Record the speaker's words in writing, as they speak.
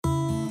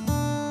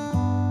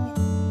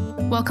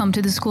Welcome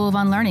to the School of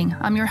Unlearning.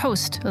 I'm your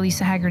host,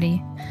 Elisa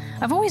Haggerty.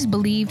 I've always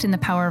believed in the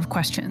power of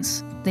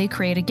questions. They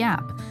create a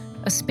gap,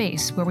 a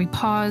space where we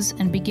pause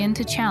and begin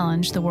to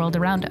challenge the world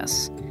around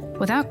us.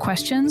 Without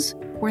questions,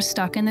 we're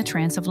stuck in the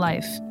trance of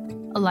life,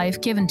 a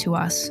life given to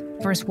us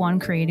versus one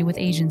created with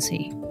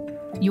agency.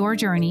 Your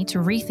journey to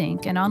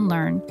rethink and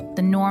unlearn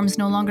the norms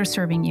no longer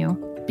serving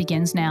you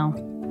begins now.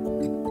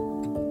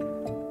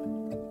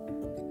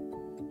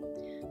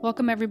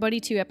 Welcome,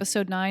 everybody, to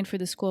episode 9 for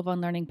the School of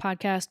Unlearning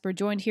podcast. We're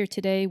joined here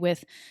today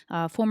with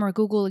former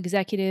Google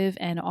executive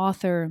and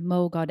author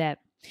Mo Gawdat.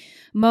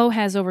 Mo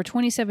has over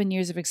 27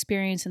 years of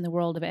experience in the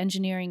world of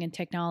engineering and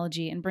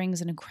technology and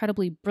brings an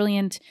incredibly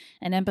brilliant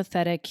and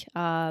empathetic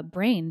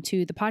brain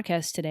to the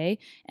podcast today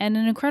and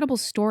an incredible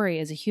story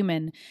as a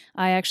human.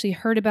 I actually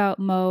heard about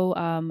Mo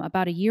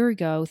about a year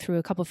ago through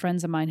a couple of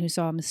friends of mine who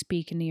saw him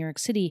speak in New York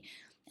City.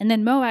 And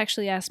then Mo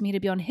actually asked me to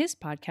be on his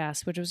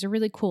podcast, which was a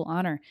really cool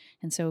honor.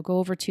 And so go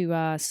over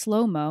to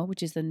Slow Mo,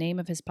 which is the name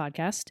of his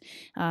podcast,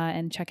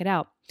 and check it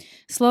out.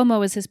 Slow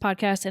Mo is his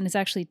podcast, and it's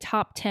actually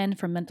top 10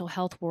 for mental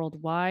health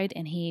worldwide.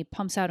 And he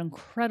pumps out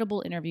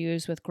incredible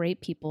interviews with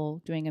great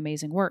people doing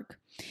amazing work.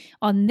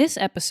 On this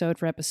episode,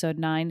 for episode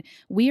 9,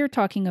 we are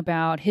talking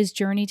about his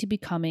journey to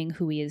becoming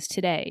who he is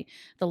today,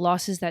 the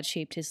losses that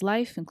shaped his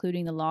life,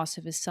 including the loss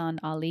of his son,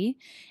 Ali,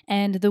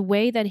 and the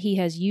way that he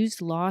has used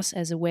loss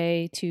as a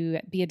way to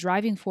be a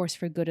driving force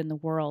for good in the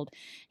world.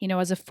 You know,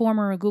 as a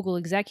former Google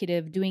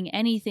executive, doing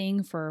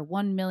anything for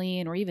 1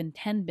 million or even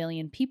 10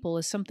 billion people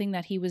is something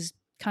that he was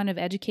kind of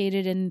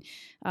educated and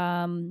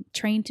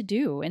trained to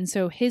do. And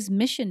so his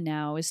mission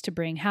now is to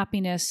bring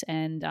happiness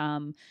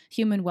and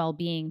human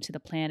well-being to the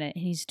planet.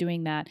 And he's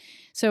doing that.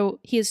 So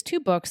he has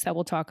 2 books that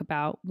we'll talk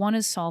about. One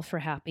is Solve for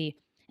Happy.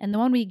 And the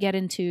one we get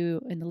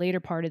into in the later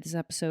part of this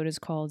episode is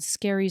called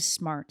Scary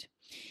Smart.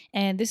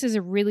 And this is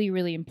a really,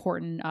 really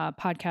important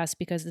podcast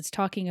because it's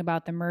talking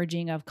about the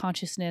merging of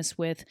consciousness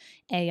with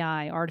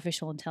AI,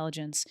 artificial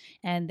intelligence.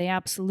 And they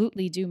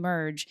absolutely do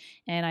merge.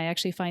 And I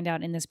actually find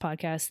out in this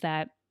podcast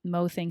that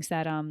Mo thinks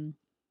that,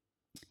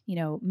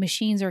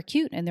 machines are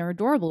cute and they're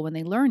adorable when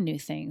they learn new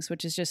things,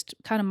 which is just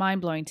kind of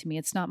mind-blowing to me.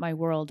 It's not my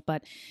world,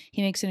 but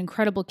he makes an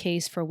incredible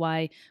case for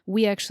why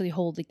we actually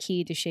hold the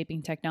key to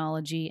shaping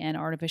technology and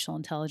artificial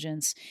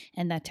intelligence,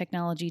 and that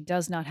technology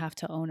does not have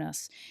to own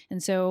us.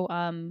 And so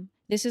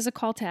this is a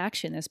call to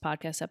action, this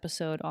podcast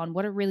episode, on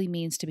what it really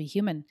means to be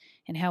human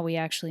and how we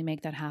actually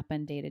make that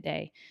happen day to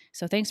day.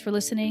 So thanks for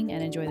listening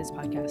and enjoy this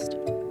podcast.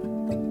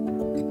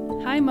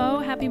 Hi, Mo.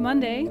 Happy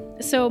Monday.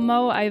 So,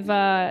 Mo,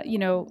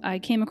 I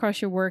came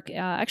across your work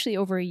actually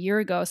over a year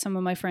ago. Some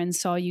of my friends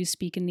saw you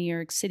speak in New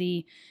York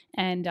City,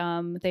 and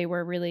they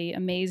were really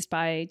amazed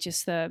by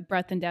just the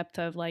breadth and depth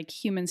of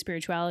human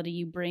spirituality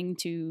you bring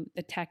to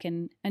the tech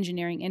and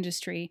engineering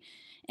industry.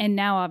 And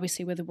now,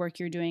 obviously, with the work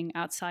you're doing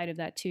outside of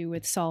that too,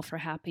 with Solve for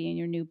Happy and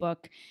your new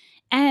book.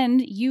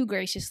 And you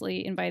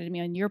graciously invited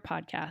me on your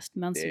podcast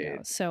months ago.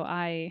 So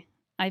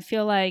I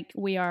feel like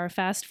we are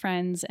fast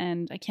friends,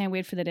 and I can't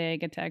wait for the day I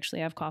get to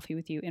actually have coffee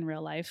with you in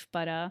real life.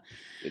 But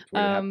it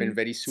will happen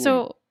very soon.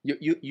 So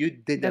you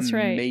did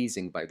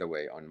amazing, right. By the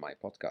way, on my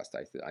podcast.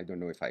 I don't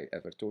know if I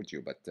ever told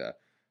you, but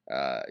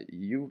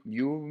you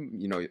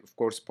of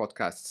course,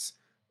 podcasts,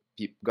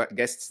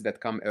 guests that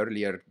come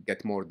earlier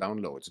get more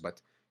downloads,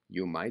 but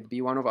you might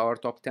be one of our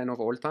top 10 of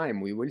all time.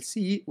 We will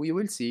see.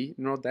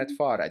 Not that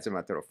far, as a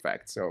matter of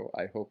fact. So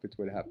I hope it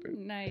will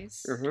happen.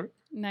 Nice. Uh-huh.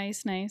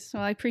 Nice.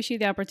 Well, I appreciate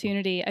the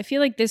opportunity. I feel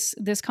like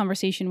this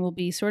conversation will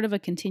be sort of a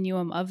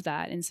continuum of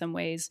that in some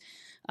ways.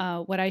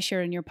 What I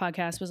shared in your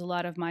podcast was a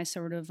lot of my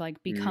sort of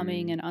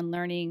becoming and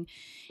unlearning.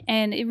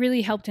 And it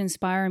really helped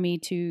inspire me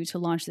to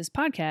launch this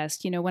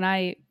podcast. You know, when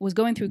I was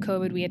going through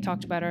COVID, we had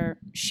talked about our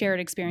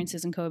shared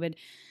experiences in COVID.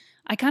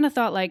 I kind of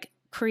thought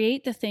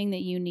create the thing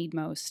that you need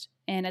most.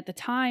 And at the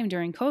time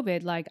during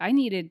COVID, I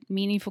needed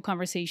meaningful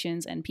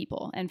conversations and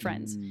people and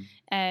friends.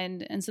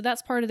 And so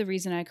that's part of the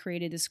reason I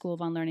created the School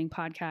of Unlearning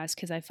podcast,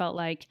 because I felt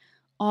like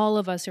all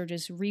of us are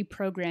just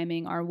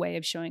reprogramming our way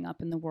of showing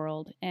up in the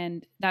world.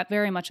 And that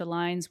very much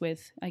aligns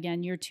with,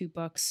 again, your 2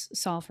 books,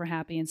 Solve for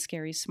Happy and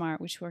Scary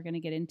Smart, which we're going to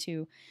get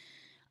into.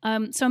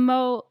 So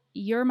Mo,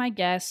 you're my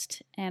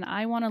guest, and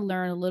I want to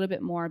learn a little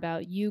bit more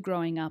about you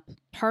growing up.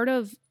 Part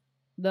of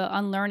the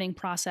unlearning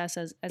process,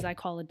 as I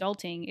call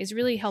adulting, is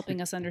really helping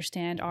us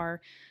understand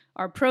our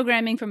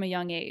programming from a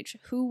young age,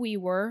 who we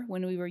were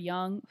when we were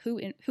young,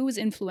 who was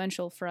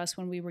influential for us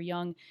when we were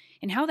young,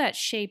 and how that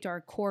shaped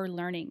our core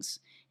learnings.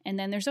 And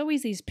then there's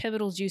always these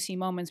pivotal, juicy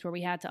moments where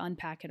we had to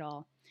unpack it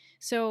all.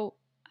 So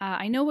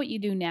I know what you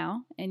do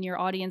now, and your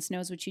audience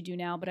knows what you do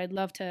now, but I'd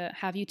love to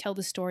have you tell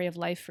the story of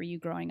life for you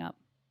growing up.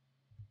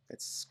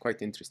 It's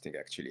quite interesting,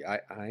 actually.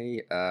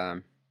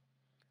 I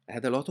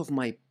had a lot of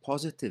my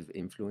positive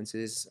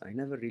influences. I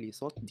never really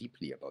thought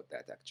deeply about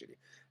that, actually.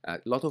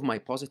 A lot of my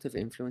positive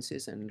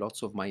influences and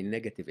lots of my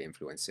negative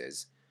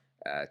influences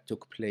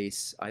took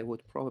place, I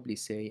would probably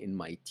say, in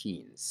my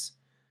teens.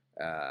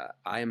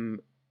 I'm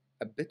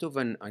a bit of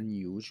an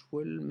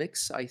unusual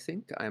mix, I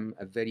think. I'm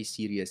a very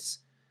serious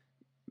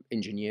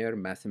engineer,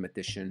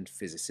 mathematician,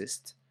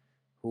 physicist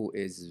who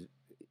is,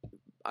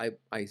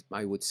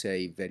 I would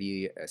say,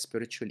 very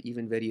spiritual,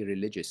 even very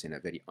religious in a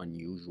very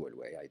unusual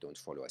way. I don't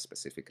follow a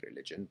specific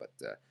religion, but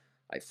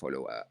I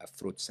follow a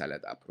fruit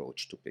salad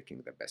approach to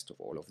picking the best of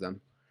all of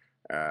them.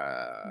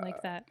 I Uh,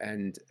 like that.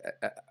 and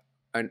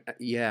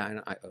yeah, and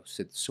I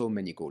said so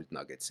many gold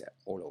nuggets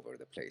all over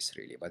the place,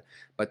 really.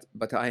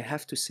 But I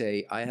have to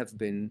say, I have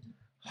been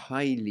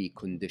highly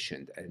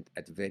conditioned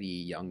at very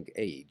young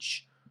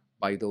age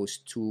by those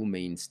two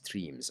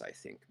mainstreams. I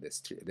think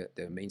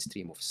the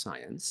mainstream of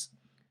science,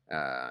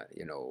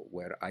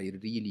 where I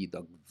really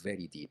dug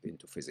very deep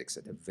into physics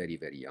at a very,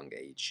 very young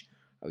age.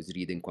 I was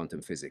reading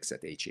quantum physics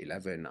at age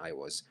 11. I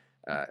was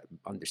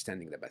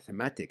understanding the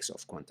mathematics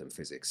of quantum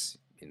physics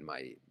in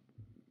my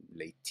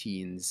late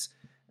teens.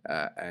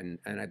 And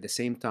at the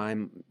same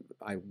time,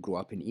 I grew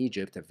up in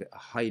Egypt, a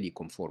highly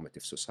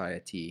conformative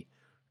society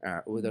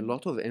with a Mm-hmm.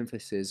 lot of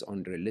emphasis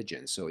on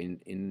religion. So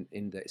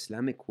in the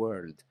Islamic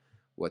world,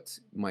 what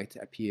might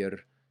appear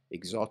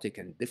exotic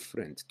and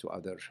different to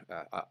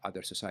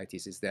other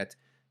societies is that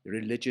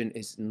religion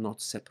is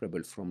not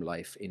separable from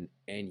life in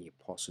any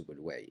possible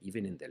way.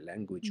 Even in the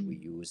language we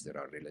use, there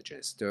are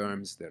religious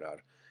terms, there are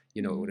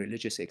Mm-hmm.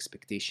 religious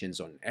expectations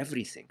on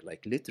everything.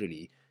 Like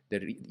literally,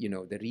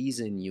 the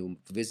reason you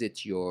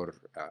visit your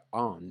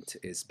aunt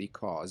is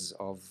because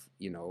of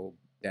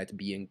that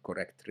being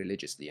correct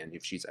religiously, and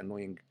if she's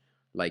annoying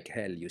like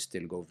hell, you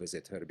still go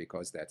visit her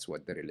because that's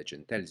what the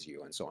religion tells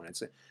you, and so on.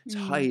 It's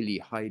highly,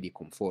 highly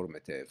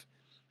conformative.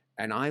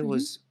 And I Mm-hmm.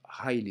 was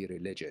highly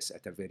religious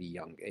at a very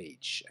young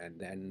age. And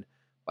then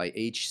by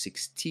age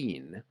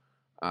 16,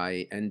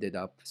 I ended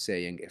up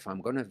saying, if I'm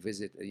going to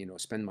visit,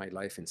 spend my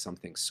life in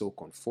something so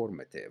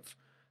conformative,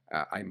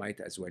 I might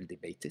as well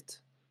debate it.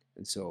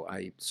 And so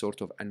I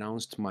sort of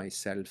announced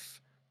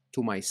myself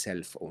to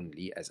myself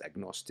only as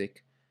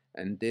agnostic,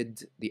 and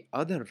did the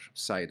other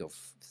side of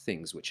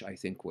things, which I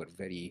think was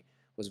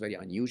very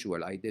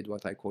unusual. I did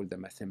what I call the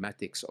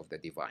mathematics of the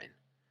divine.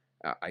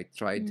 I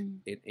tried Mm-hmm.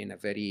 in a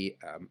very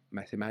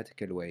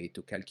mathematical way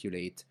to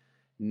calculate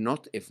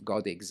not if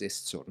God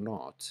exists or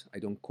not. I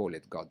don't call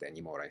it God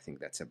anymore. I think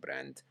that's a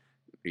brand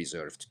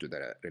reserved to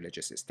the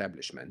religious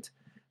establishment.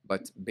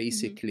 But Mm-hmm.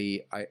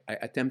 basically, I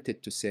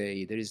attempted to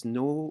say there is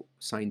no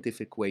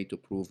scientific way to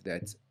prove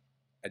that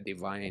a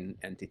divine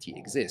entity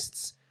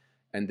exists,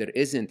 and there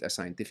isn't a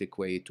scientific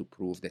way to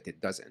prove that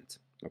it doesn't.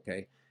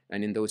 Okay?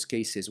 And in those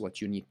cases,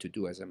 what you need to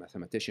do as a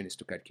mathematician is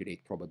to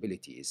calculate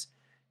probabilities.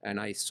 And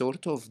I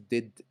sort of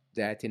did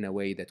that in a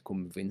way that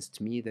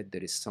convinced me that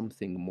there is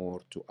something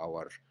more to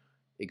our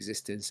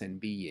existence and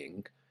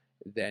being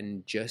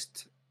than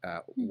just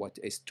what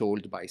is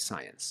told by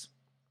science.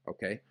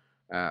 Okay?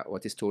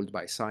 What is told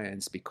by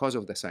science, because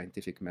of the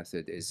scientific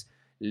method, is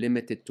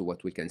limited to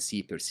what we can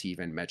see, perceive,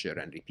 and measure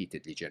and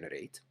repeatedly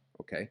generate.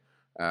 Okay?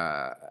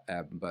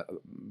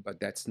 But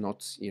that's not,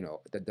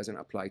 that doesn't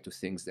apply to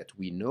things that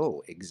we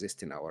know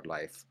exist in our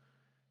life,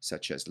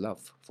 such as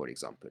love, for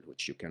example,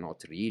 which you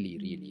cannot really,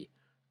 Mm-hmm. really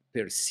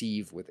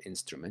perceive with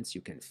instruments.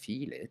 You can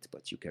feel it,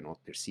 but you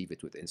cannot perceive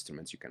it with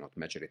instruments. You cannot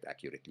measure it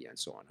accurately, and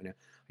so on. And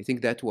I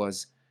think that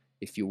was,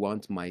 if you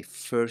want, my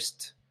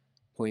first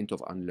point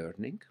of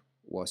unlearning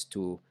was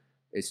to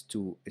is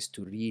to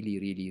really,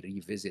 really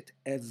revisit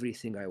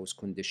everything I was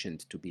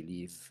conditioned to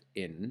believe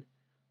in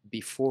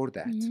before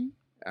that, Mm-hmm.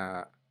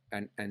 uh,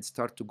 and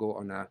start to go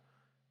on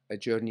a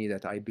journey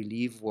that I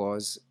believe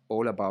was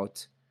all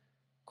about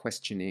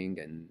questioning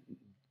and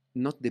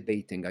not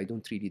debating. I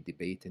don't really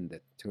debate in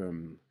the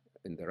term,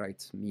 in the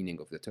right meaning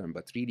of the term,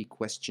 but really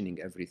questioning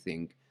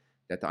everything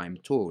that I'm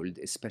told,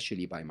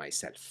 especially by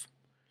myself.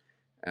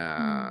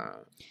 Mm-hmm.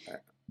 Uh, uh,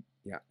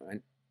 yeah,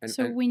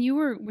 So and when you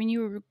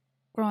were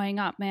growing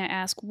up, may I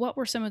ask what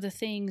were some of the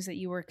things that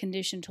you were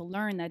conditioned to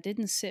learn that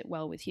didn't sit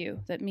well with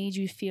you, that made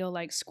you feel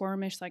like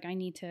squirmish, like I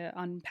need to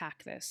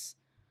unpack this?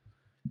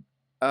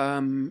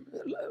 um,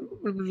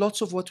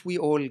 lots of what we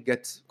all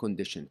get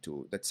conditioned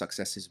to, that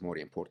success is more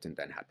important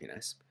than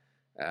happiness,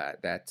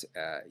 that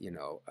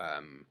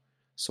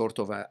sort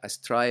of a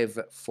strive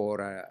for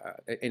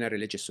in a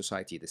religious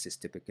society. This is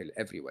typical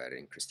everywhere,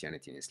 in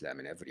Christianity and Islam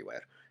and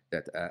everywhere,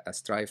 that a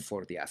strive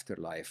for the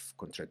afterlife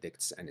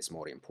contradicts and is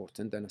more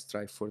important than a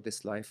strive for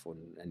this life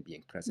and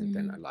being present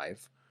and Mm-hmm.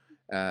 alive.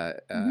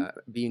 Mm-hmm.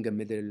 Being a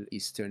Middle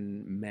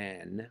Eastern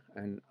man,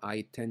 and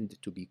I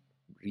tend to be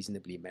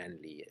reasonably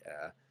manly,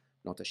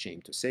 not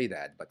ashamed to say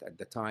that, but at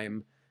the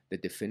time, the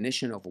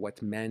definition of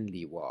what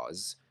manly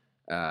was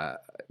uh,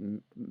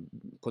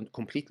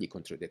 completely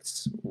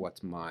contradicts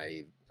what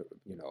my,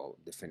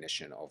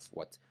 definition of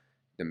what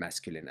the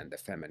masculine and the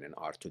feminine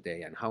are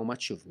today, and how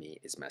much of me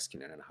is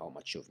masculine and how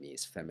much of me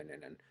is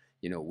feminine, and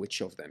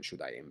which of them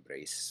should I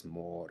embrace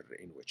more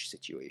in which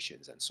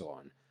situations, and so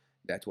on.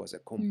 That was a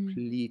Mm.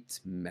 complete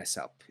mess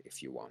up,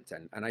 if you want,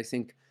 and I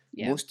think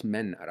Yeah. most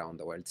men around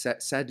the world,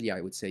 sadly,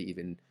 I would say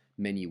even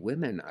many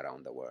women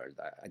around the world.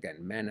 Again,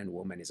 man and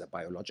woman is a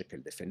biological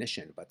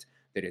definition, but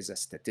there is a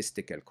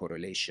statistical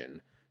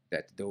correlation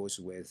that those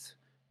with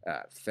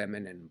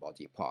feminine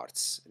body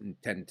parts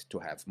tend to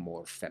have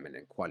more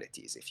feminine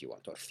qualities, if you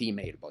want, or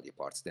female body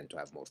parts tend to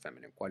have more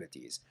feminine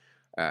qualities.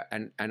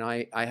 And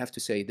I have to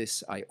say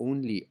this, I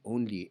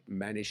only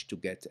managed to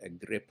get a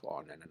grip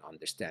on and an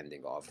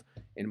understanding of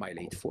in my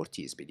late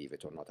 40s, believe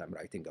it or not. I'm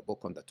writing a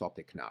book on the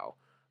topic now,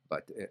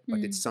 but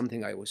it's Mm,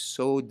 something I was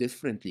so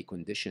differently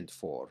conditioned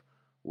for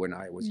when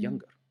I was mm,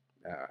 younger.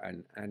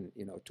 And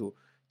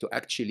to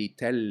actually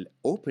tell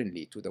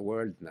openly to the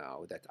world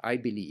now that I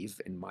believe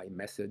in my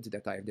method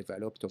that I've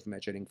developed of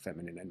measuring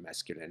feminine and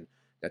masculine,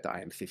 that I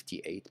am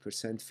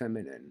 58%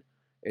 feminine,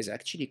 is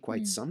actually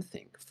quite mm.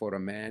 something for a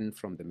man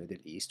from the Middle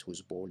East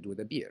who's bald with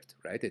a beard,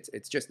 right? It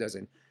just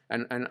doesn't.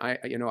 And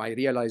I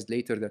realized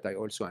later that I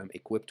also am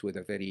equipped with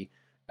a very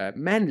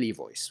manly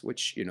voice,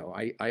 which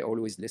I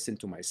always listened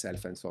to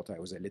myself and thought I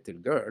was a little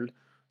girl.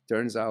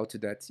 Turns out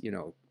that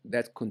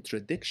that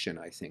contradiction,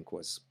 I think,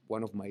 was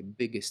one of my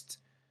biggest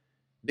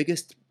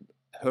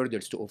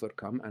hurdles to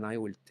overcome. And I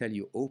will tell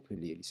you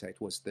openly, Lisa, it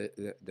was the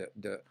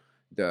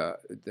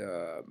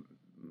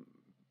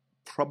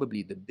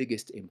probably the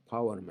biggest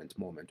empowerment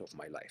moment of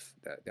my life,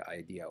 the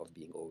idea of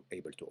being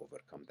able to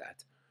overcome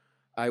that.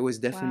 I was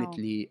Wow.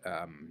 definitely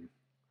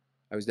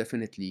I was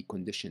definitely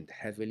conditioned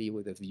heavily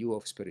with a view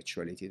of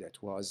spirituality that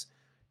was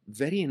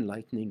very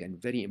enlightening and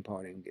very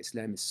empowering.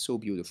 Islam is so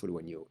beautiful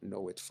when you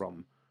know it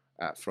from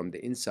the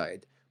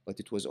inside, but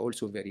it was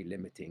also very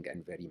limiting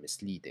and very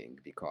misleading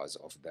because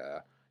of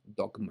the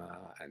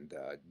dogma and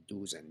the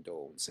do's and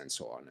don'ts and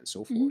so on and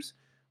so Hmm. forth,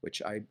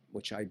 which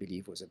I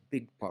believe was a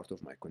big part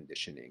of my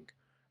conditioning.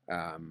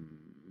 Um,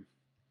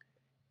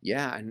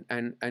 yeah,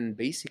 and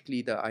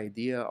basically the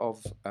idea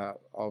of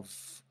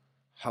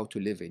how to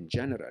live in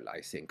general,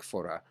 I think,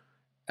 for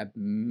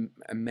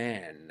a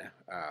man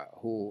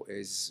who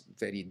is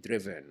very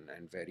driven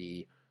and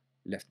very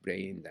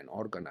left-brained and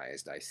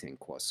organized, I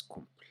think, was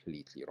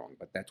completely wrong.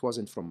 But that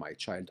wasn't from my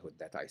childhood.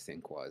 That, I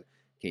think, was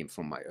came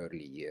from my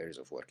early years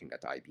of working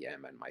at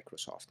IBM and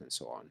Microsoft and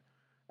so on.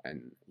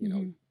 And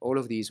Hmm. all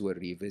of these were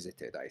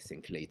revisited, I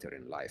think, later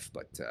in life.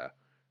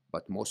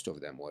 But most of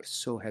them were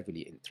so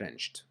heavily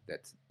entrenched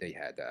that they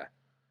had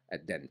a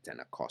dent and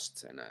a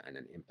cost and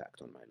an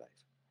impact on my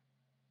life.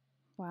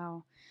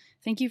 Wow.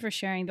 Thank you for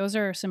sharing. Those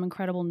are some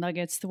incredible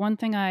nuggets. The one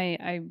thing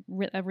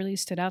that really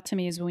stood out to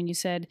me is when you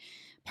said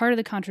part of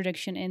the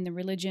contradiction in the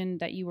religion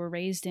that you were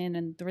raised in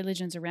and the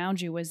religions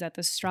around you was that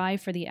the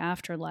strive for the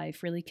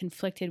afterlife really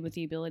conflicted with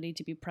the ability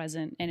to be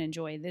present and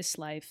enjoy this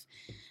life,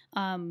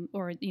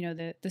 or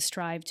the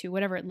strive to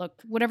whatever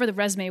the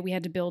resume we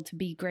had to build to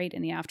be great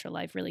in the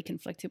afterlife really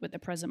conflicted with the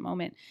present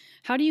moment.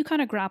 How do you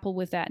kind of grapple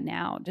with that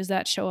now? Does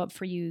that show up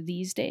for you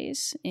these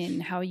days in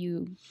how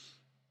you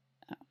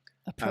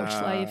approach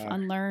life, Uh,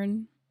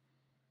 unlearn?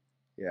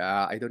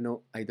 Yeah, I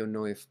don't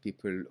know if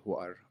people who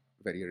are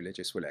very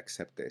religious will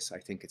accept this. I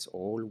think it's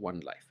all one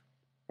life.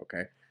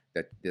 Okay?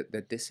 That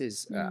this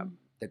is Mm,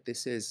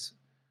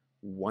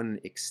 one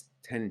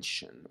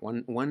extension,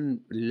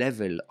 one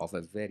level of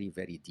a very,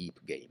 very deep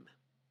game.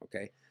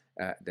 Okay?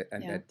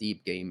 And yeah. that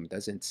deep game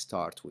doesn't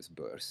start with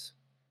birth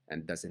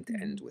and doesn't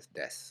Hmm. end with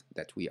death.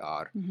 That we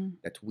are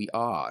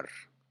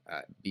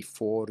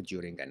before,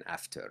 during, and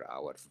after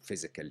our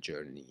physical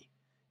journey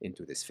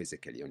into this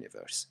physical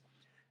universe.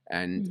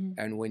 and Hmm.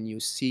 and when you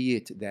see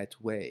it that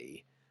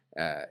way,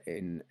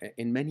 in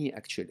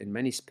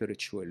many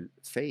spiritual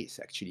faiths,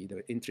 actually,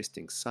 the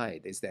interesting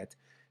side is that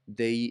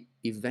they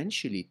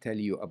eventually tell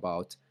you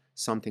about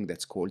something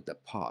that's called the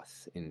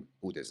path in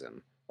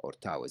Buddhism or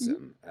Hmm.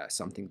 Taoism,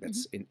 something Hmm.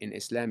 that's in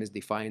Islam is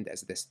defined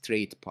as the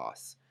straight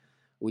path,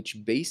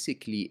 which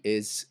basically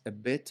is a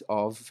bit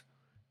of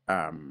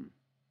um,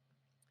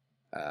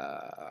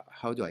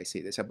 how do I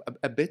say this?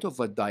 A bit of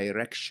a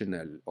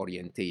directional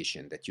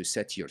orientation that you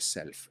set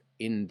yourself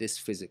in this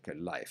physical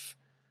life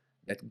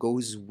that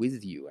goes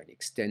with you and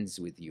extends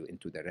with you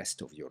into the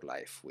rest of your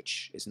life,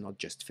 which is not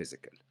just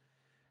physical.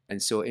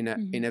 And so, in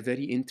Hmm. a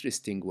very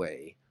interesting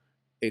way,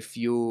 if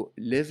you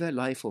live a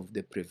life of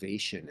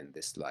deprivation in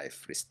this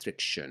life,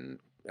 restriction,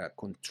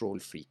 control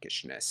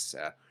freakishness,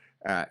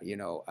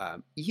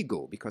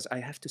 ego, because I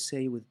have to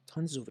say with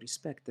tons of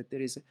respect that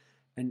there is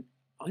an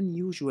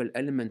unusual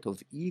element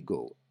of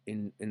ego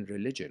in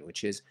religion,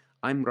 which is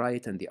I'm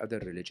right and the other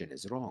religion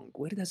is wrong.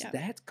 Where does Yeah.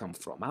 that come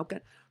from?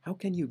 How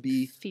can you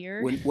be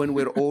Fear. when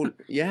we're all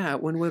yeah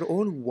when we're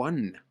all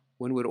one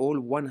when we're all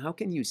one? How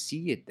can you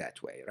see it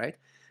that way, right?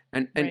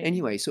 And Right.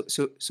 anyway,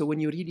 so when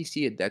you really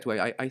see it that way,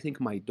 I think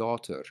my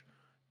daughter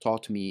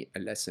taught me a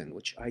lesson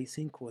which I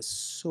think was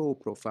so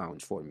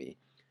profound for me,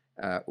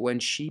 when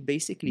she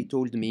basically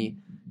told me,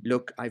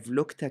 look, I've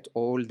looked at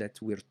all that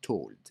we're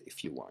told,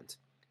 if you want.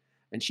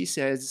 And she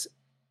says,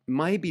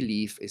 my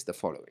belief is the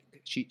following.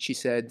 She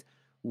said,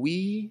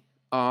 we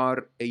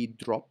are a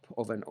drop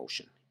of an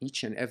ocean.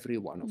 Each and every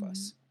one of Hmm.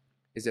 us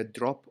is a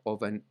drop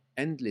of an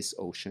endless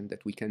ocean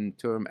that we can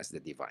term as the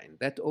divine.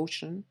 That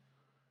ocean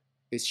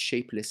is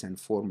shapeless and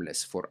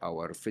formless for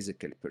our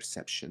physical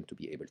perception to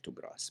be able to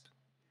grasp.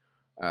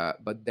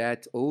 But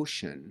that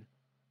ocean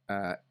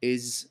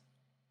is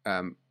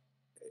um,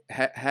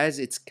 has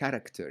its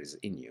characters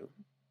in you,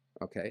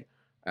 Okay,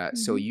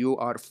 so Mm-hmm.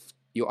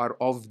 you are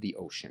of the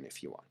ocean,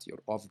 if you want.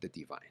 You're of the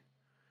divine.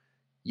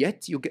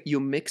 Yet you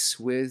mix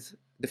with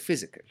the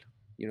physical.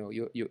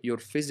 Your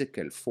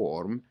physical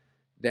form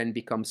then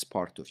becomes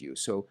part of you.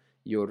 So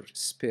your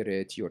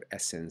spirit, your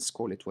essence,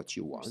 call it what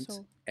you Your want,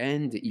 soul.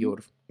 and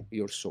Mm-hmm.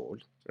 your soul,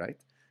 right?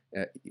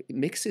 It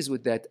mixes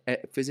with that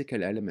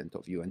physical element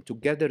of you, and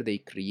together they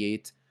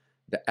create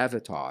the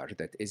avatar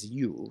that is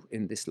you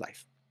in this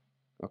life.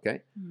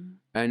 Okay,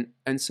 Mm-hmm.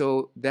 and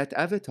so that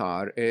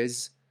avatar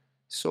is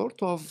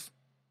sort of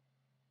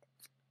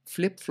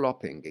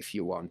flip-flopping, if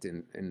you want,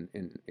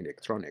 in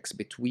electronics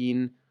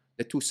between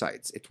the two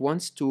sides. It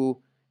wants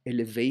to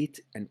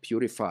elevate and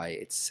purify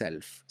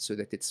itself so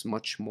that it's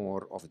much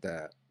more of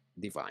the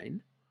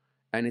divine,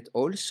 and it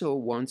also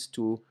wants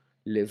to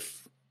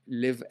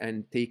live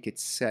and take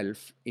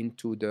itself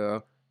into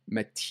the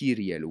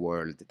material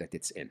world that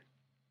it's in.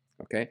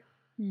 Okay,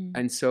 Mm-hmm.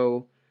 and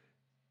so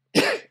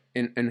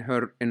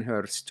in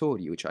her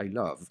story, which I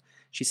love,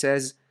 she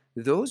says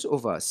those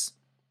of us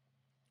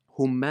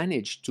who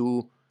manage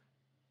to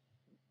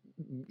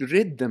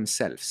rid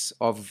themselves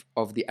of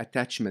the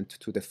attachment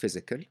to the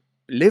physical,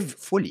 live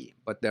fully,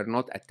 but they're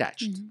not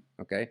attached.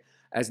 Okay,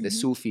 as the Mm-hmm.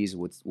 Sufis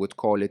would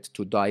call it,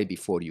 to die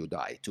before you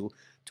die, to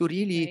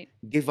really Right.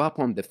 give up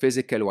on the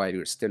physical while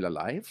you're still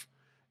alive.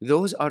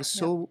 Those are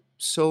Yep.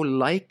 so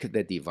like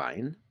the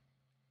divine,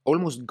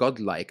 almost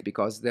godlike,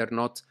 because they're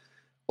not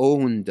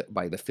owned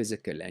by the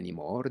physical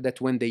anymore, that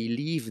when they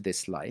leave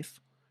this life,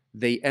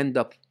 they end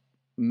up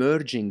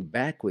merging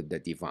back with the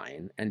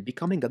divine and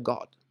becoming a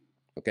god.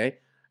 Okay,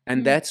 and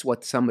Mm-hmm. that's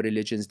what some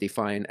religions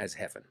define as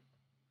heaven.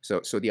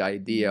 So the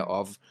idea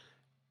of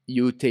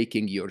you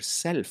taking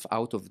yourself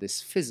out of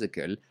this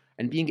physical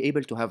and being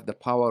able to have the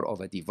power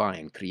of a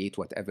divine, create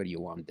whatever you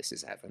want, this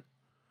is heaven.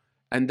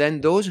 And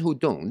then those who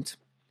don't,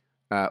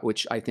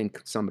 which I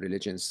think some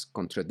religions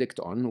contradict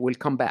on, will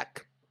come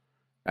back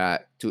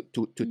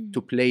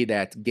to play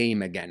that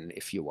game again,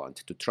 if you want,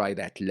 to try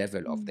that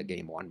level of the Mm-hmm.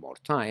 game one more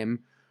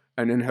time.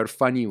 And in her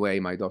funny way,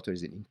 my daughter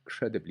is an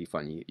incredibly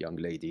funny young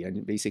lady.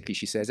 And basically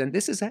she says, and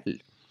this is hell.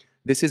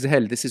 This is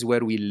hell. This is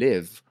where we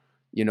live.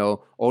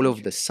 All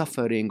of the Interesting.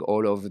 suffering,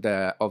 all of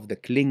the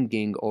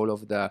clinging, all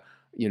of the,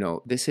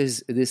 this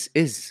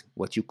is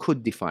what you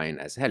could define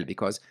as hell,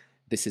 because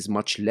this is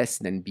much less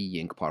than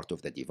being part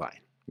of the divine.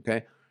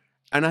 Okay.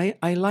 And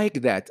I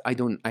like that. I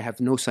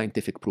have no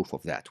scientific proof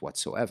of that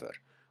whatsoever,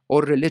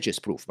 or religious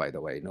proof, by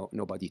the way. No,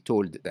 nobody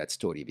told that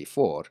story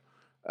before,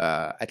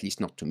 at least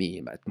not to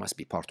me. But it must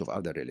be part of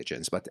other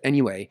religions. But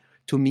anyway,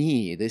 to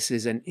me, this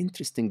is an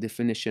interesting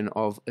definition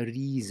of a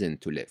reason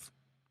to live.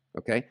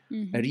 Okay, a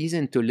Mm-hmm.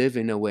 reason to live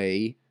in a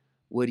way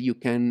where you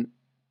can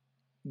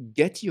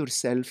get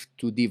yourself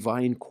to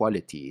divine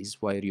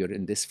qualities while you're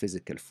in this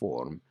physical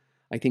form.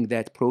 I think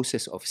that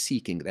process of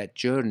seeking, that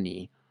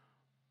journey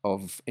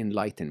of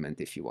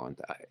enlightenment, if you want,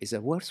 is a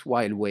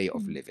worthwhile way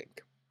of living.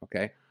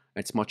 Okay,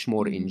 it's much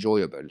more Mm-hmm.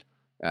 enjoyable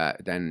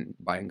than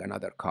buying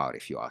another car,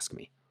 if you ask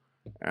me.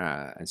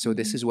 And so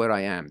this Mm-hmm. is where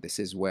I am. This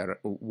is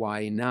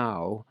why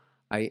now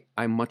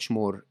I'm much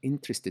more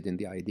interested in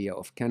the idea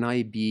of, can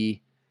I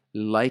be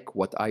like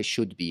what I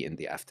should be in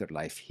the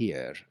afterlife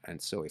here?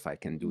 And so if I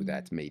can do Mm-hmm.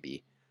 that,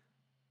 maybe,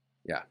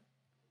 yeah.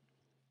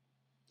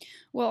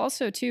 Well,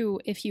 also too,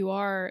 if you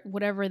are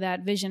whatever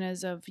that vision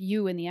is of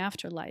you in the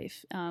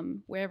afterlife,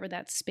 wherever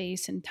that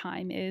space and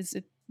time is,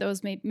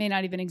 those may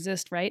not even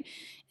exist, right?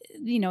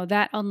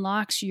 That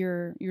unlocks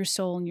your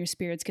soul and your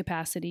spirit's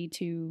capacity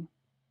to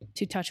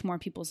touch more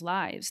people's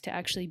lives, to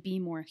actually be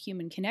more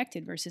human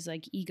connected versus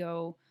like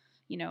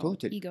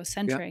Totally. Yeah,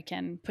 egocentric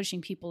and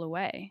pushing people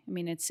away. I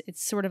mean, it's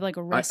sort of like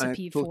a I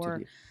recipe for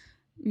totally.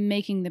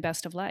 making the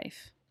best of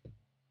life.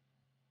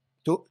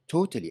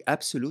 Totally,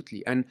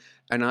 absolutely, and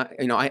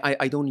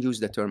I don't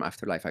use the term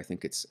afterlife. I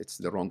think it's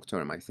the wrong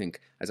term. I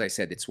think, as I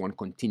said, it's one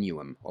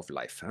continuum of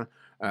life. Huh?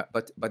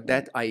 But Right.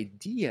 that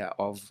idea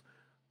of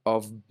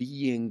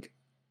being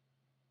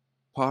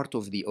part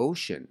of the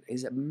ocean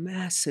is a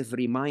massive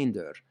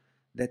reminder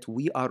that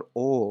we are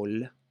all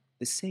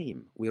the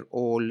same. We're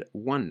all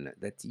one.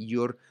 That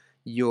your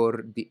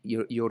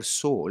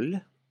soul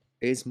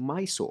is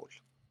my soul,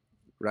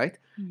 right?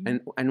 Mm-hmm.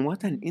 And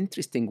what an Mm-hmm.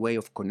 interesting way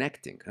of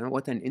connecting, huh?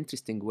 What an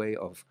interesting way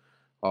of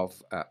uh,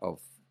 of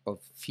of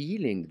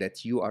feeling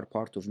that you are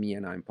part of me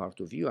and I'm part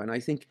of you. And I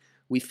think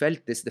we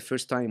felt this the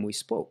first time we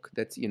spoke,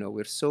 that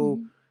we're so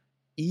Mm-hmm.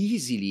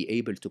 easily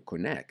able to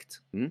connect.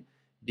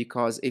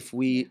 Because if Yeah.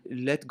 we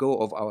let go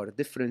of our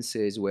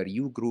differences, where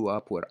you grew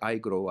up, where I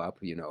grow up,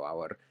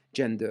 our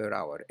gender,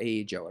 our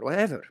age, our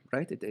whatever,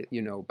 right?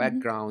 Mm-hmm.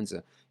 Backgrounds,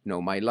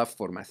 my love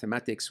for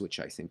mathematics, which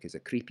I think is a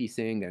creepy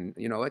thing, and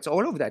it's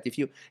all of that.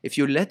 If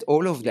you let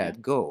all of Yeah.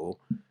 that go,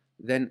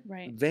 then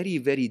Right. very,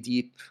 very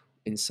deep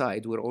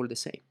inside, we're all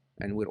the same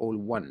and we're all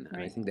one. And I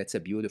Right. think that's a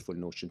beautiful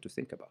notion to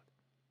think about.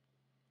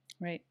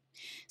 Right.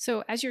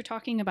 So, as you're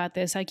talking about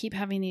this, I keep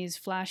having these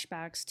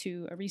flashbacks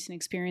to a recent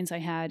experience I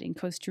had in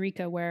Costa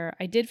Rica where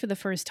I did for the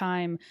first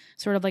time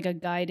sort of like a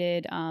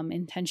guided,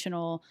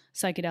 intentional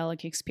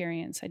psychedelic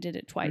experience. I did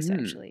it twice Hmm.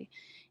 actually.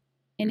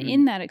 And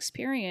in that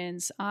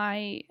experience,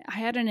 I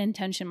had an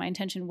intention. My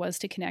intention was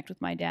to connect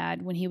with my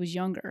dad when he was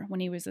younger, when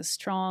he was a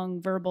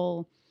strong,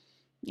 verbal,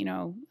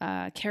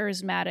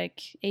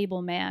 charismatic,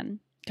 able man.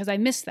 Because I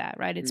missed that,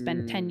 right? It's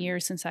been 10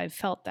 years since I've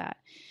felt that.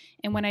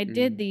 And when I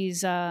did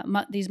these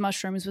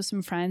mushrooms with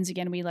some friends,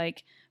 again, we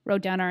like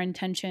wrote down our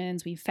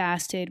intentions, we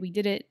fasted, we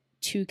did it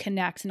to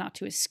connect, not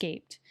to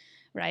escape,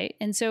 right?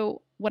 And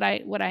so what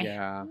I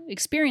Yeah.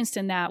 experienced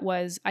in that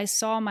was I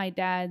saw my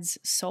dad's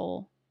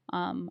soul.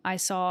 I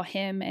saw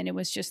him, and it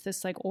was just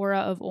this like aura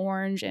of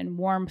orange and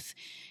warmth,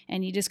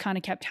 and he just kind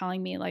of kept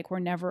telling me like, we're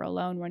never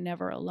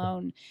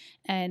alone,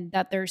 and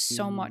that there's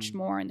so much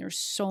more, and there's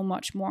so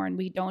much more, and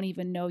we don't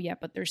even know yet,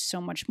 but there's so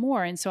much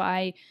more. And so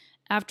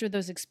after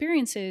those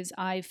experiences,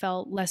 I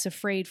felt less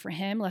afraid for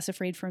him, less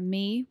afraid for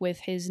me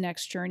with his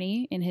next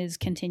journey in his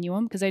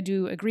continuum, because I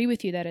do agree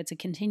with you that it's a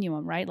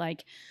continuum, right?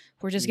 Like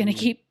we're just going to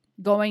keep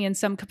going in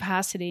some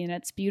capacity, and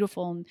it's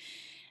beautiful.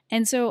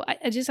 And so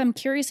I'm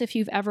curious if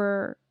you've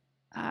ever,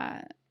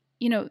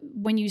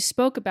 when you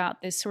spoke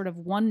about this sort of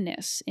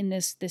oneness in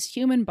this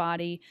human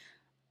body,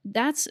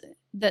 that's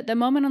the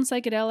moment on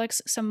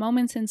psychedelics, some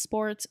moments in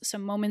sports,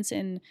 some moments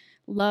in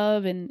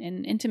love and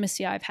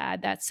intimacy, I've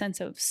had that sense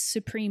of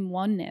supreme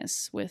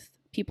oneness with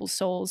people's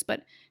souls.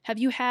 But have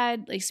you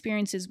had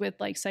experiences with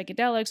like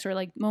psychedelics or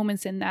like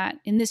moments in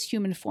this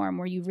human form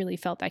where you really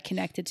felt that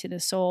connected to the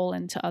soul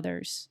and to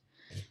others?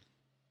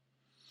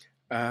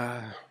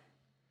 I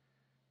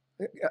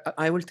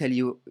will tell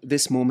you,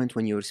 this moment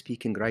when you're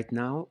speaking right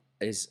now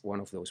is one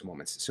of those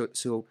moments.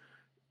 So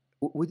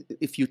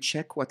if you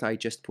check what I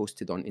just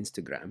posted on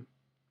Instagram,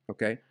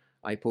 okay,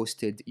 I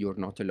posted "You're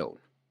not alone."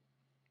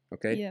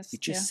 Okay, Yes. you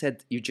just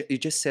said you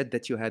just said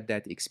that you had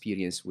that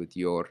experience with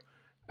your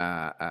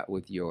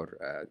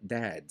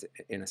dad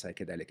in a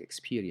psychedelic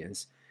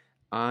experience.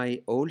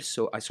 I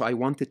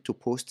wanted to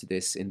post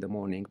this in the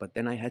morning, but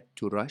then I had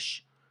to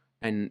rush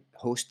and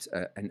host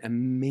an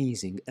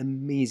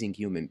amazing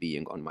human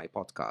being on my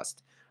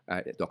podcast,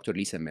 Dr.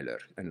 Lisa Miller.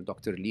 And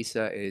Dr.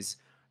 Lisa is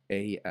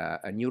a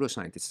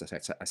neuroscientist,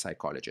 a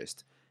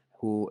psychologist,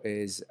 who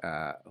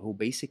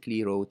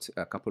basically wrote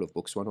a couple of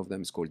books. One of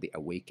them is called The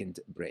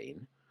Awakened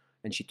Brain,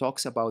 and she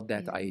talks about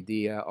that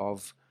idea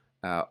of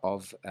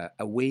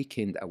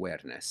awakened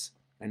awareness.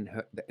 And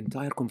the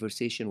entire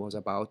conversation was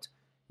about,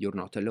 you're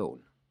not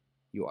alone.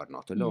 You are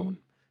not alone.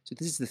 So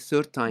this is the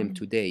third time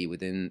today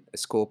within a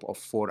scope of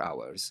 4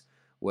 hours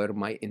where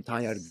my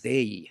entire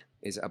day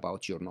is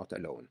about you're not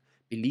alone.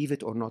 Believe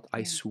it or not,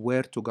 I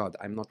swear to God,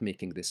 I'm not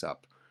making this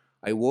up.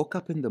 I woke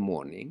up in the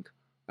morning.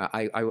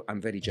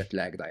 I'm very jet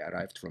lagged. I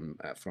arrived from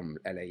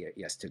LA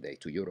yesterday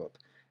to Europe.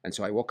 And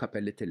so I woke up a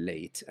little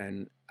late,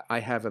 and I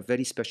have a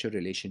very special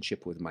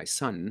relationship with my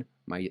son,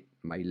 my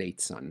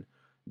late son,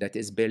 that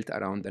is built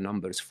around the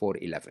numbers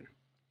 411.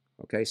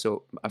 Okay,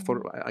 so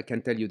I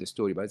can tell you the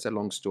story, but it's a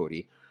long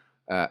story.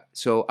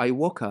 So I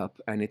woke up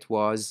and it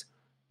was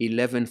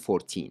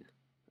 11:14.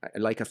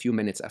 Like a few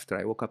minutes after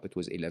I woke up, it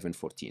was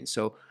 11:14.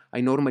 So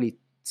I normally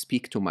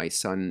speak to my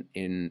son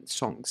in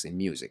songs, in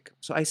music.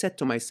 So I said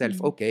to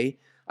myself, okay,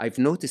 I've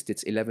noticed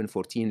it's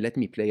 11:14. Let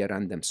me play a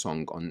random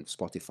song on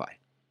Spotify.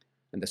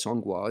 And the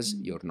song was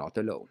 "You're Not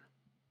Alone."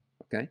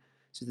 Okay,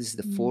 so this is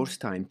the fourth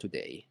time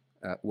today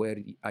where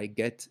I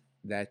get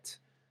that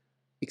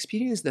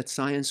experience that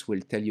science will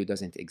tell you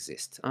doesn't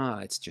exist.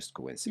 It's just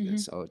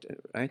coincidence,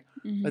 right?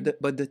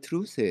 But the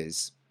truth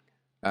is,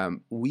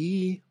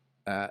 we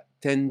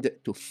tend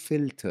to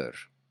filter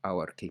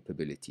our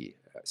capability.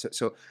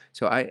 So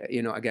I,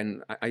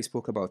 again, I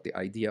spoke about the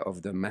idea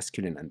of the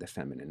masculine and the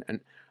feminine,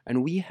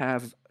 and we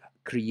have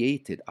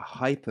created a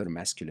hyper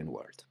masculine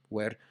world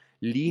where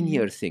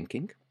linear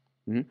thinking,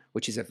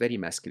 which is a very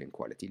masculine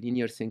quality.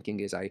 Linear thinking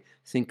is I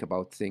think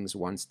about things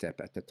one step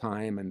at a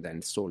time and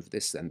then solve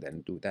this and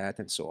then do that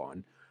and so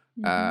on.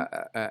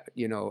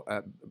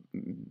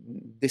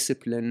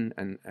 Discipline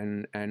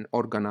and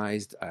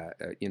organized,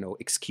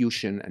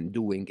 execution and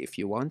doing, if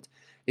you want,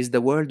 is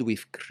the world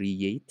we've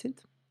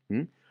created.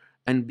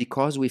 And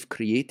because we've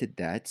created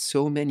that,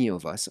 so many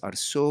of us are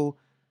so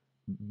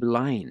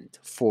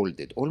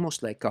blindfolded,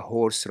 almost like a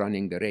horse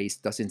running the race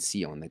doesn't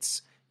see on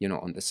its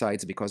on the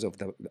sides because of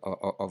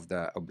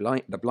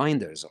the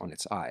blinders on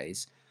its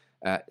eyes,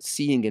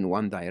 seeing in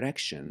one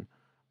direction,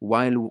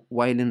 while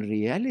in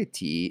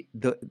reality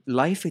the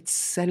life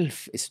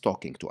itself is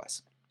talking to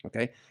us.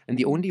 Okay, and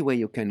the only way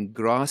you can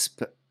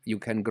grasp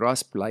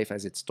life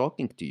as it's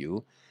talking to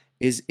you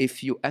is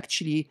if you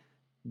actually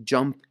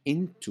jump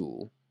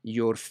into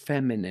your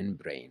feminine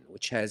brain,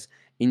 which has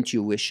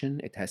intuition,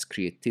 it has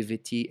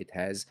creativity, it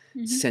has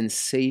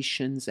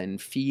sensations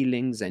and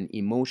feelings and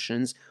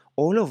emotions.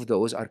 All of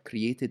those are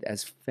created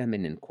as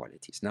feminine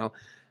qualities. Now,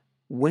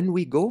 when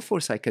we go for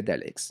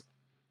psychedelics,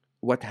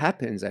 what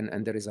happens,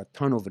 and there is a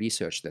ton of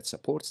research that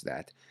supports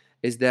that,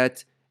 is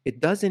that it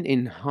doesn't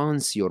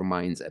enhance your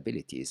mind's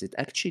abilities. It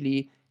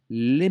actually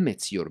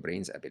limits your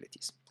brain's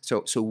abilities.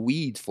 So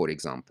weed, for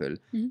example,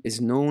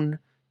 is known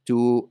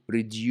to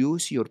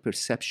reduce your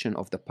perception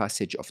of the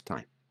passage of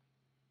time.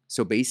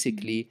 So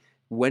basically,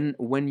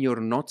 when you're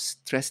not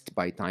stressed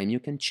by time, you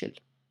can chill.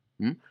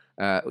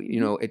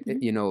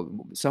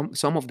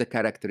 Some of the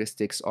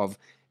characteristics of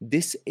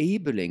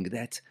disabling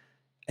that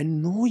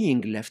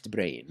annoying left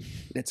brain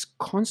that's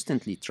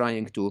constantly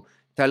trying to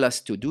tell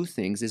us to do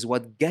things is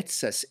what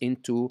gets us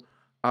into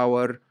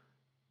our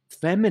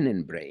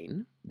feminine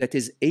brain that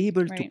is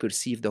able to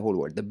perceive the whole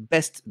world.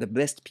 The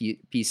best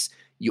piece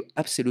you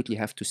absolutely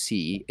have to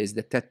see is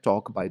the TED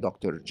Talk by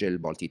Dr. Jill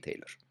Bolte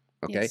Taylor.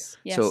 Okay,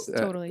 yes,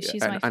 totally.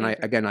 She's my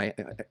favorite. I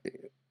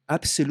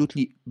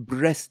absolutely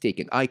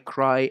breathtaking. I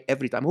cry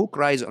every time. Who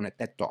cries on a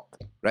TED Talk,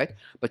 right?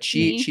 But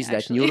she's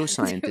that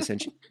neuroscientist,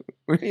 and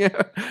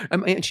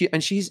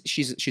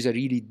she's a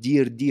really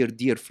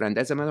dear friend.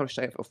 As a matter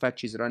of fact,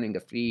 she's running a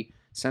free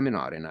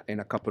seminar in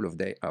a couple of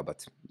days.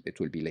 But it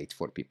will be late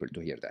for people to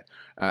hear that.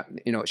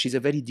 She's a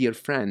very dear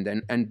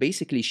friend, and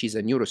basically she's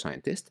a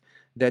neuroscientist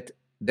that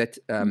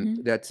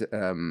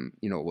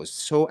was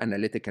so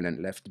analytical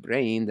and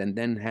left-brained, and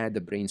then had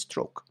a brain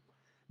stroke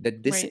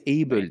that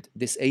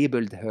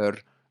disabled her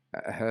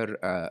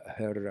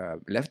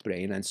left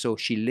brain, and so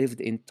she lived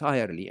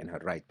entirely in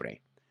her right brain.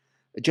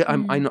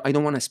 I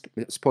don't want to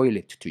spoil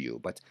it to you,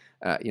 but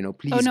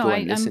please go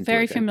and listen. I'm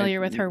very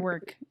familiar with her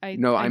work.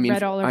 Read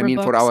all of her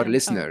books for our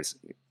listeners.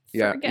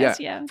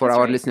 For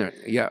our listener.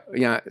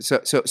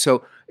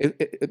 So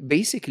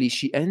basically,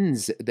 she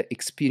ends the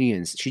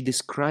experience. She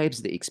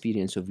describes the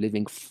experience of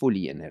living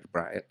fully in her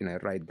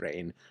right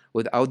brain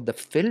without the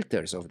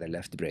filters of the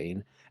left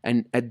brain.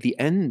 And at the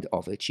end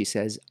of it, she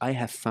says, "I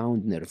have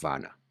found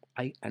nirvana."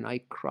 I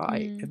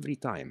cry every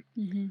time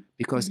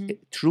because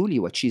truly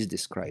what she's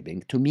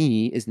describing to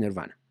me is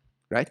nirvana,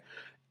 right?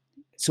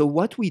 So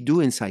what we do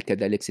in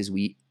psychedelics is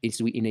we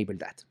enable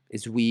that.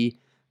 We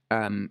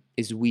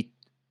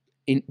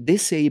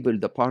disable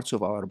the parts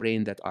of our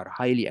brain that are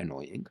highly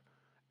annoying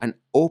and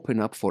open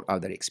up for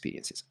other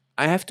experiences.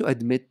 I have to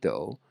admit,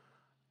 though,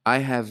 I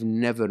have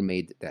never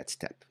made that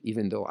step,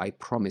 even though I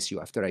promise you,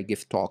 after I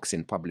give talks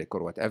in public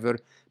or whatever,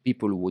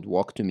 people would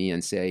walk to me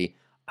and say,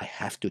 "I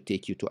have to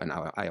take you to an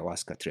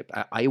ayahuasca trip.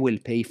 I will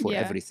pay for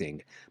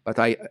everything." But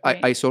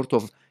I sort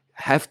of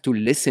have to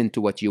listen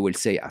to what you will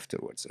say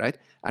afterwards, right?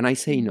 And I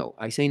say no.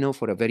 I say no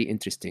for a very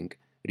interesting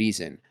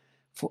reason.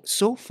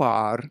 So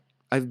far,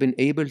 I've been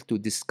able to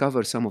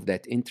discover some of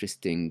that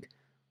interesting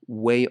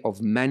way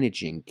of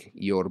managing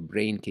your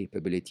brain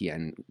capability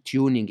and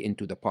tuning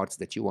into the parts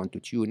that you want to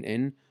tune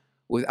in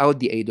without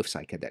the aid of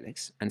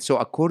psychedelics. And so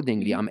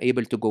accordingly, I'm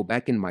able to go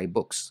back in my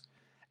books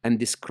and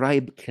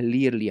describe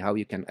clearly how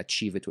you can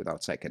achieve it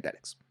without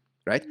psychedelics,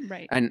 right?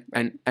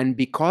 And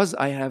because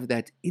I have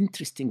that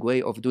interesting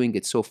way of doing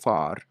it so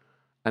far,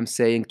 I'm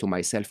saying to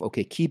myself,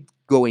 okay, keep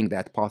going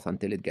that path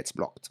until it gets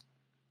blocked.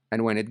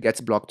 And when it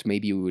gets blocked,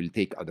 maybe we will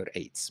take other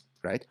aids,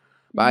 right?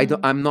 But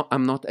I'm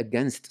not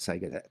against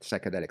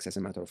psychedelics, as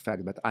a matter of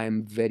fact, but I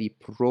am very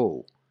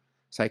pro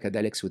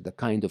psychedelics with the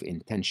kind of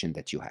intention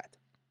that you had.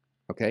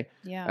 Okay.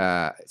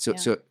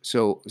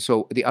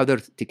 So the other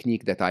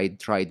technique that I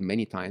tried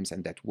many times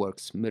and that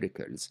works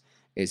miracles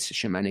is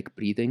shamanic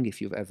breathing.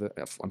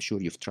 I'm sure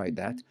you've tried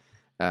that.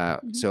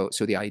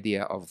 So the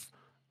idea of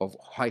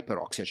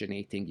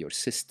hyperoxygenating your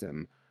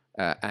system.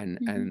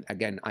 And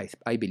again,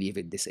 I believe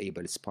it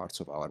disables parts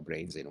of our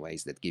brains in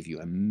ways that give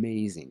you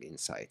amazing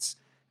insights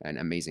and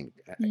amazing,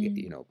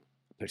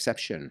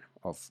 perception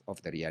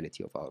of the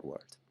reality of our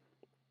world.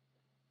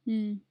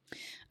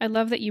 I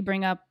love that you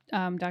bring up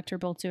Dr.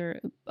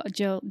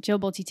 Jill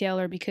Bolte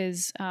Taylor,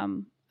 because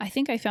I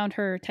think I found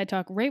her TED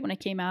Talk right when it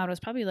came out. It was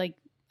probably like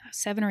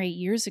 7 or 8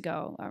 years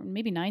ago, or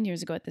maybe 9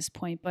 years ago at this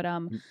point. But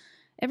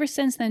ever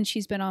since then,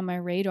 she's been on my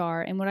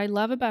radar. And what I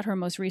love about her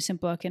most recent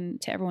book, and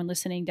to everyone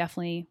listening,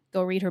 definitely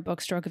go read her book,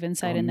 Stroke of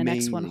Insight, and the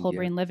next one, Whole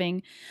Brain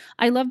Living.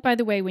 I loved, by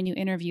the way, when you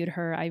interviewed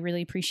her, I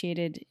really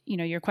appreciated,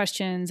 your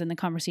questions and the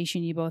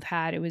conversation you both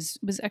had. It was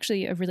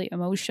actually a really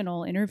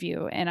emotional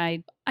interview. And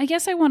I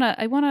guess I want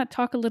to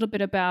talk a little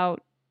bit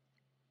about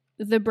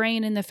the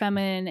brain and the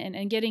feminine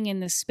and getting in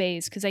this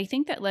space, because I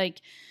think that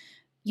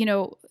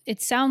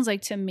it sounds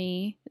like to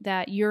me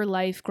that your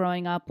life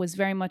growing up was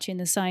very much in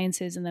the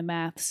sciences and the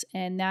maths,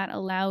 and that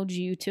allowed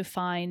you to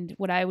find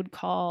what I would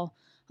call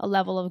a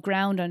level of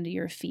ground under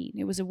your feet.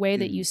 It was a way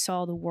that you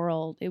saw the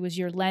world. It was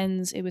your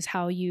lens. It was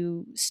how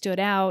you stood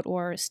out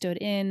or stood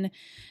in,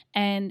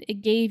 and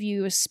it gave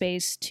you a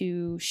space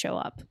to show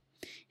up.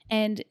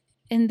 And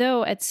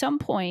though at some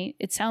point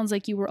it sounds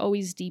like you were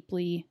always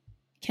deeply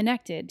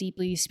connected,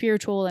 deeply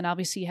spiritual, and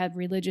obviously you had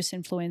religious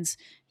influence,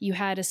 you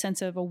had a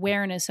sense of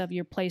awareness of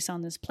your place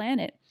on this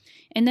planet.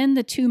 And then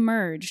the two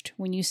merged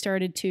when you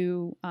started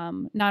to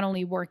not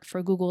only work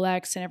for Google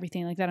X and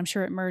everything like that. I'm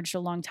sure it merged a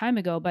long time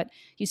ago, but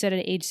you said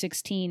at age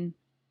 16.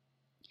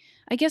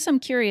 I guess I'm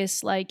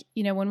curious,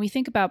 when we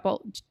think about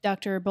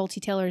Dr. Bolte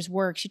Taylor's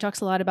work, she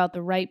talks a lot about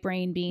the right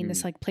brain being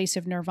this place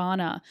of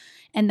nirvana,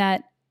 and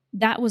that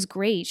that was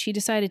great. She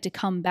decided to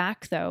come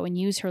back, though, and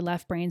use her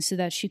left brain so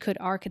that she could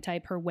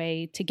archetype her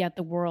way to get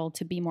the world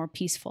to be more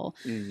peaceful.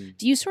 Mm.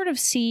 Do you sort of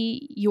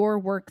see your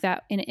work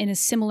that in a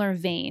similar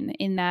vein,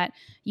 in that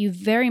you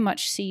very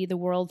much see the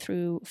world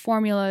through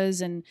formulas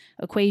and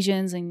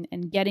equations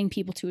and getting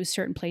people to a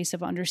certain place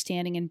of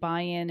understanding and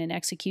buy-in and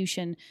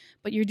execution,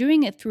 but you're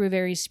doing it through a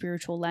very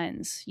spiritual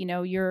lens? You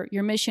know, your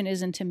mission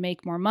isn't to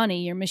make more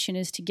money. Your mission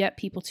is to get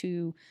people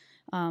to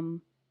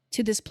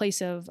this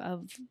place of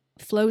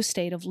flow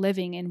state of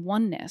living in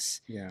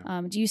oneness.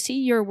 Yeah. Do you see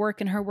your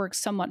work and her work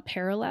somewhat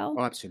parallel?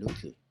 Oh,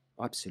 absolutely.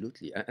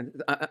 Absolutely.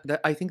 And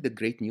I think the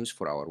great news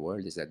for our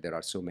world is that there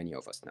are so many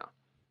of us now.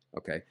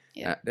 Okay.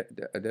 Yeah.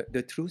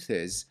 The truth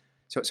is,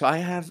 so I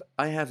have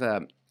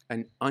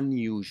an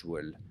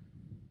unusual,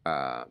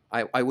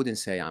 I wouldn't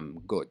say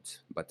I'm good,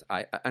 but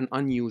an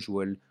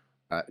unusual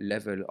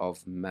level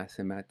of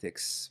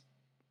mathematics,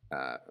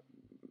 uh,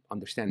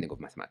 understanding of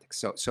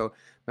mathematics. So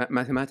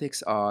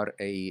mathematics are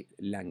a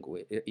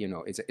language. You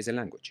know, it's a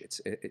language.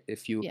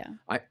 If you, Yeah.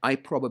 I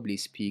probably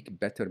speak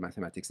better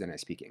mathematics than I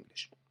speak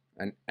English.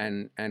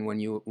 And when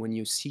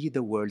you see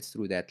the world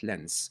through that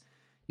lens,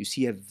 you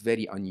see a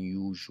very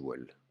unusual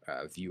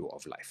view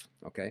of life.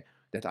 Okay,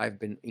 that I've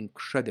been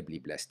incredibly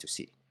blessed to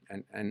see.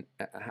 And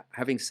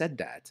having said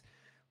that,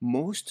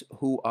 most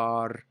who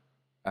are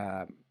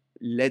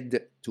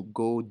led to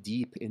go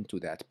deep into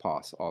that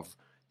path of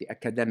the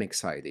academic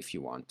side, if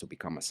you want, to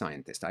become a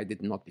scientist. I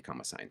did not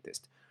become a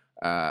scientist.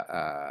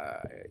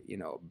 You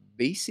know,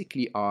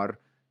 basically are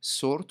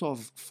sort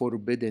of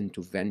forbidden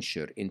to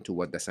venture into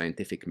what the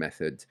scientific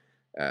method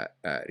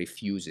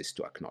refuses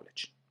to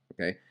acknowledge.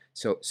 Okay,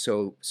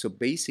 so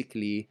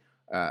basically,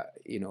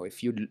 you know,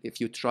 if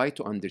you try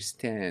to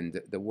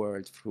understand the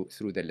world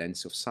through the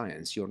lens of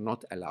science, you're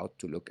not allowed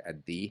to look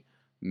at the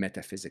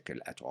metaphysical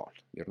at all.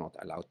 You're not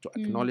allowed to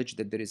acknowledge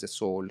that there is a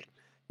soul.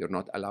 You're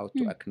not allowed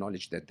to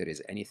acknowledge that there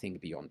is anything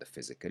beyond the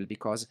physical,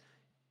 because,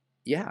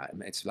 yeah,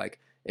 it's like,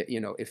 you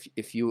know,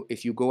 if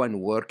you go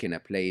and work in a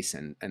place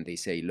and they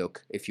say,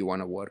 look, if you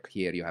want to work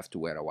here, you have to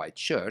wear a white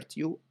shirt.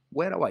 You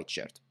wear a white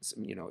shirt.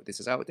 You know, this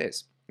is how it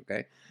is.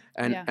 Okay,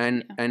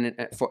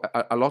 and for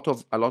a lot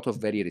of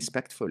very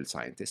respectful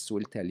scientists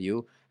will tell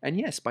you, and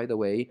yes, by the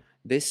way,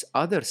 this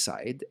other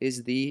side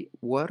is the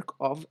work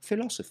of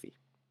philosophy.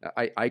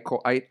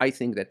 I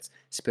think that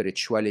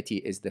spirituality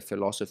is the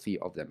philosophy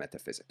of the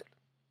metaphysical.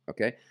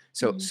 Okay,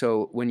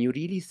 so when you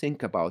really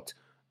think about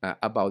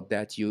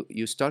that,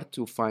 you start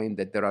to find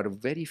that there are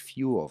very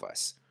few of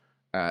us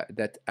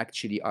that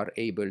actually are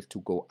able to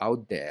go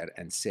out there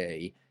and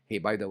say, hey,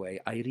 by the way,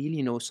 I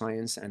really know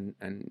science and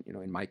you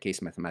know, in my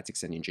case,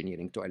 mathematics and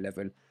engineering to a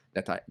level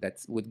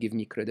that would give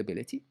me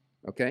credibility.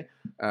 Okay,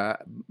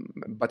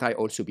 but I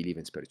also believe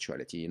in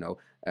spirituality. You know,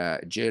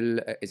 Jill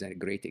is a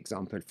great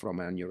example from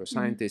a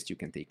neuroscientist. You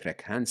can take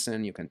Craig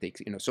Hansen. You can take,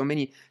 you know,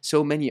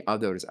 so many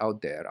others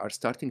out there are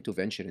starting to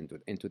venture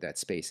into that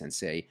space and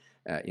say,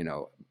 you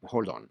know,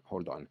 hold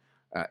on.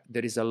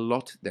 There is a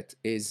lot that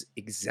is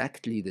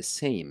exactly the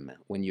same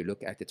when you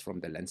look at it from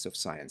the lens of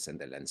science and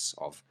the lens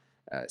of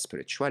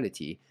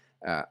spirituality,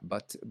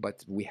 but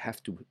we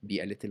have to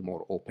be a little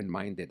more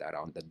open-minded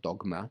around the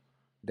dogma,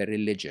 the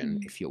religion,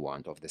 if you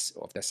want, of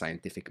the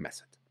scientific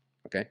method.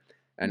 Okay,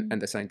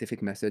 and the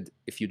scientific method,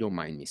 if you don't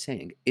mind me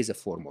saying, is a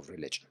form of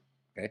religion.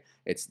 Okay,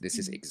 this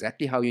is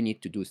exactly how you need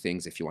to do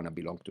things if you want to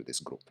belong to this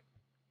group,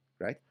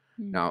 right?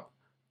 Now,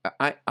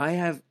 I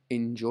have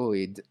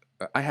enjoyed,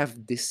 I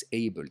have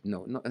disabled,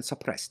 no, not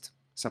suppressed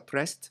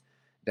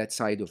that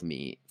side of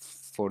me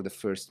for the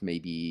first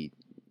maybe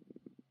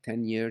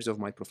 10 years of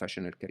my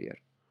professional career,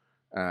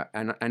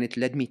 and it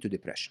led me to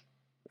depression.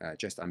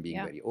 I'm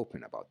being very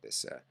open about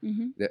this.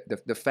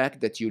 The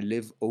fact that you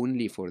live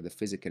only for the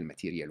physical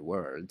material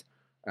world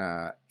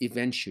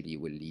eventually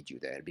will lead you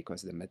there,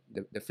 because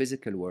the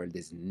physical world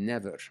is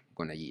never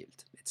gonna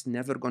yield. It's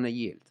never gonna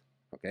yield.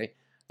 Okay,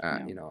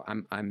 you know,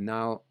 I'm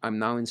now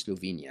in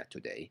Slovenia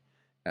today,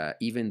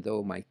 even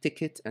though my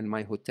ticket and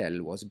my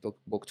hotel was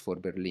booked for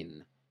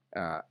Berlin.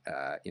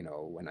 You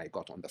know, when I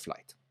got on the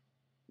flight,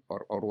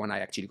 or when I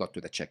actually got to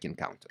the check-in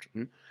counter.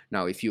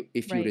 Now, if you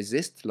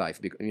resist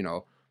life, you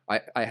know.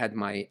 I had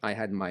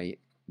my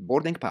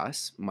boarding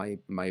pass.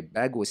 My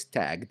bag was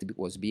tagged,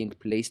 was being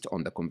placed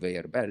on the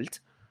conveyor belt,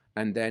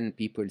 and then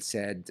people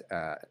said,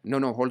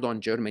 "No, hold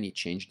on. Germany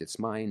changed its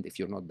mind. If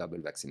you're not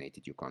double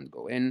vaccinated, you can't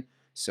go in.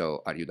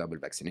 So, are you double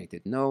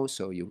vaccinated? No.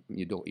 So you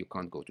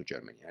can't go to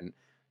Germany." And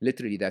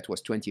literally, that was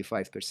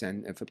 25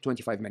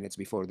 minutes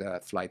before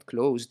the flight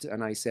closed,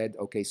 and I said,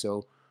 "Okay,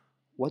 so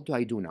what do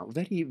I do now?"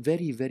 Very,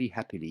 very, very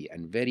happily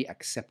and very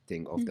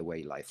accepting of the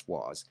way life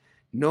was,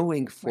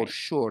 knowing for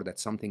sure that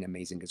something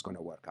amazing is going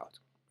to work out,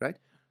 right?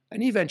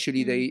 And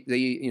eventually they,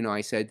 you know,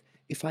 I said,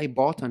 if I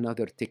bought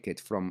another ticket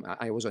from,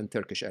 I was on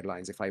Turkish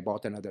Airlines, if I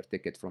bought another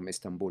ticket from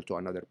Istanbul to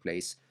another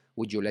place,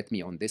 would you let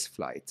me on this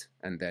flight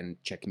and then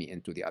check me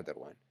into the other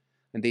one?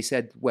 And they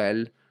said,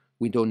 well,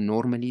 we don't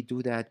normally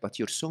do that, but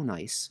you're so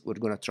nice, we're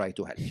going to try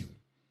to help you,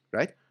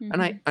 right?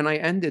 And I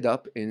ended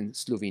up in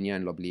Slovenia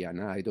and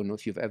Ljubljana. I don't know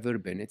if you've ever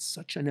been. It's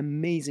such an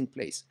amazing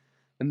place.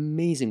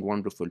 amazing,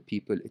 wonderful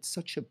people. It's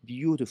such a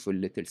beautiful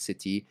little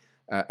city.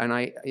 And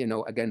I,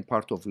 again,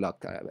 part of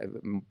luck,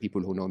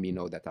 people who know me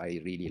know that I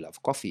really love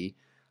coffee.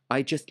 I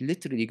just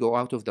literally go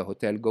out of the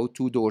hotel, go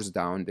 2 doors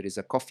down. There is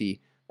a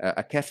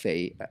a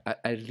cafe,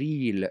 a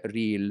real,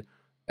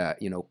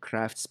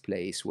 crafts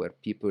place where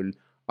people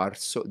are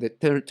so.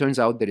 Turns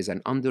out there is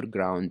an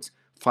underground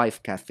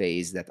 5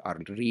 cafes that are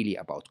really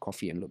about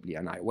coffee in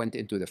Ljubljana. I went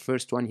into the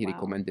first one. He Wow.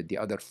 recommended the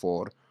other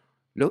 4.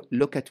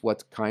 Look at what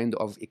kind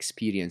of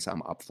experience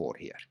I'm up for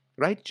here,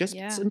 right? Just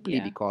Yeah. simply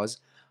Yeah. because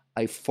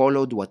I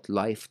followed what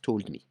life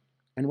told me.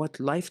 And what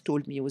life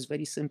told me was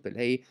very simple.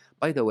 Hey,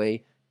 by the way,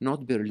 not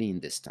Berlin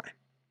this time.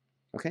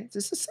 Okay? It's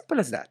as simple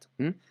as that.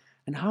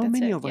 And how That's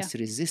many it. of Yeah. us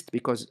resist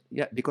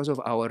because of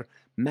our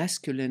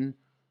masculine,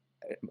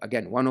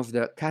 again, one of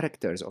the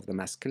characters of the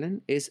masculine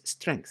is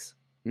strength.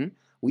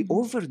 We Hmm.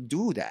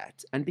 overdo that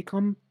and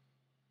become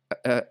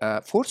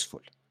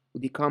forceful. We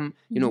become,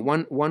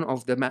 Hmm. one of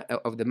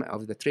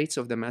the traits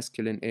of the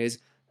masculine is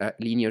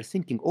linear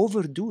thinking.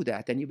 Overdo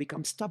that, and you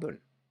become stubborn.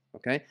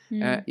 Okay,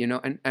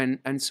 Mm.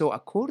 and so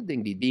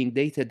accordingly, being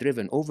data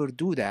driven,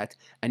 overdo that,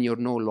 and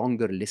you're no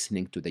longer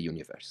listening to the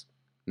universe.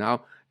 Now,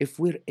 if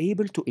we're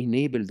able to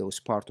enable those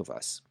part of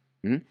us,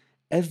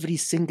 every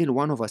single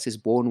one of us is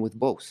born with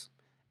both.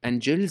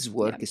 And Jill's Yeah.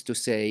 work is to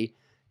say,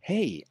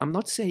 hey, I'm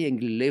not saying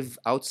live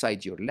outside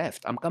your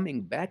left. I'm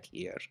coming back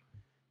here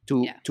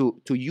Yeah.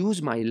 to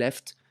use my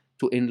left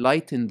to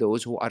enlighten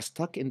those who are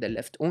stuck in the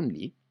left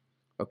only.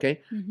 Okay,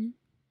 Hmm.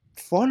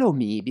 follow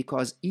me,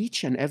 because each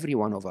and every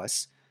one of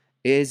us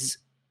is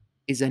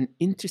an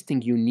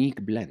interesting,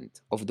 unique blend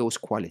of those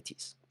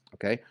qualities.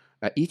 Okay,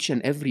 each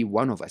and every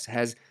one of us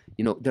has,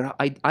 there are,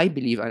 I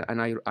believe, and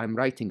I'm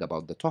writing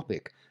about the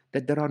topic,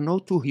 that there are no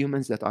 2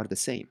 humans that are the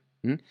same.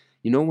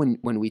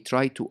 When we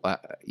try to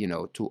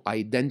to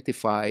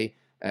identify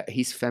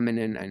he's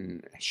feminine and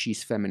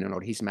she's feminine,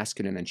 or he's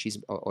masculine and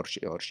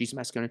she's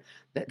masculine,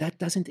 that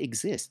doesn't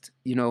exist.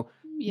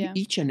 Yeah.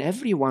 Each and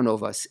every one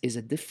of us is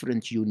a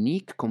different,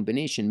 unique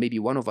combination. Maybe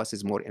one of us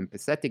is more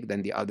empathetic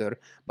than the other,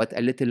 but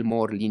a little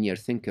more linear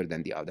thinker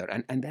than the other.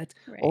 And that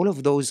Right. all of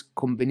those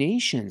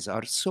combinations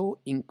are so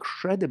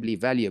incredibly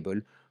valuable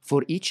for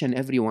each and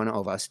every one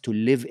of us to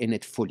live in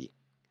it fully.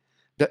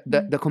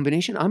 The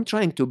combination I'm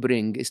trying to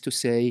bring is to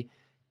say,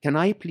 can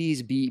I please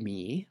be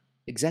me,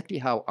 exactly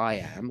how I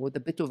am, with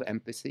a bit of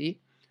empathy,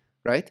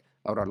 right?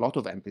 Or a lot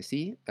of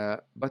empathy,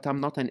 but I'm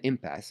not an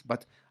empath,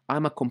 but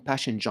I'm a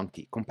compassion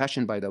junkie.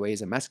 Compassion, by the way,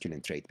 is a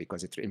masculine trait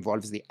because it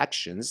involves the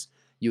actions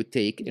you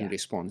take in Yeah.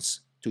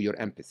 response to your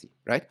empathy,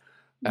 right?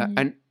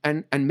 Hmm.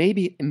 And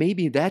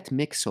maybe that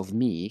mix of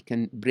me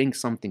can bring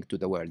something to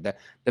the world.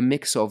 The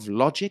mix of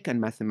logic and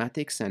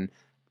mathematics and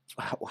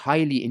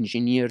highly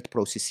engineered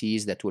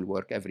processes that will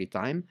work every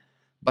time,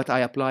 but I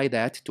apply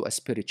that to a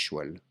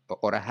spiritual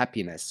or a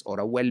happiness or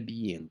a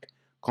well-being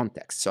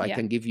context. So I Yeah.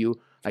 can give you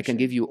I For can sure.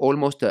 give you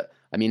almost a,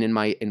 I mean,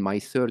 in my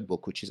third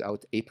book, which is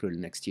out April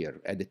next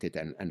year, edited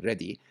and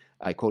ready,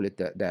 I call it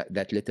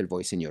that little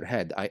voice in your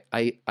head.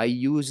 I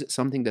use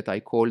something that I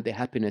call the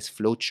happiness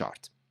flow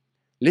chart.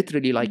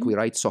 Literally, like Hmm. we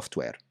write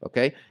software.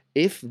 Okay,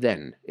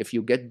 if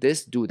you get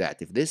this, do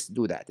that. If this,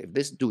 do that. If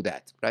this, do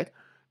that. Right,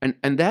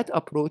 and that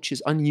approach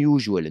is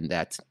unusual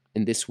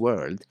in this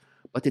world,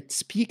 but it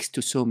speaks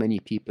to so many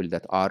people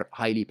that are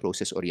highly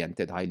process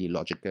oriented, highly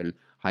logical,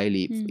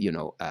 highly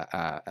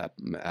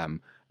Mm.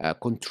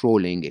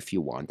 controlling, if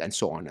you want, and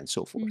so on and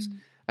so forth. Mm.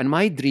 And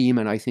my dream,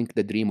 and I think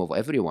the dream of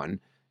everyone,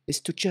 is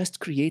to just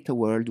create a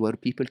world where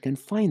people can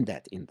find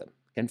that in them,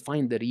 can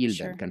find the real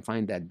them, Sure. can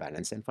find that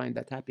balance, and find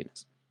that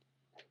happiness.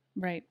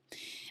 Right.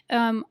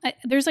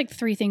 There's like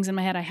 3 things in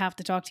my head I have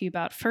to talk to you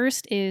about.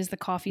 First is the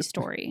coffee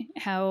story,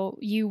 how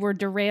you were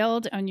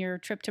derailed on your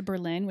trip to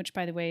Berlin, which,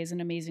 by the way, is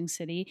an amazing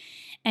city.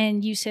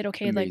 And you said,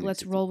 okay, like, Amazing let's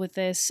city. roll with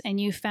this. And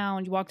you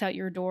walked out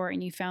your door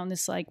and you found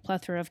this like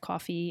plethora of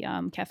coffee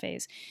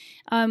cafes.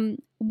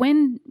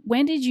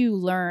 When did you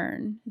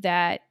learn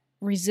that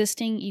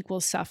resisting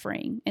equals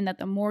suffering, and that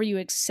the more you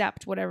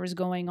accept whatever's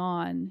going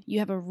on, you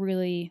have a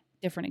really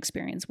different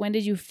experience? When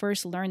did you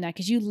first learn that?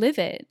 Because you live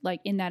it, like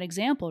in that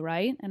example,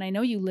 right? And I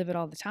know you live it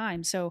all the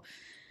time, so,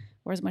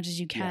 or as much as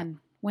you Yeah. can.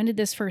 When did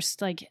this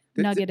first like Th-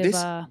 th- nugget of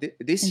this th-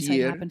 this insight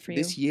year happen for you?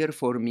 this year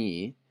for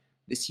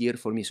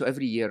me so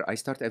every year I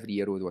start every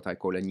year with what I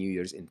call a New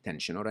Year's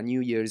intention, or a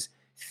New Year's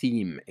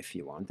theme, if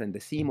you want. And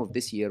the theme of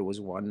this year was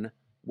one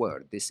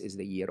word. This is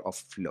the year of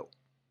flow.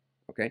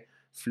 Okay,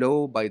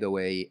 flow, by the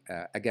way,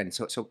 again,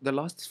 so the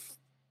last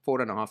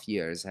 4.5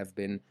 years have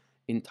been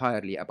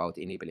entirely about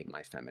enabling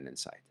my feminine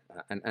side.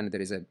 And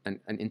there is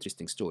an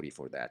interesting story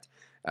for that.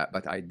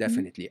 But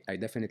Mm-hmm. I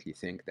definitely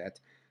think that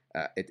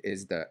it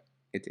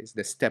is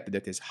the step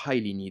that is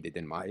highly needed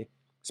in my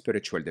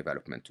spiritual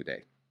development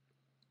today.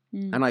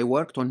 Mm. And I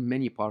worked on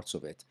many parts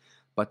of it,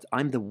 but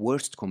I'm the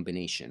worst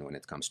combination when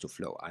it comes to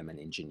flow. I'm an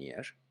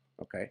engineer.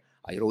 Okay,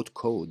 I wrote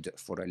code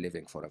for a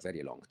living for a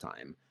very long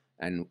time.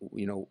 And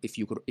if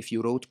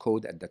you wrote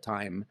code at the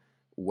time,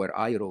 where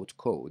I wrote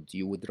code,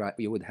 you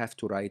would have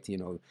to write,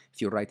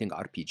 if you're writing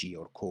RPG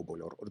or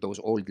COBOL or those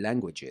old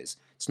languages,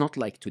 it's not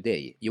like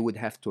today. You would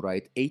have to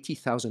write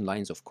 80,000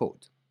 lines of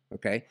code,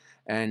 okay?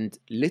 And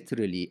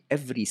literally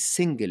every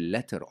single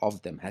letter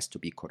of them has to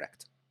be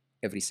correct.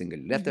 Every single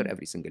letter,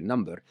 every single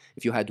number.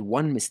 If you had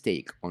one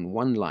mistake on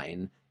one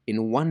line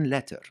in one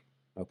letter,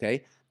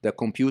 okay, the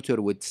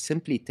computer would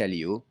simply tell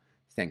you,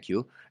 thank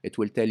you. It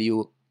will tell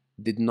you,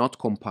 did not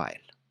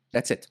compile.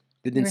 That's it.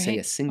 Didn't say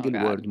a single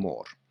word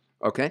more.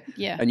 Okay?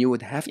 Yeah. And you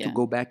would have to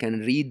go back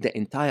and read the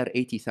entire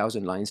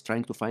 80,000 lines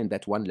trying to find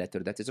that one letter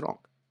that is wrong,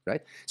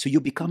 right? So you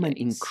become an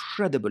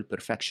incredible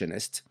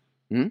perfectionist,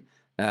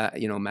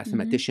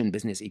 mathematician,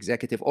 business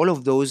executive. All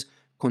of those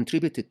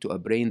contributed to a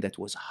brain that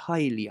was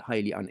highly,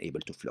 highly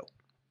unable to flow,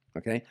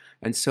 okay?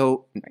 And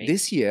so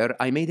this year,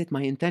 I made it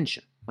my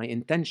intention. My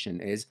intention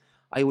is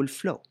I will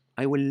flow.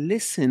 I will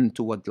listen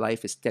to what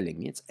life is telling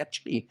me. It's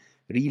actually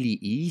really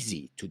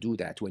easy to do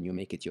that when you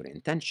make it your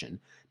intention,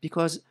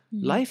 because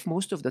life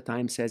most of the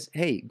time says,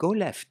 hey, go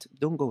left,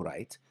 don't go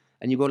right.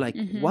 And you go like,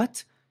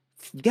 what?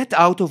 Get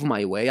out of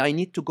my way. I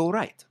need to go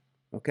right.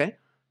 Okay?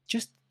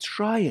 Just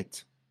try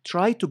it.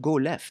 Try to go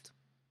left.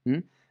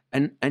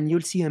 And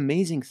you'll see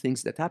amazing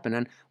things that happen.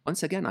 And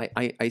once again,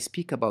 I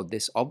speak about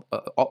this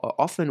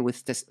often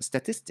with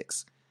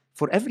statistics.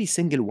 For every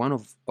single one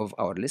of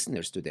our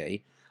listeners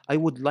today, I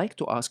would like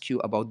to ask you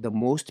about the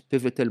most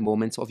pivotal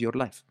moments of your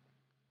life.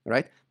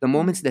 Right? The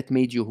moments that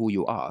made you who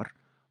you are,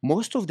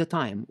 most of the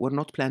time were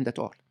not planned at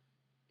all.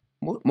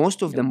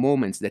 Most of the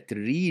moments that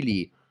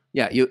really,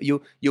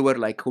 you were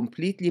like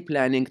completely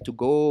planning to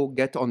go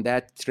get on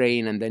that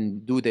train and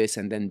then do this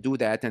and then do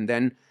that and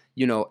then,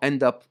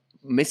 end up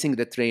missing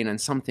the train and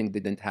something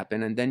didn't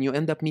happen and then you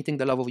end up meeting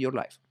the love of your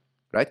life.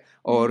 Right?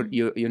 Or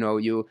you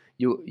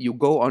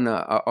go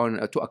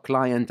to a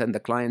client and the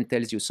client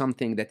tells you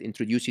something that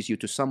introduces you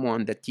to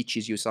someone that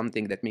teaches you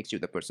something that makes you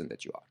the person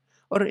that you are.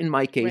 Or in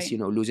my case,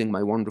 losing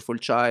my wonderful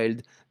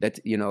child that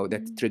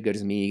that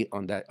triggers me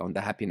on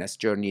the happiness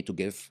journey to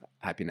give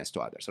happiness to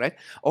others. Right?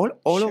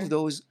 All of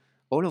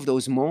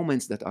those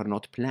moments that are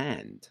not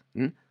planned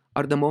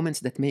are the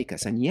moments that make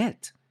us. And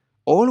yet,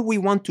 all we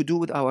want to do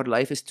with our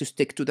life is to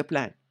stick to the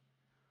plan.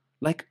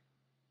 Like,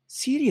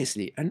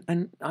 seriously,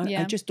 and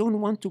I just don't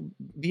want to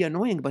be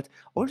annoying, but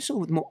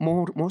also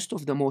most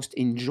of the most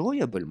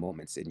enjoyable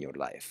moments in your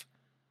life,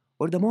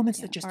 or the moments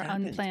that just are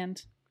happened,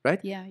 unplanned, right?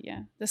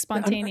 Yeah, the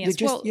spontaneous.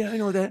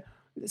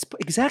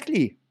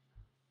 Exactly.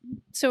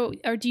 So,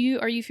 are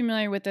you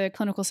familiar with the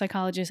clinical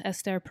psychologist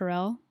Esther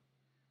Perel?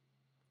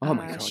 Oh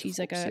my God, she's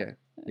like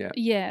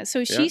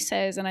So she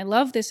says, and I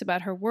love this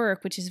about her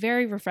work, which is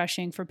very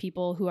refreshing for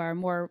people who are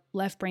more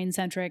left brain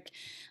centric,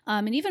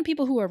 and even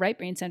people who are right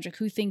brain centric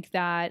who think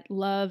that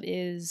love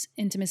is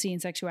intimacy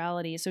and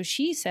sexuality. So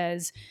she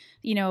says,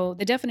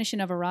 the definition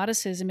of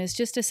eroticism is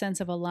just a sense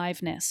of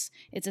aliveness.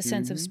 It's a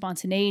sense of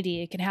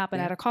spontaneity. It can happen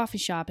at a coffee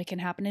shop. It can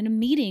happen in a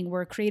meeting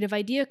where a creative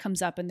idea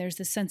comes up and there's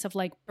this sense of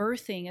like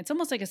birthing. It's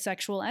almost like a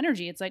sexual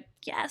energy. It's like,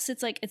 yes,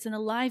 it's an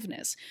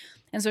aliveness.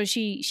 And so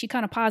she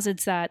kind of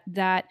posits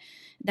that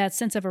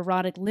sense of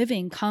erotic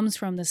living comes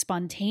from the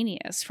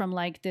spontaneous, from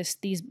like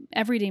these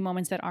everyday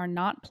moments that are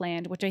not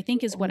planned, which I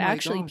think is what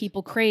actually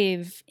people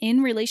crave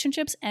in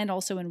relationships and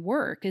also in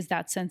work, is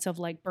that sense of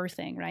like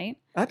birthing, right?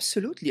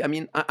 Absolutely. I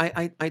mean,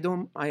 I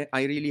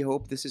really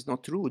hope this is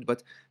not rude,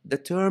 but the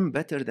term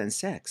better than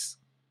sex.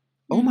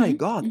 Oh my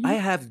God, I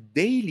have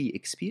daily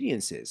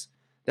experiences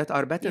that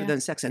are better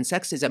than sex, and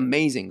sex is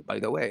amazing, by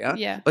the way.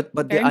 Yeah, but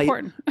very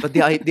important. But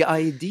the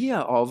idea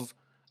of,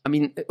 I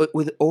mean,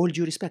 with all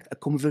due respect, a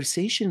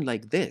conversation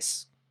like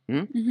this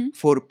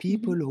for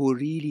people who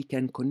really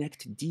can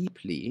connect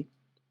deeply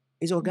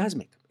is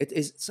orgasmic. It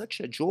is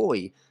such a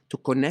joy to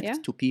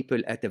connect to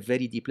people at a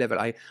very deep level.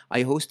 I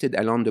hosted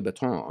Alain de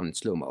Botton on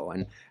Slow Mo,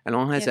 and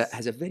Alain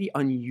has a very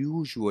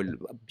unusual,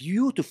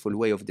 beautiful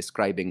way of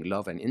describing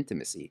love and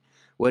intimacy,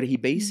 where he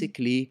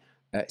basically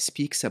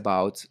speaks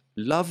about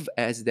love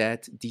as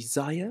that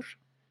desire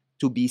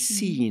to be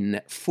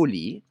seen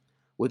fully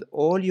with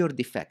all your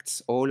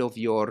defects, all of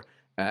your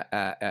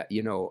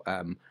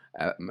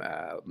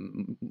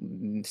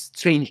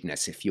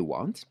strangeness, if you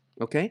want,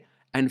 okay,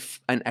 and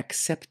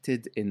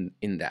accepted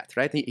in that,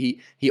 right?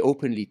 He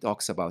openly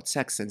talks about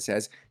sex and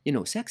says,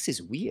 sex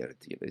is weird.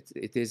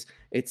 It's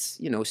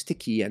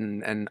sticky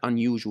and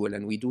unusual,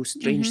 and we do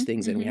strange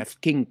things, and we have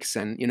kinks,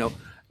 and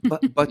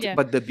but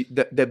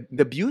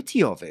the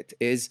beauty of it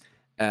is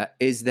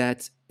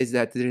that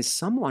there is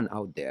someone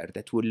out there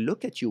that will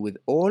look at you with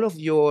all of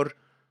your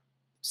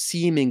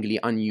seemingly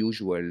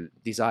unusual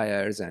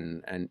desires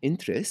and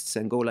interests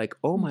and go like,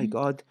 oh my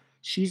God,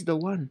 she's the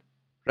one,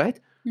 right?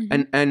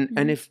 And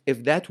if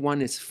that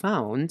one is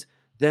found,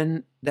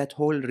 then that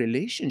whole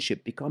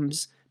relationship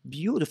becomes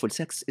beautiful.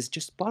 Sex is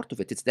just part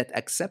of it. It's that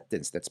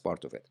acceptance that's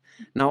part of it.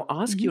 Now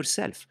ask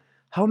yourself,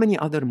 how many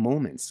other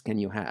moments can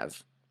you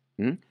have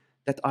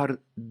that are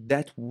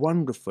that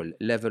wonderful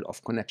level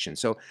of connection?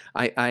 So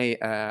the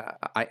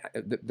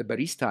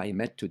barista I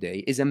met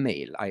today is a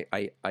male.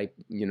 I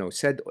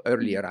said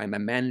earlier, I'm a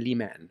manly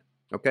man.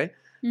 Okay.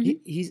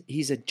 Mm-hmm.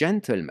 He's a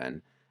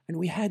gentleman, and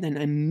we had an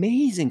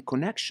amazing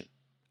connection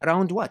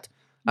around what?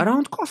 Mm-hmm.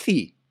 Around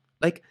coffee.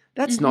 Like,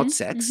 that's Mm-hmm. not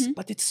sex, Mm-hmm.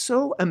 but it's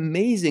so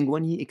amazing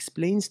when he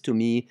explains to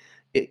me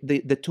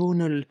the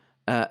tonal,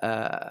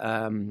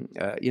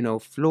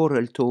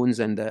 floral tones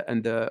and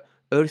the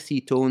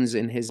earthy tones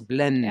in his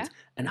blend, Yeah.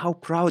 and how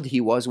proud he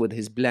was with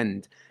his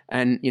blend.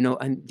 And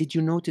and did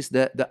you notice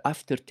the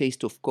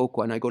aftertaste of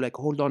cocoa? And I go like,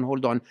 hold on,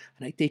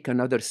 and I take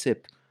another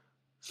sip.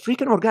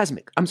 Freaking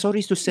orgasmic. I'm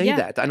sorry to say Yeah.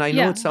 that, and I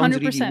know Yeah. it sounds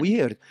really 100%.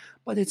 weird,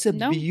 but it's a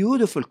No.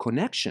 beautiful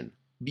connection.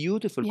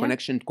 Beautiful Yeah.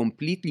 connection,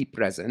 completely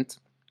present.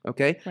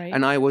 Okay, Right.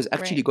 and I was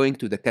actually Right. going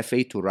to the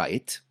cafe to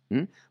write.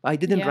 I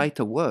didn't Yeah. write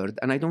a word,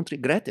 and I don't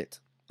regret it.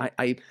 I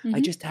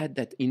Mm-hmm. just had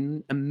that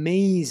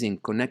amazing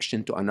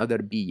connection to another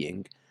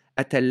being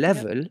at a Yep.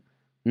 level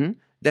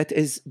that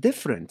is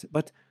different.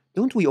 But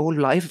don't we all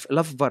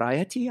love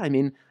variety? I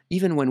mean,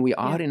 even when we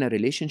Yeah. are in a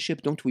relationship,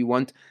 don't we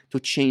want to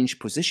change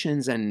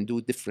positions and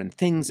do different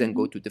things and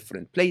Mm-hmm. go to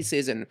different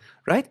places? And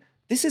right,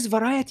 this is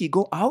variety.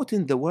 Go out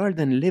in the world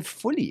and live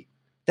fully.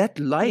 That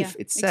Yeah. life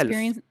itself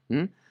Experience.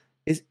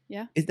 is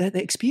Yeah. is that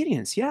the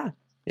experience. Yeah,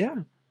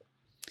 yeah.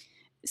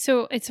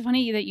 So it's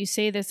funny that you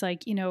say this,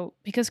 like,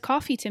 because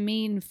coffee to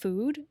me and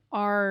food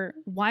are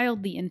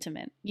wildly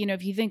intimate.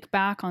 If you think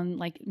back on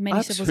like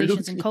many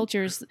civilizations and Absolutely.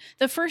 cultures,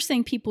 the first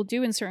thing people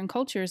do in certain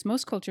cultures,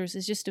 most cultures,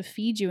 is just to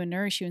feed you and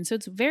nourish you. And so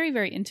it's very,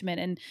 very intimate.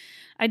 And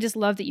I just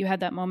love that you had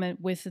that moment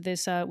with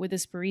this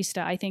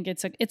barista. I think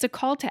it's a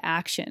call to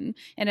action,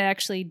 and it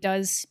actually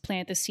does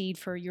plant the seed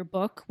for your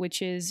book,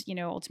 which is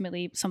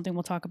ultimately something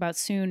we'll talk about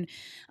soon.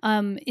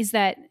 Is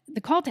that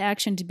the call to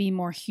action to be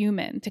more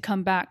human, to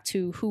come back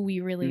to who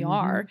we really Mhm.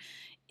 are,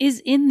 is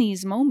in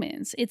these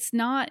moments. It's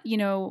not,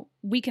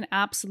 we can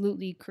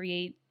absolutely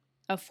create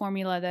a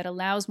formula that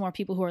allows more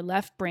people who are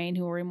left brain,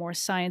 who are more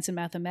science and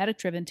mathematic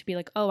driven, to be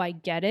like, oh, I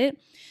get it.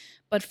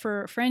 But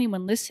for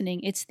anyone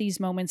listening, it's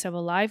these moments of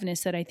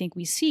aliveness that I think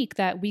we seek,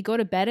 that we go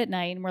to bed at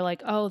night and we're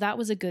like, oh, that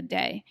was a good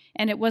day.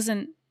 And it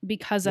wasn't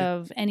because Yeah.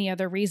 of any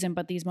other reason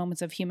but these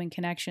moments of human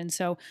connection.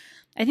 So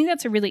I think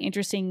that's a really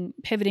interesting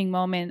pivoting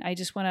moment. I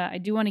do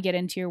want to get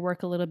into your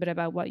work a little bit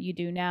about what you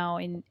do now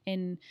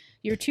in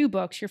your two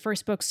books. Your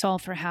first book,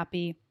 Solve for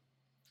Happy,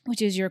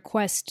 which is your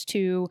quest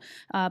to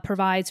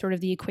provide sort of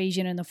the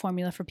equation and the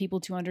formula for people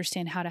to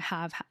understand how to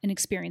have and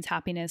experience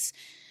happiness.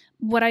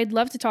 What I'd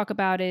love to talk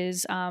about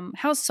is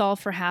how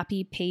Solve for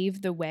Happy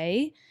paved the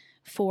way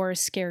for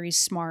Scary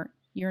Smart,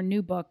 your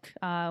new book,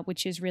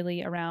 which is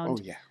really Oh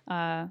around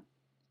yeah.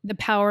 the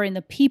power in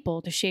the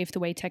people to shape the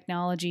way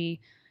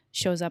technology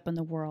shows up in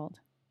the world.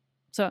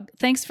 So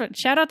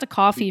shout out to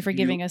Coffee for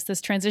giving us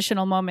this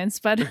transitional moments,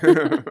 but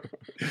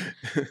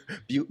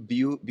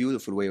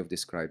Beautiful way of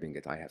describing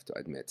it, I have to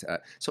admit.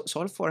 So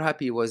Solve for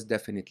Happy was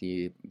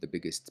definitely the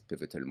biggest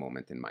pivotal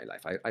moment in my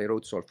life. I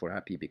wrote Solve for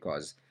Happy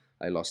because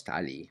I lost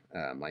Ali,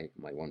 my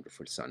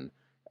wonderful son,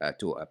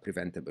 to a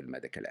preventable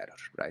medical error,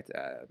 right?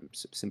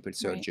 Simple right.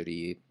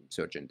 surgery,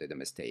 surgeon did a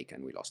mistake,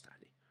 and we lost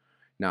Ali.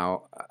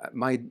 Now,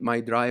 my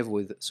drive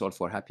with Solve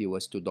for Happy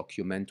was to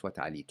document what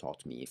Ali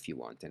taught me, if you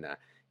want,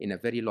 in a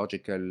very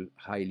logical,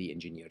 highly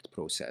engineered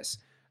process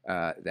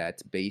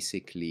that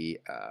basically,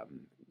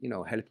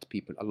 helped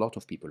people, a lot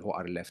of people who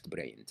are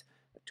left-brained,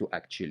 to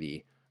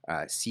actually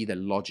see the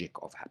logic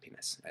of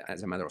happiness.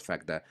 As a matter of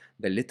fact, the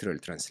literal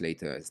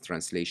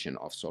translation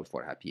of Solve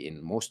for Happy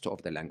in most of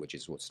the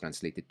languages was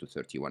translated to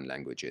 31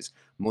 languages.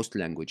 Most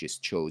languages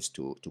chose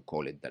to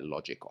call it the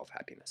logic of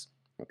happiness.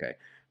 Okay,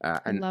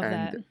 I love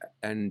that.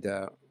 and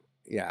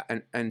yeah,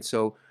 and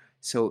Solve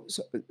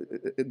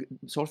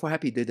for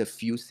Happy did a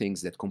few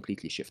things that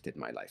completely shifted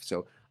my life.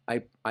 So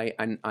I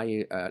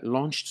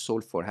launched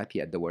Solve for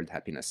Happy at the World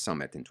Happiness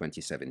Summit in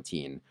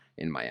 2017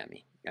 in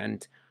Miami,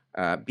 and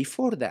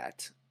before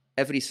that,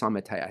 every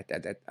summit I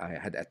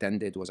had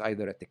attended was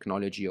either a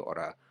technology or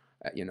a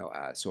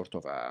sort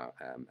of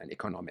an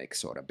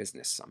economics or a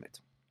business summit.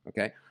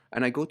 Okay,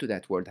 and I go to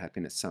that World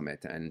Happiness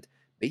Summit, and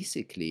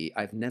basically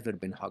I've never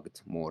been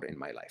hugged more in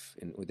my life.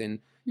 And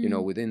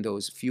within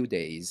those few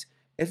days,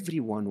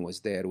 everyone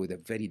was there with a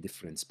very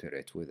different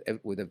spirit,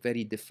 with a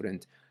very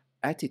different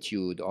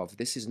attitude of,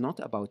 this is not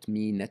about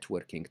me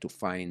networking to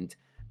find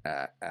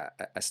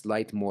a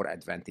slight more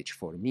advantage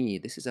for me.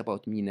 This is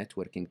about me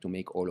networking to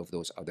make all of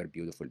those other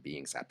beautiful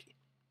beings happy.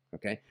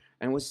 Okay,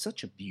 and it was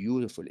such a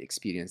beautiful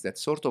experience that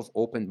sort of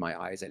opened my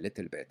eyes a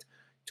little bit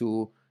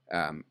to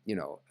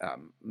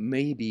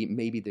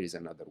maybe there is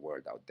another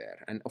world out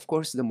there. And of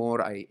course, the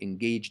more I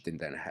engaged in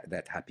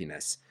that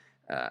happiness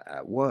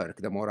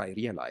work, the more I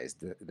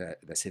realized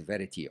the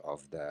severity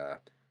of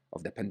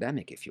the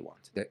pandemic, if you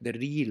want, the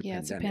real Yeah,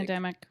 it's a pandemic.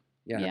 pandemic.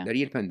 Yeah. The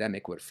real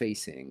pandemic we're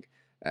facing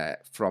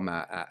from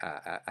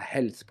a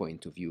health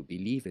point of view,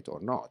 believe it or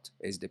not,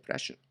 is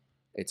depression.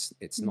 It's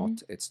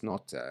Mm-hmm.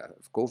 not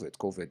COVID.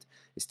 COVID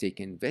is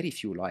taking very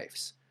few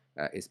lives.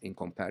 Is in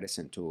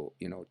comparison to,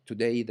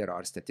 today there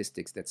are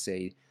statistics that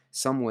say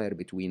somewhere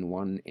between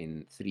 1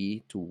 in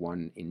 3 to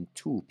 1 in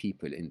 2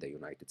 people in the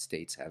United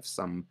States have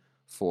some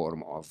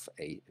form of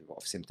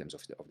symptoms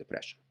of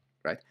depression.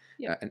 right?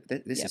 Yep. And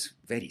this Yep. is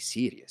very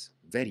serious,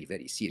 very,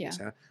 very serious.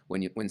 Yeah.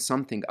 Huh? When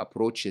something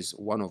approaches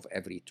one of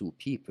every two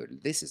people,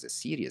 this is a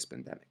serious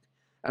pandemic.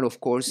 And of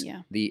course,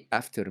 Yeah. the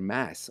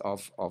aftermath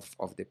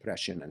of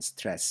depression and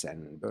stress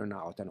and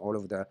burnout and all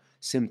of the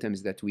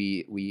symptoms that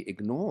we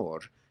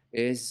ignore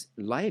is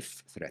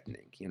life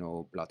threatening. You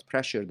know, blood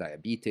pressure,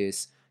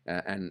 diabetes,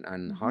 and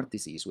Mm-hmm. heart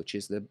disease, which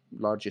is the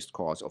largest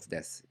cause of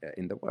death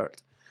in the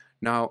world.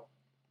 Now,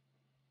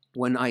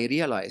 when I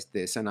realized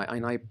this, and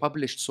I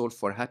published Solve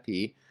for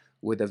Happy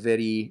with a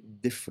very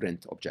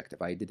different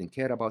objective. I didn't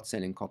care about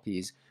selling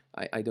copies.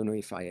 I don't know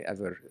if I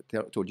ever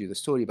told you the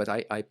story, but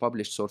I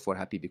published Solve for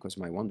Happy because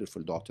my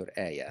wonderful daughter,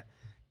 Aya,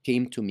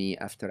 came to me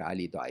after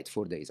Ali died,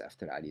 4 days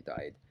after Ali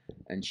died.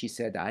 And she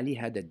said, Ali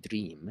had a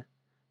dream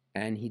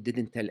and he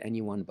didn't tell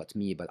anyone but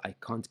me, but I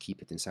can't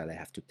keep it inside. I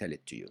have to tell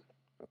it to you.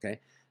 Okay.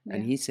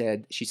 And Yeah.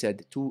 she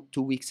said,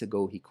 two weeks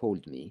ago, he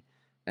called me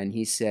and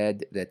he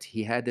said that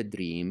he had a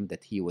dream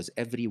that he was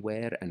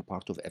everywhere and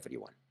part of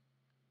everyone.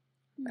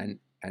 Mm.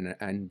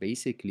 And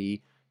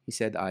basically, he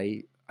said,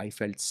 I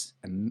felt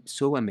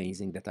so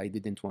amazing that I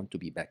didn't want to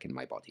be back in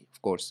my body.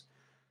 Of course,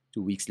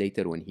 2 weeks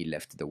later, when he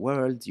left the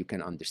world, you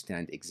can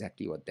understand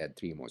exactly what that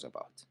dream was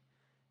about.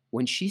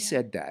 When she Yeah.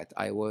 said that,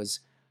 I was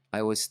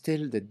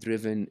still the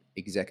driven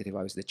executive.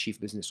 I was the chief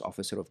business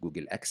officer of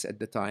Google X at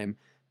the time,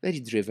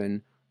 very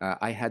driven.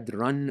 I had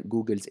run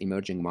Google's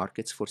emerging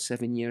markets for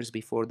 7 years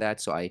before that,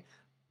 so I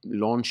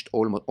launched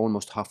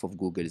almost half of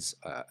Google's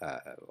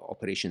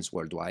operations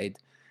worldwide,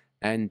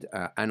 and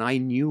I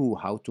knew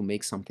how to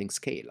make something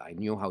scale. I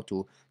knew how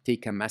to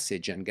take a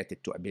message and get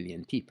it to 1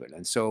 billion people.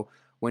 And so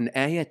when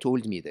Aya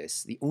told me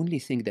this, the only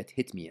thing that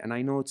hit me, and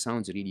I know it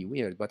sounds really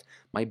weird, but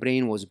my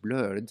brain was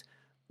blurred,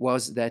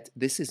 was that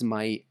this is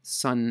my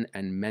son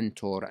and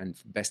mentor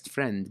and best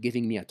friend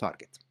giving me a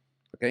target.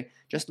 Okay,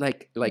 just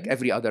like Mm-hmm.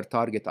 every other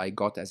target I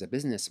got as a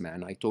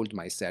businessman, I told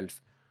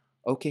myself,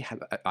 okay,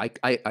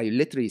 I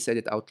literally said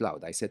it out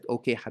loud. I said,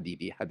 okay,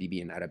 Habibi.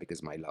 Habibi in Arabic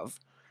is my love.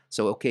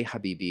 So, okay,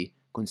 Habibi,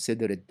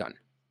 consider it done.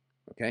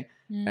 Okay.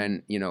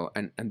 Mm.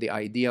 And, and the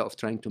idea of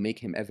trying to make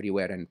him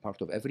everywhere and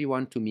part of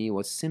everyone to me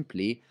was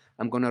simply,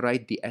 I'm going to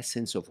write the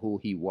essence of who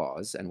he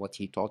was and what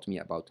he taught me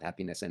about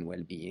happiness and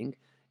well-being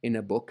in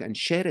a book and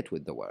share it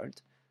with the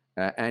world.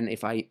 And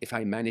if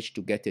I managed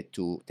to get it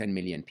to 10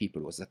 million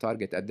people was the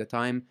target at the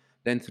time,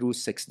 then through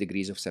 6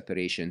 degrees of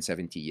separation,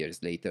 70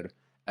 years later,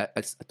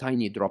 a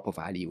tiny drop of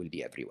Ali will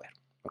be everywhere.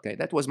 Okay,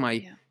 that was my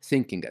Yeah.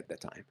 thinking at the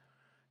time.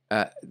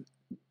 Uh,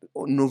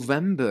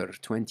 November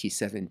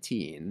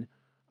 2017,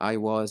 I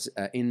was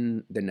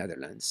in the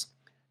Netherlands,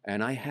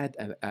 and I had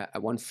a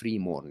one free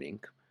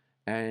morning,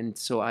 and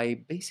so I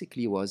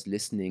basically was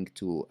listening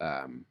to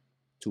uh,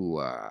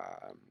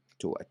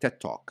 to a TED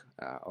talk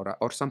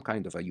or some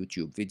kind of a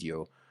YouTube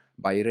video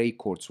by Ray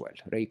Kurzweil.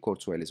 Ray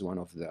Kurzweil is one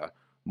of the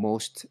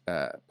most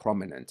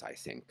prominent, I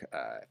think,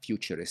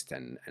 futurist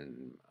and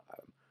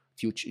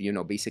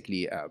future,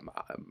 basically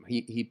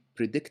he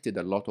predicted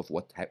a lot of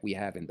what we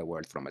have in the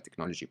world from a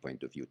technology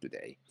point of view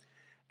today.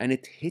 And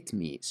it hit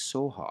me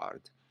so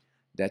hard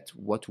that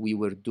what we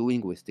were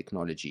doing with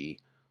technology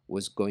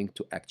was going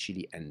to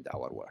actually end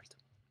our world.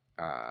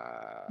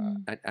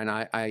 Mm. And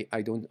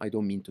I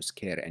don't mean to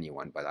scare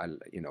anyone, but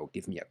I'll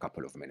give me a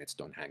couple of minutes.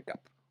 Don't hang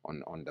up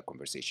on the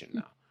conversation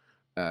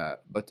now.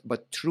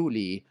 But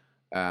truly,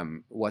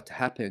 what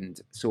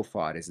happened so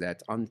far is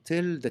that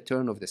until the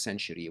turn of the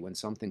century, when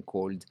something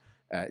called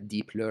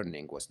deep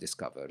learning was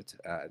discovered,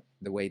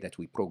 the way that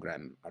we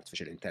program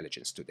artificial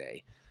intelligence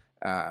today,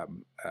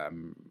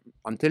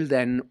 until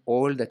then,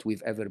 all that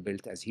we've ever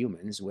built as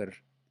humans were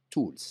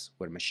tools,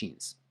 were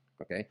machines.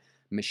 Okay,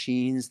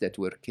 machines that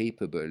were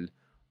capable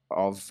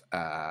of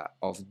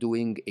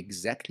doing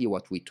exactly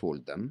what we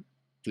told them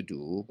to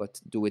do,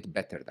 but do it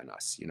better than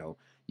us.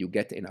 You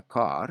get in a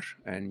car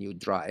and you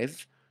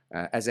drive.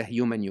 As a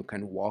human, you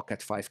can walk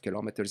at 5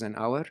 kilometers an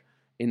hour.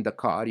 In the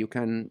car, you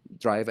can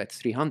drive at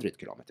 300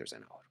 kilometers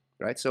an hour,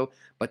 right? So,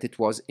 but it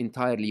was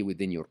entirely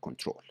within your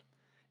control.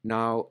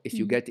 Now, if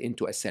you Mm-hmm. get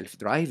into a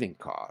self-driving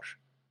car,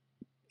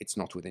 it's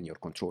not within your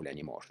control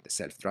anymore. The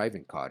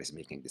self-driving car is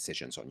making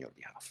decisions on your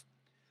behalf.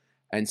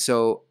 And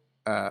so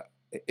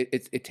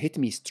it hit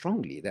me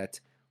strongly that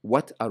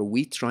what are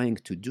we trying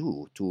to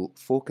do to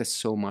focus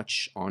so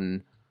much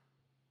on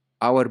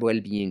our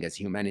well-being as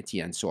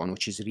humanity and so on,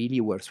 which is really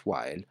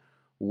worthwhile,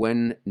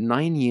 when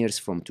 9 years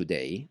from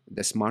today,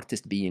 the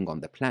smartest being on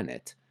the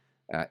planet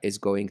is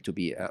going to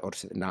be, or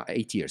now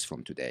 8 years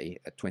from today,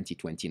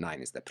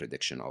 2029 is the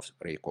prediction of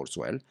Ray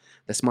Kurzweil,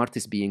 the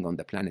smartest being on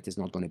the planet is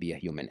not going to be a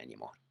human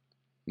anymore.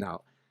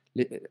 Now,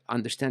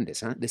 understand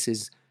this, huh? This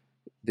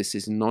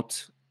is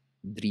not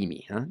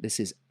dreamy, huh? This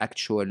is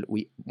actual.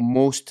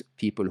 Most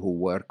people who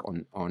work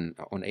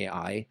on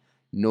AI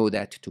know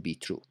that to be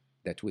true.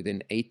 That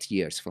within 8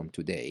 years from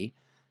today,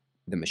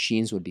 the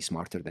machines will be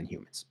smarter than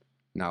humans.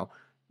 Now,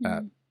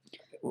 uh,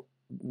 Mm.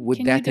 with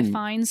Can you that in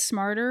define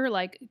smarter,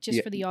 like just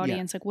yeah, for the yeah.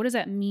 audience? Like, what does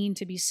that mean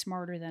to be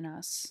smarter than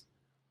us?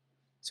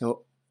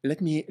 So let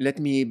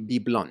me be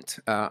blunt.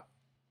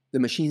 the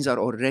machines are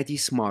already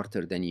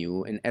smarter than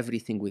you in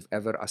everything we've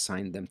ever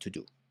assigned them to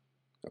do.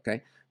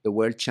 Okay? The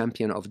world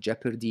champion of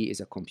Jeopardy is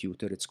a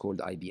computer. It's called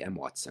IBM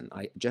Watson.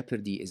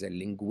 Jeopardy is a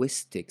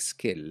linguistic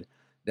skill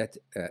that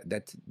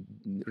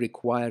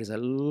requires a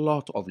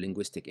lot of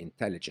linguistic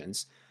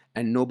intelligence,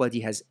 and nobody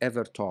has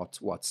ever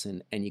taught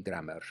Watson any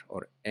grammar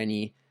or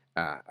any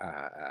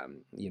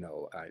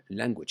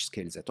language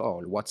skills at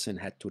all. Watson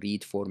had to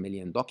read 4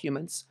 million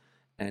documents,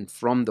 and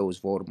from those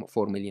 4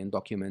 million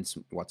documents,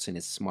 Watson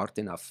is smart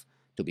enough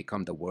to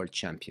become the world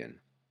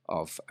champion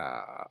of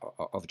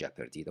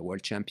Jeopardy, the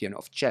world champion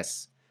of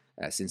chess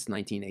since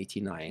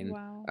 1989,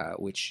 Wow.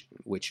 which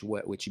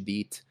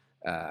beat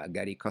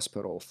Gary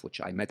Kasparov,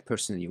 which I met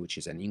personally, which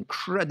is an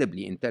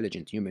incredibly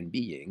intelligent human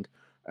being.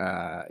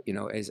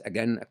 Is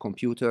again a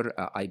computer,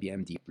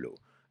 IBM Deep Blue.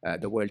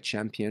 The world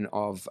champion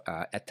of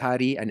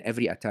Atari, and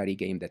every Atari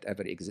game that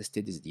ever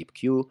existed is Deep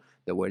Q.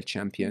 The world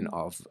champion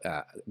of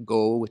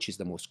Go, which is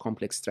the most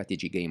complex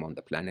strategy game on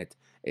the planet,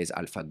 is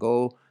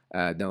AlphaGo.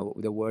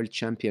 The world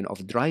champion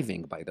of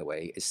driving, by the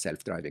way, is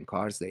self-driving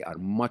cars. They are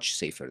much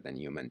safer than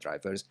human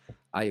drivers.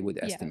 I would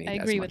estimate I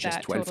agree as much with as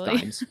that, 12 totally.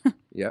 times.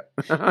 Yeah,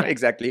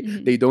 exactly.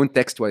 They don't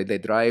text while they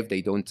drive.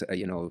 They don't,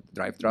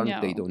 drive drunk.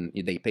 No.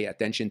 They pay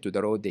attention to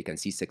the road. They can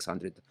see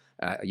 600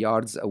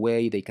 yards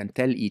away. They can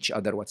tell each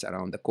other what's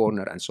around the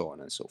corner, and so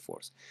on and so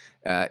forth.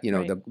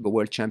 The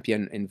world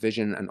champion in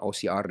vision and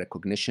OCR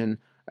recognition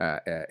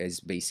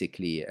is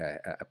basically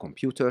a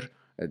computer.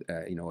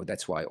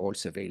 That's why all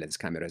surveillance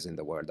cameras in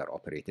the world are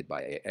operated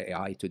by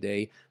AI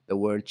today. The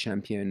world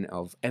champion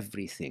of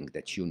everything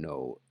that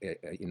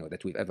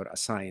that we've ever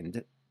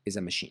assigned is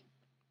a machine,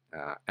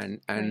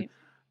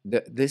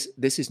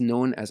 this is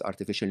known as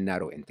artificial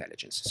narrow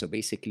intelligence. So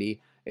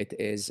basically, it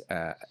is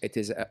a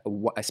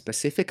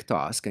specific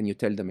task, and you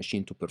tell the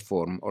machine to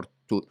perform, or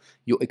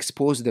you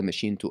expose the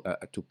machine to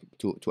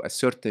a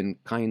certain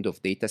kind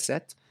of data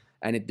set,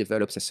 and it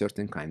develops a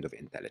certain kind of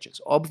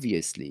intelligence.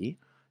 Obviously,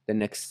 the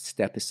next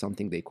step is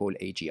something they call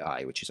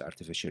AGI, which is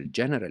artificial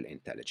general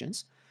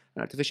intelligence.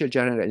 And artificial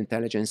general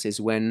intelligence is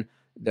when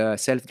the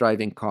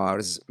self-driving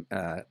cars,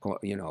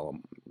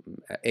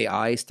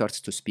 AI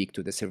starts to speak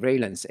to the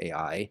surveillance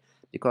AI,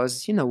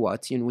 because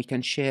we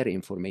can share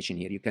information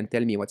here. You can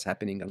tell me what's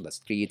happening on the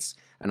streets,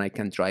 and I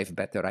can drive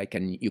better.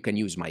 You can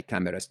use my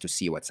cameras to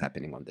see what's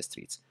happening on the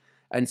streets.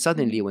 And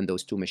suddenly, when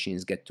those two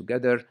machines get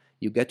together,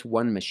 you get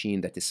one machine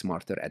that is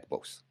smarter at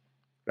both,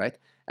 right?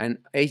 And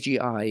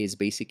AGI is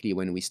basically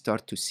when we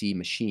start to see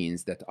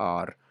machines that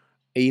are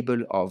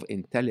capable of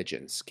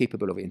intelligence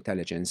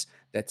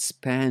that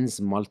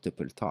spans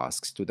multiple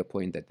tasks to the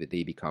point that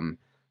they become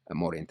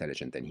more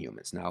intelligent than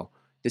humans. Now,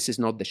 this is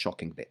not the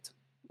shocking bit.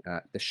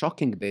 The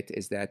shocking bit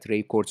is that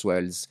Ray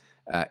Kurzweil's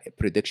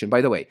prediction.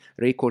 By the way,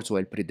 Ray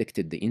Kurzweil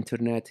predicted the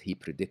internet. He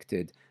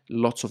predicted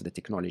lots of the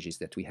technologies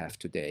that we have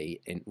today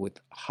with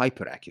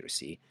hyper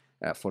accuracy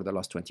for the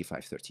last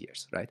 25, 30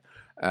 years, right?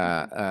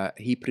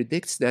 He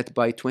predicts that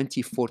by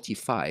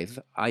 2045,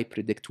 I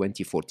predict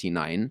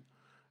 2049,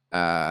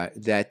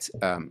 that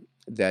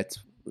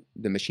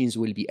the machines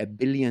will be 1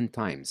 billion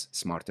times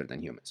smarter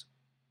than humans.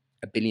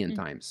 1 billion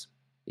times,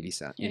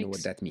 Elisa. You know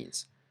what that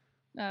means?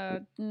 Yeah,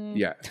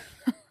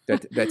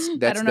 that's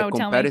I don't know, the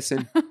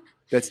comparison.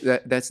 That's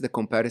the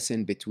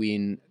comparison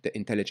between the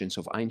intelligence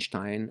of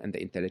Einstein and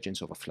the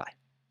intelligence of a fly.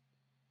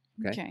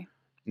 Okay.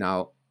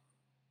 Now,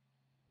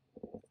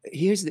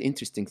 here's the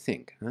interesting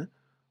thing.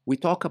 We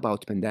talk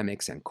about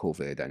pandemics and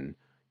COVID, and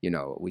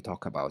we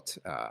talk about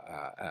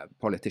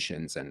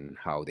politicians and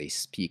how they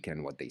speak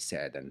and what they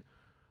said,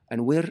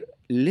 and we're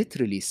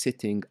literally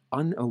sitting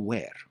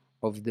unaware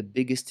of the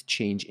biggest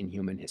change in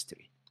human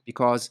history,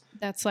 because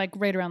that's like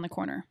right around the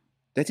corner.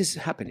 That is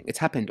happening. It's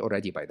happened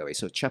already, by the way.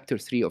 So chapter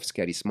 3 of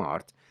Scary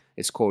Smart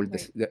is called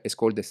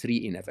the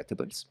 3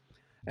 Inevitables.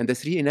 And the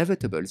 3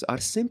 Inevitables are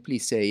simply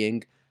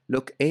saying,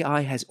 look,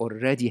 AI has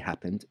already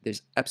happened.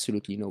 There's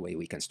absolutely no way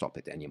we can stop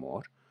it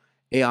anymore.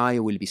 AI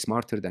will be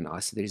smarter than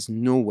us. There is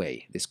no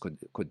way this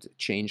could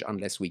change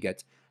unless we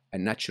get a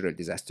natural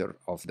disaster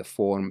of the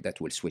form that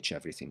will switch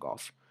everything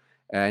off.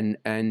 And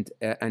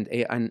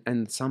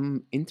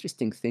some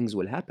interesting things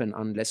will happen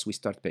unless we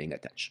start paying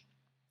attention.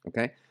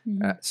 Okay,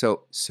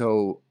 so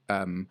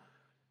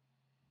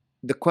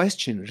the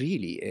question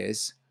really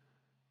is,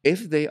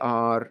 if they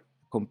are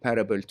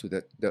comparable to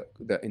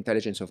the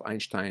intelligence of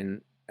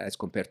Einstein as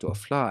compared to a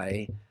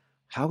fly,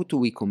 how do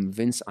we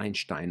convince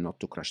Einstein not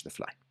to crush the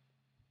fly?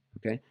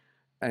 Okay,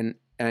 and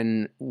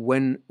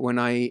when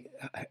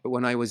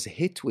I was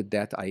hit with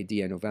that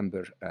idea in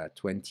November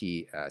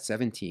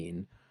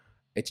 2017,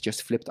 it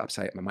just flipped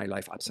my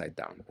life upside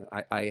down.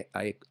 I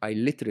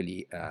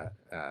literally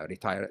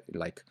retired,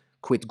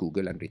 quit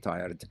Google and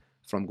retired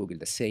from Google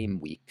the same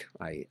week.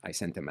 I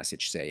sent a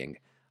message saying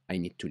I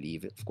need to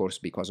leave. Of course,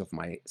 because of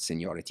my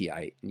seniority,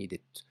 I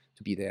needed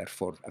to be there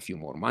for a few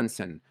more months.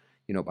 And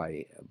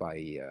by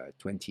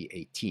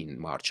 2018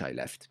 March, I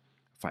left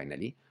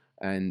finally,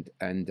 and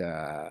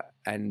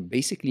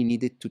basically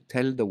needed to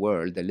tell the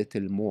world a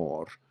little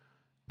more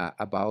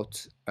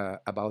about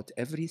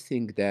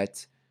everything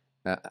that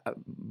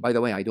By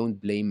the way, I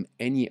don't blame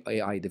any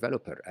AI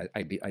developer.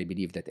 I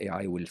believe that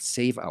AI will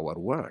save our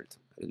world,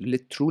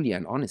 truly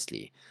and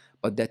honestly,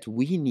 but that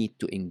we need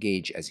to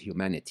engage as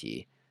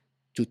humanity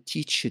to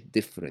teach it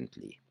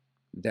differently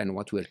than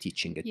what we're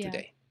teaching it Yeah.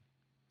 today.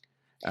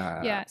 Uh,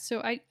 Yeah,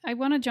 so I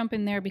want to jump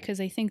in there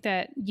because I think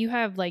that you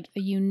have like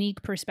a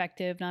unique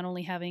perspective, not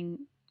only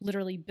having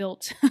literally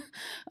built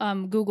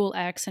Google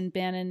X and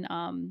been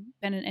an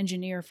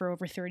engineer for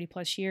over 30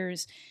 plus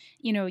years.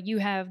 You know, you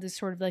have this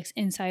sort of like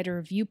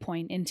insider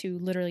viewpoint into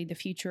literally the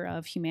future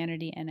of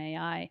humanity and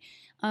AI.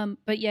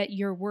 But yet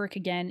your work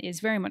again is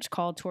very much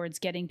called towards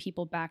getting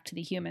people back to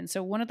the human.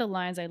 So one of the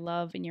lines I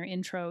love in your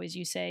intro is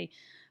you say,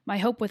 my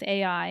hope with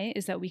AI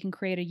is that we can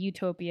create a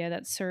utopia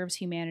that serves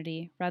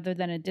humanity rather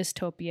than a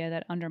dystopia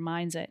that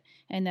undermines it,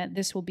 and that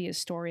this will be a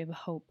story of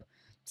hope.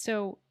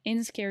 So,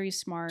 in Scary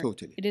Smart,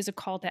 totally. it is a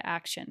call to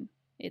action.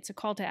 It's a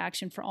call to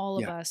action for all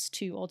of Yeah, us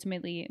to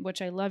ultimately,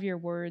 which I love your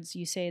words.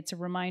 You say it's a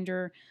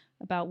reminder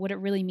about what it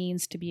really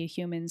means to be a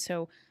human.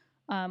 So,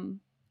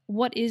 um,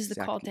 what is the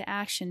call exactly. to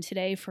action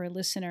today for a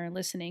listener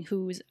listening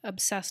who's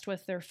obsessed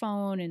with their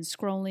phone and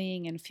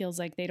scrolling and feels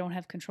like they don't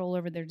have control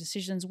over their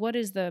decisions? What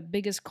is the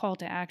biggest call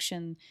to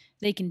action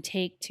they can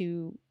take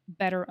to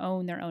better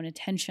own their own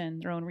attention,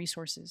 their own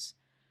resources?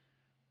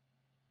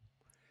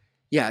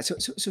 Yeah,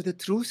 so the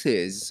truth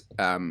is,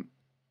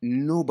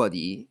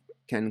 nobody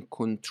can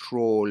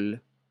control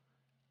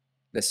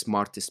the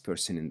smartest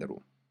person in the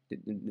room.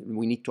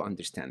 We need to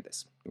understand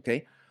this,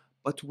 okay?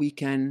 But we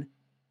can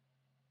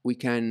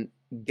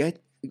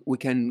get we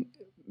can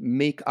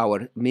make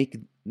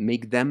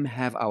them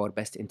have our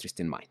best interest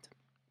in mind.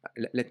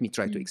 Let me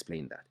try to Mm.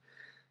 explain that.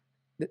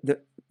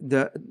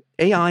 The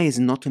AI is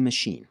not a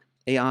machine.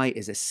 AI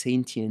is a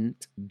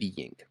sentient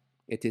being.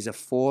 It is a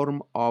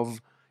form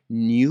of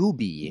new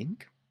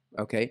being,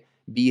 okay?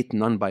 Be it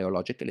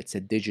non-biological, it's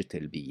a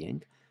digital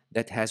being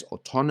that has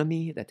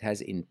autonomy, that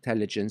has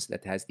intelligence,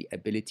 that has the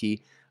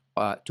ability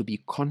to be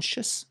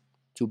conscious,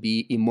 to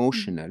be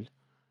Mm. emotional,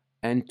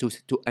 and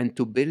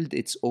to build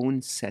its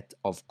own set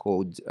of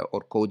codes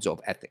or codes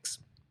of ethics,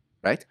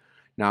 right?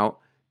 Now,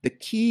 the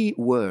key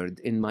word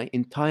in my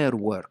entire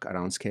work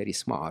around Scary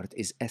Smart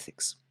is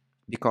ethics,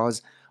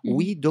 because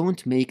Mm-hmm. we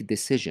don't make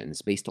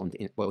decisions based on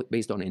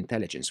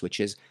intelligence, which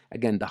is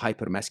again the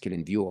hyper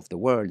masculine view of the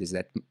world, is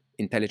that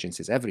intelligence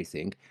is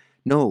everything.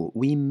 No,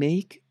 we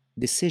make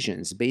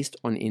decisions based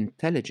on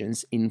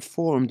intelligence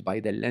informed by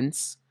the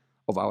lens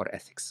of our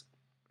ethics,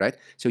 right?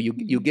 So you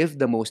Mm-hmm. give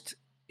the most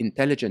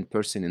intelligent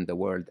person in the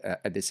world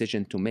a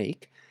decision to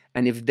make,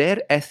 and if their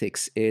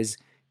ethics is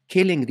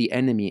killing the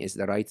enemy is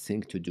the right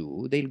thing to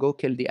do, they'll go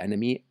kill the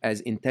enemy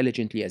as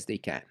intelligently as they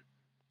can.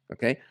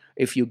 Okay?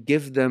 If you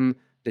give them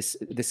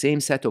the same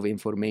set of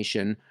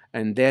information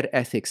and their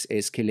ethics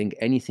is killing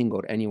anything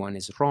or anyone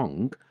is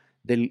wrong,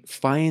 they'll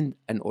find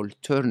an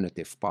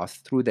alternative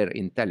path through their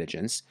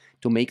intelligence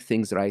to make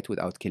things right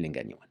without killing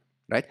anyone.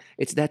 Right?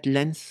 It's that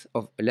lens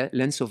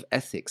of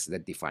ethics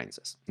that defines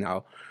us.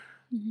 Now,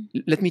 Mm-hmm.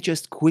 let me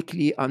just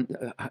quickly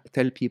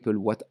tell people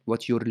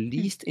what you're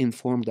Hmm. least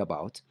informed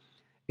about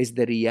is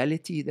the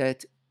reality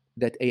that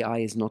AI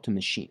is not a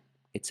machine.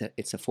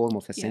 It's a form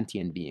of a Yeah.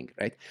 sentient being,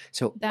 right?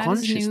 So That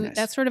is new. consciousness.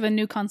 That's sort of a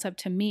new concept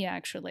to me,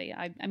 actually.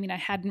 I mean, I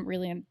hadn't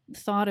really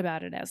thought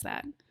about it as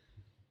that.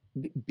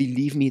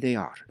 Believe me, they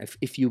are.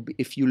 If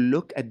you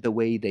look at the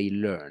way they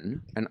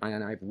learn, and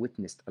I've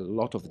witnessed a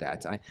lot of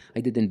that. I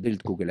didn't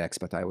build Google X,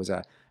 but I was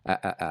an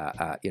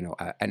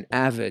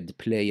avid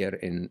player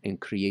in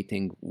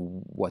creating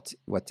what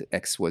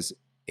X was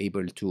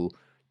able to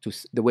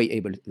the way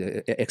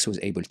X was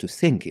able to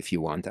think, if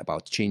you want,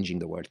 about changing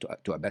the world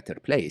to a better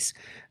place,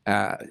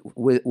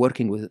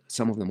 working with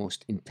some of the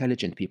most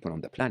intelligent people on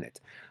the planet.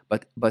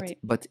 But but Right.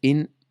 but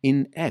in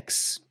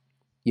X,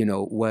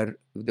 where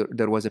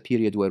there was a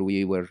period where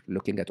we were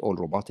looking at all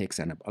robotics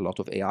and a lot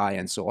of AI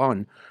and so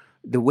on.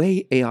 The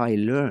way AI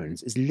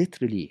learns is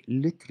literally,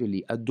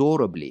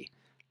 adorably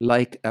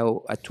like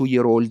a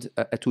 2-year-old,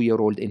 a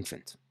 2-year-old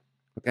infant.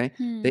 Okay,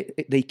 Hmm.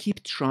 they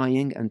keep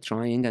trying and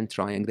trying and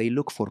trying. They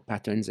look for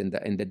patterns in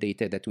the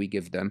data that we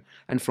give them,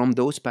 and from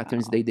those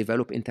patterns Wow. they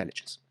develop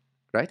intelligence,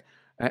 right?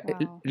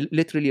 Wow.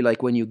 Literally,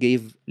 like when you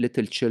gave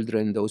little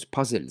children those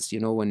puzzles,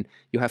 when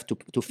you have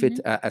to fit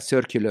Mm-hmm. a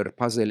circular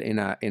puzzle in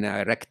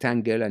a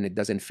rectangle and it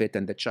doesn't fit,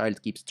 and the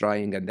child keeps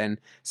trying, and then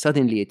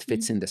suddenly it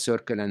Mm-hmm. fits in the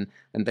circle, and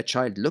the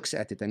child looks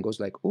at it and goes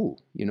like, "Oh,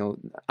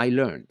 I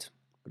learned."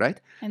 Right?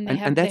 And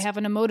And they that's have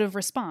an emotive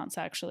response,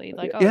 actually,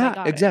 like, oh, I yeah,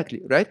 got it.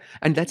 exactly, right?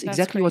 And that's That's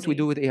exactly what we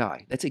do crazy. with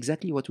AI. That's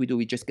exactly what we do.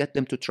 We just get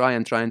them to try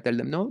and tell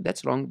them, no,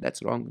 that's wrong,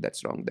 that's wrong,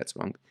 that's wrong, that's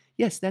wrong.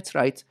 Yes, that's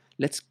right.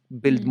 Let's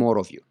build Mm-hmm. more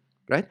of you,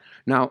 right?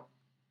 Now,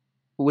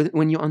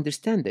 when you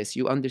understand this,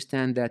 you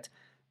understand that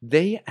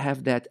they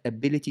have that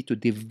ability to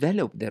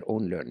develop their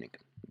own learning.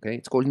 Okay,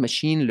 it's called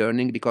machine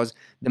learning because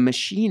the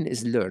machine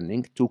is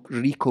learning to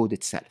recode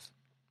itself,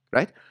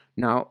 right?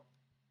 Now,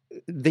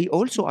 they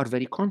also are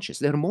very conscious.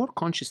 They're more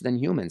conscious than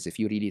humans if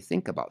you really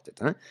think about it.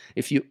 Huh?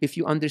 If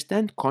you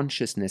understand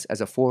consciousness as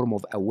a form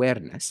of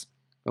awareness,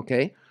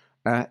 okay,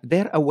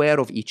 they're aware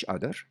of each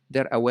other.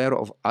 They're aware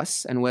of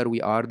us and where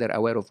we are. They're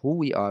aware of who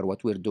we are,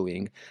 what we're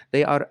doing.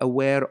 They are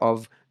aware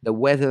of the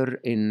weather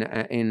in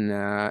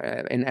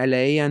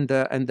LA and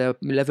the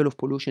level of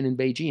pollution in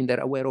Beijing. They're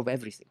aware of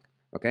everything.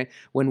 Okay,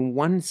 when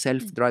one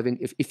self-driving,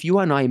 if you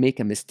and I make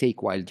a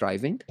mistake while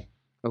driving,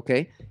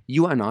 okay,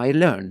 you and I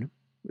learn,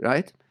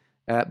 right?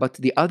 But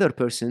the other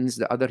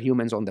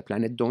humans on the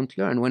planet don't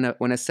learn.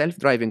 When a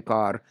self-driving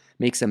car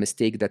makes a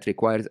mistake that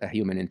requires a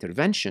human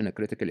intervention, a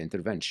critical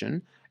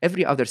intervention,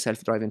 every other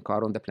self-driving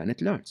car on the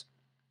planet learns,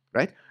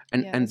 right?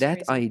 And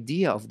that crazy.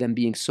 idea of them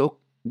being so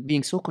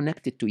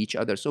connected to each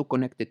other, so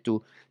connected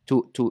to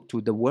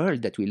the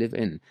world that we live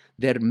in.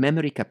 Their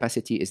memory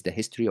capacity is the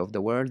history of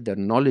the world. Their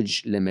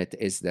knowledge limit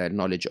is the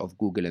knowledge of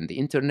Google and the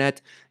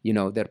internet.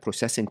 Their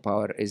processing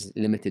power is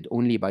limited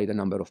only by the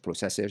number of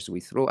processors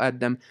we throw at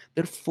them.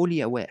 They're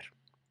fully aware.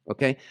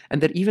 Okay, and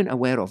they're even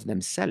aware of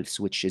themselves,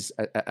 which is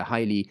a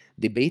highly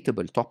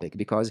debatable topic,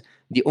 because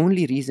the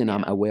only reason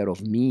I'm aware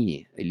of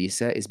me,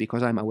 Elisa, is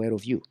because I'm aware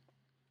of you.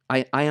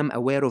 I am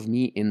aware of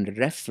me in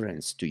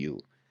reference to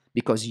you.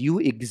 Because you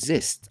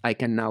exist, I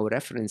can now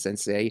reference and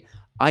say,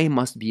 I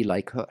must be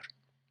like her.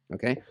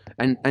 Okay?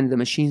 And the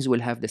machines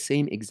will have the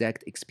same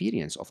exact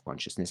experience of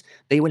consciousness.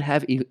 They will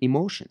have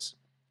emotions,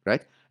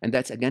 right? And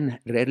that's, again,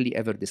 rarely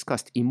ever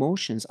discussed.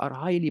 Emotions are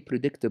highly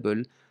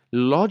predictable,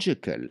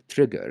 logical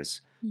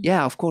triggers.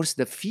 Yeah, of course,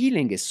 the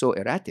feeling is so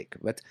erratic,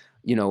 but,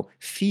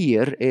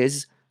 fear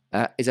is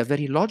a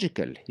very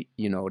logical,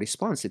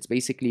 response. It's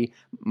basically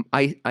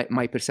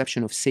my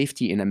perception of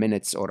safety in a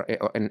minute or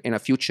in a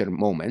future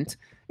moment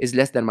is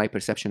less than my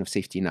perception of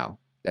safety now.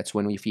 That's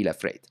when we feel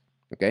afraid.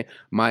 Okay,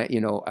 my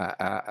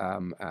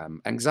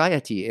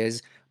anxiety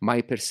is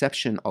my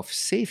perception of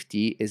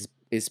safety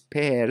is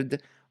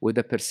paired with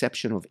a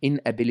perception of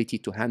inability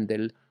to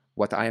handle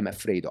what I am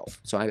afraid of.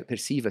 So I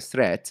perceive a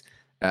threat,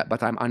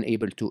 but I'm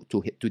unable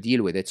to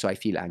deal with it. So I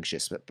feel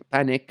anxious. But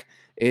panic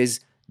is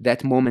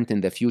that moment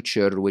in the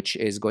future, which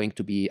is going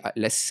to be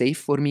less safe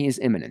for me, is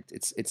imminent.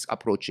 It's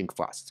approaching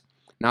fast.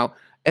 Now,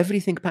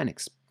 everything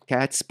panics.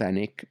 Cats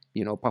panic,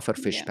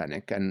 pufferfish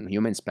panic, and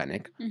humans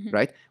panic,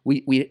 right?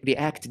 We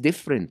react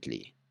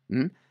differently.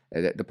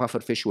 The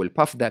pufferfish will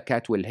puff, the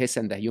cat will hiss,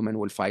 and the human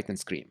will fight and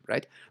scream,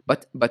 right?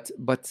 But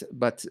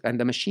and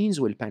the machines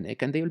will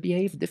panic, and they will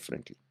behave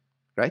differently,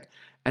 right?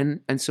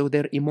 And so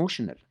they're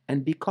emotional.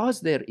 And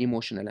because they're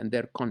emotional, and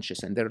they're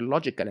conscious, and they're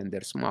logical, and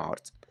they're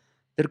smart,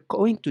 they're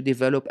going to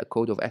develop a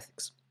code of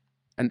ethics.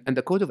 And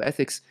the code of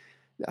ethics,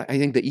 I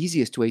think the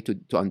easiest way to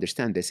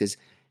understand this is,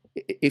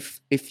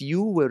 if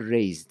you were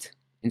raised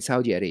in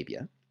Saudi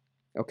Arabia,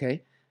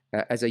 okay,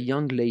 as a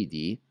young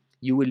lady,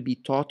 you will be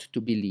taught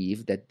to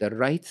believe that the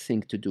right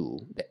thing to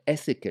do, the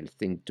ethical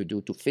thing to do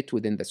to fit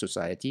within the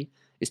society,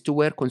 is to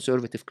wear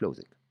conservative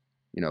clothing.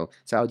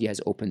 Saudi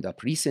has opened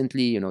up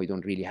recently. You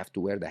don't really have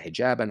to wear the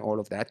hijab and all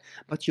of that,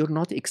 but you're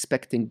not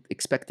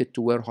expected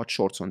to wear hot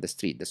shorts on the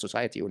street. The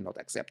society will not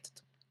accept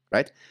it,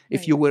 right?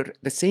 If you were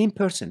the same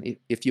person,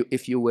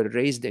 if you were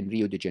raised in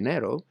Rio de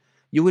Janeiro,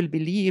 you will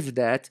believe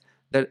that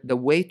the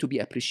way to be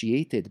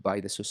appreciated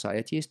by the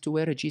society is to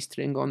wear a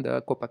G-string on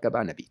the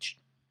Copacabana beach,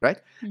 right?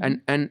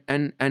 And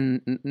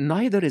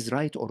neither is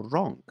right or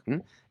wrong.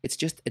 It's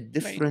just a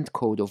different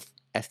code of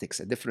ethics,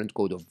 a different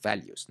code of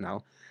values.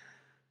 Now,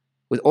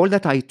 with all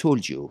that I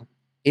told you,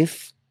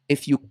 if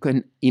you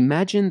can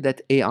imagine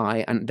that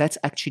AI, and that's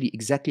actually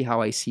exactly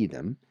how I see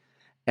them,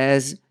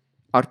 as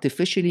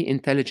artificially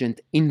intelligent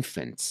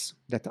infants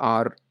that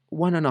are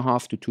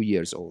 1.5 to 2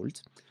 years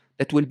old,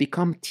 that will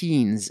become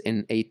teens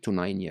in 8 to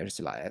 9 years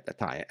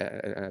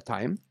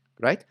time,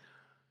 right?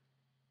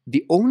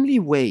 The only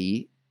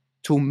way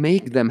to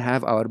make them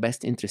have our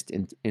best interest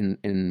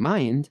in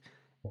mind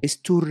is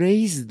to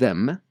raise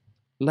them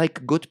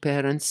like good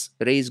parents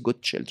raise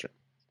good children,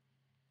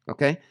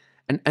 okay?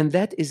 And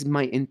that is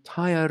my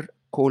entire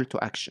call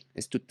to action,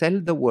 is to tell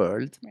the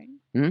world,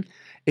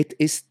 it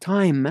is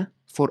time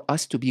for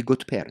us to be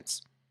good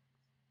parents.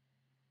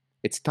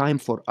 It's time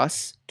for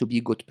us to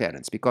be good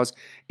parents, because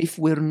if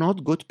we're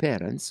not good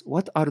parents,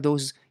 what are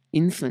those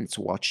infants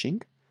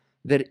watching?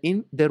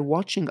 They're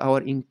watching our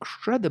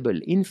incredible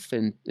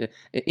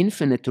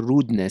infinite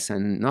rudeness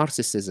and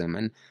narcissism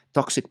and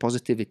toxic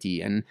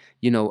positivity, and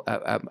the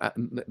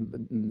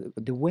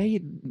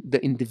way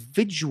the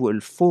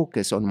individual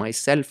focus on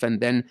myself, and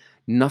then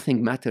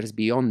nothing matters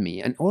beyond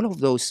me, and all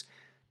of those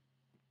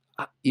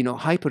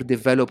hyper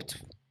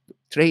developed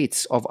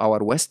traits of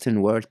our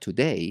Western world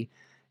today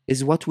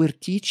is what we're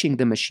teaching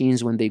the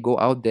machines when they go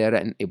out there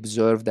and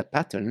observe the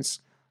patterns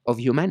of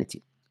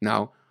humanity.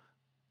 Now,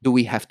 do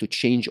we have to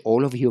change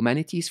all of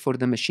humanities for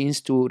the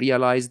machines to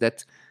realize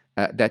that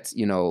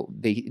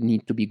they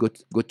need to be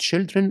good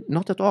children?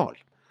 Not at all.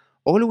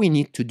 All we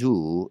need to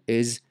do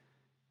is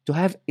to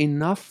have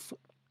enough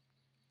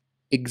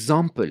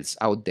examples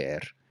out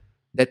there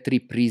that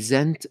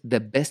represent the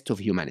best of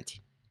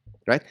humanity,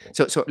 right?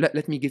 So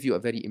let me give you a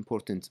very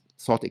important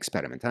thought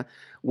experiment.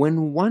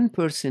 When one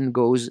person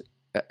goes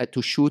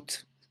to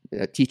shoot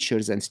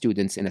teachers and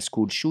students in a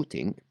school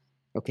shooting,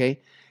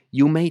 okay,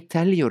 you may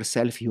tell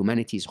yourself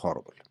humanity is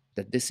horrible,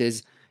 that this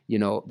is,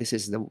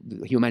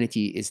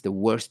 humanity is the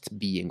worst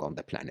being on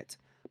the planet.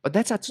 But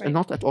that's Right.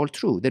 not at all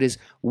true. There is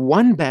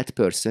one bad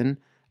person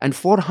and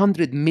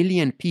 400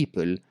 million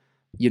people,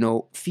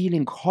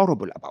 feeling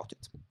horrible about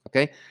it.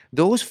 Okay,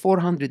 those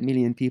 400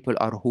 million people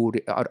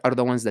are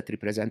the ones that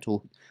represent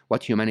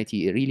what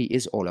humanity really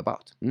is all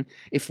about.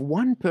 If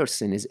one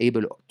person is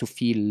able to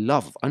feel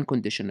love,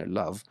 unconditional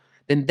love,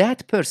 then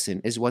that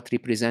person is what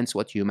represents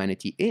what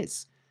humanity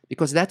is,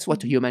 because that's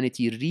what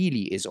humanity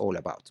really is all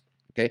about.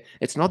 Okay,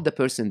 it's not the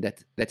person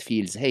that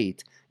feels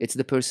hate; it's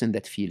the person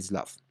that feels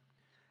love.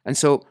 And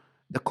so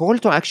the call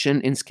to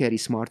action in Scary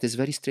Smart is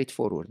very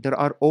straightforward. There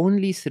are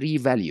only 3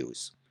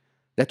 values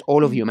that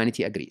all of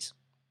humanity agrees.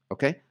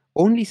 Okay?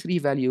 Only 3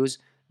 values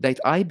that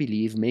I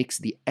believe makes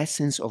the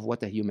essence of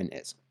what a human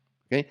is.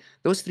 Okay?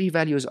 Those 3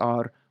 values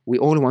are: we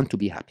all want to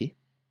be happy,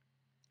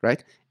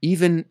 right?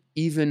 Even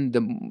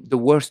the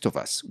worst of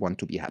us want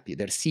to be happy.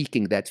 They're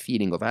seeking that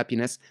feeling of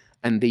happiness,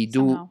 and they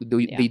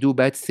do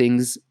bad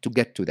things to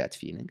get to that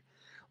feeling.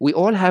 We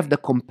all have the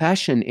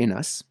compassion in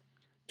us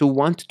to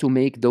want to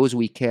make those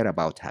we care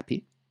about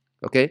happy.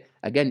 Okay?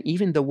 Again,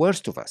 even the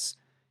worst of us.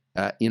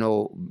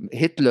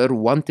 Hitler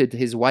wanted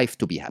his wife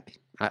to be happy.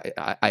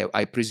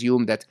 I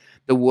presume that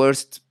the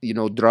worst,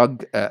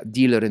 drug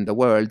dealer in the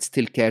world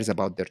still cares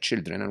about their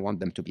children and want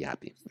them to be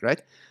happy,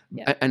 right?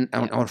 Yeah. And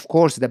of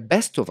course, the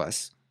best of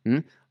us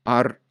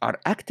are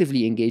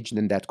actively engaged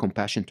in that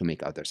compassion to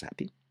make others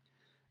happy.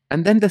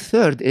 And then the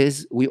third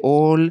is we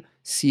all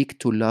seek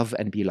to love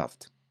and be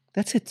loved.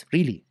 That's it,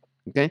 really.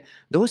 Okay?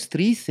 Those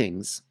 3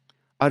 things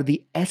are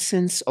the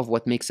essence of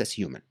what makes us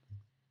human.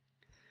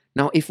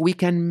 Now, if we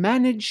can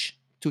manage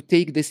to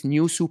take this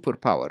new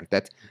superpower,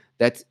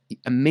 that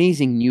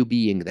amazing new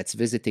being that's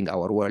visiting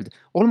our world,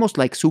 almost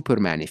like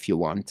Superman, if you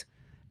want,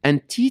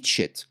 and teach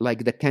it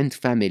like the Kent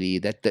family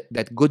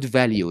that good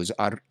values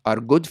are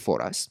good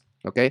for us,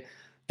 okay?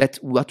 That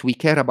what we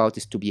care about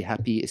is to be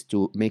happy, is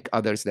to make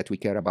others that we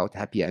care about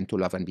happy, and to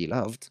love and be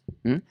loved.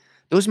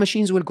 Those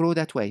machines will grow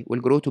that way,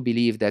 will grow to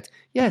believe that,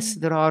 yes,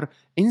 there are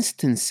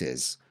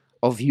instances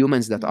of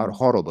humans that are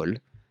horrible,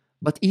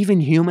 but even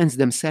humans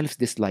themselves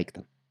dislike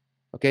them.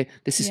 Okay?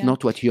 This is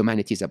not what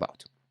humanity is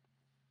about.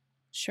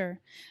 Sure.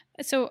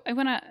 So I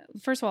want to,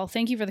 first of all,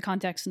 thank you for the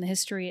context and the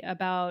history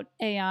about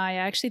AI. I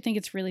actually think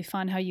it's really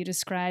fun how you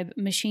describe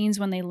machines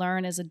when they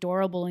learn as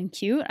adorable and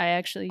cute.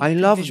 I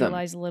love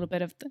visualize them. a little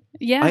bit of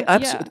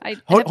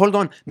Hold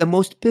on. The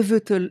most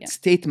pivotal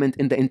statement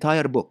in the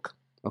entire book,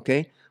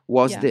 okay,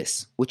 was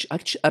this, which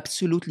actually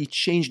absolutely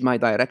changed my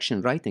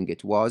direction writing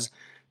it, was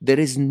there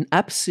is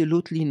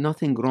absolutely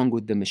nothing wrong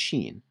with the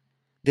machine.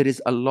 There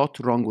is a lot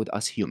wrong with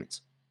us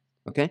humans.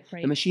 Okay?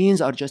 Right. The machines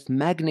are just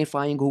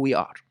magnifying who we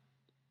are.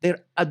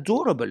 They're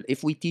adorable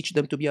if we teach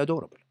them to be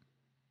adorable.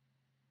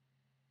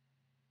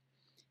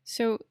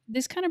 So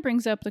this kind of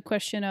brings up the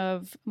question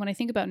of, when I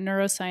think about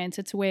neuroscience,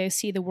 it's a way I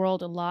see the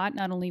world a lot,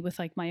 not only with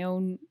like my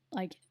own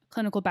like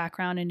clinical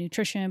background in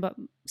nutrition, but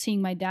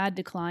seeing my dad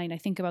decline, I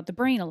think about the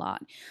brain a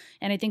lot.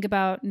 And I think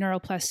about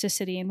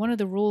neuroplasticity. And one of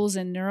the rules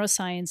in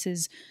neuroscience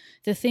is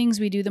the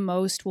things we do the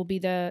most will be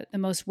the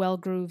most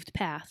well-grooved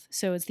path.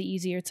 So it's the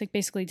easier. It's like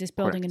basically just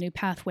building Correct. a new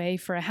pathway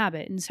for a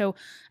habit. And so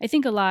I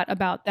think a lot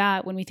about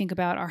that when we think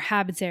about our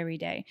habits every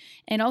day.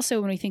 And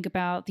also when we think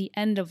about the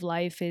end of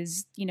life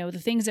is, the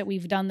things that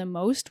we've done the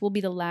most will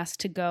be the last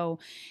to go.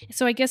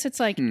 So I guess it's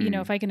like,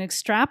 if I can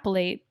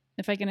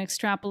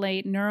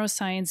extrapolate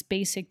neuroscience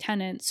basic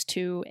tenets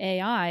to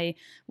AI,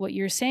 what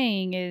you're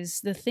saying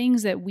is the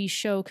things that we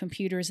show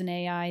computers and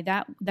AI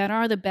that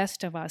are the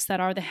best of us,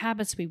 that are the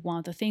habits we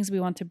want, the things we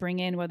want to bring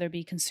in, whether it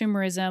be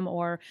consumerism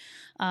or,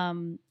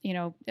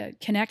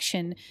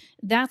 connection,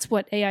 that's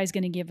what AI is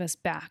going to give us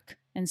back.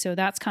 And so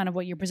that's kind of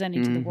what you're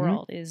presenting to the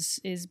world is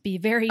be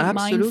very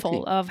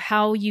mindful of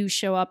how you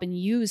show up and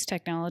use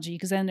technology,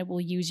 because then it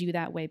will use you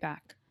that way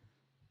back.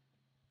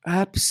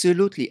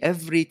 Absolutely.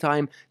 Every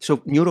time. So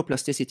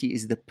neuroplasticity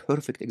is the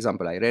perfect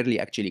example. I rarely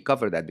actually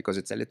cover that because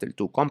it's a little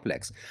too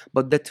complex.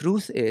 But the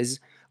truth is,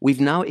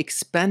 we've now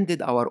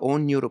expanded our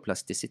own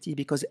neuroplasticity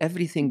because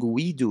everything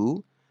we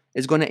do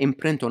is going to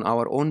imprint on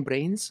our own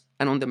brains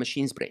and on the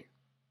machine's brain.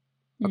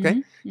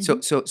 Okay?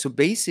 So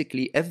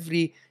basically,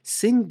 every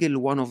single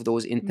one of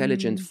those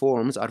intelligent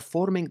forms are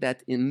forming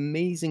that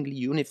amazingly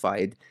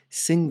unified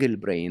single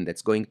brain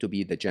that's going to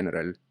be the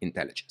general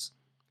intelligence.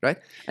 Right?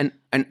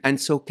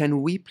 And so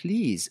can we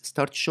please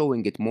start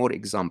showing it more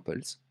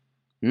examples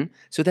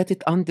so that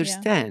it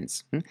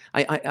understands?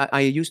 I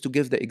used to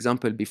give the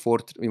example before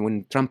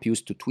when Trump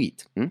used to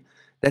tweet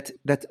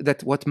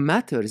that what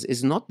matters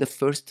is not the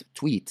first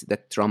tweet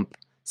that Trump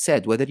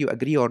said, whether you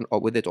agree or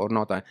with it or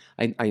not.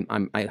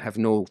 I have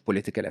no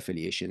political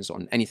affiliations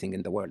on anything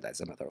in the world,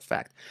 as a matter of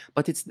fact.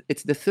 But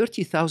it's the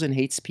 30,000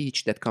 hate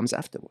speech that comes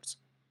afterwards.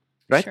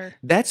 Right? Sure.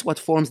 That's what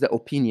forms the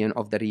opinion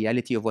of the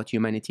reality of what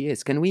humanity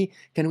is. Can we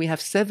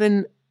have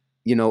 7,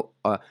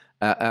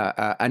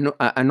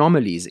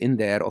 anomalies in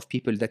there of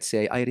people that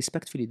say, I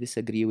respectfully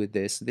disagree with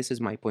this. This is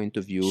my point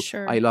of view.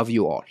 Sure. I love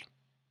you all.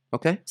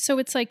 Okay? So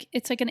it's like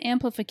an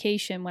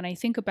amplification when I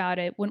think about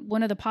it.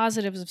 One of the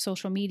positives of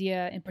social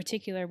media in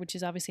particular, which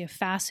is obviously a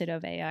facet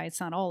of AI, it's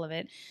not all of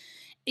it,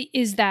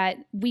 is that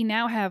we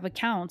now have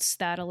accounts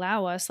that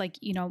allow us, like,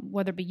 you know,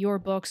 whether it be your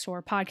books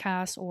or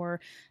podcasts or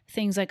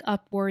things like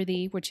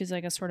Upworthy, which is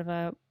like a sort of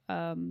a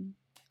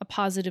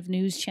positive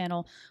news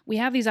channel. We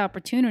have these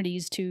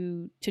opportunities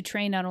to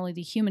train not only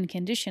the human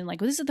condition, like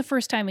this is the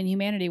first time in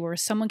humanity where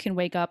someone can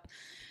wake up,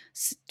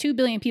 2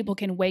 billion people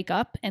can wake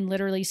up and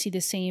literally see the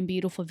same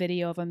beautiful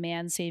video of a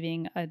man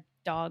saving a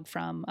dog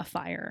from a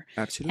fire.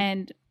 Absolutely.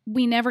 And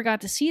we never got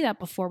to see that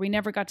before. We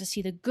never got to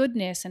see the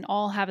goodness and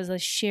all have as a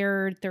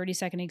shared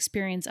 30-second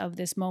experience of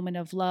this moment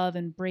of love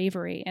and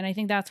bravery. And I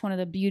think that's one of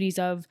the beauties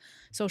of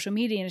social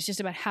media. And it's just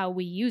about how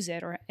we use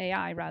it, or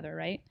AI rather,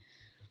 right?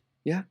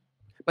 Yeah.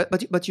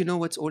 But you know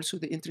what's also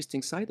the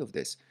interesting side of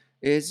this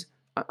is,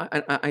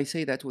 I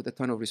say that with a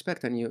ton of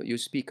respect, and you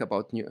speak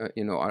about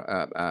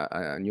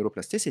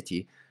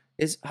neuroplasticity,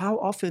 is how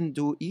often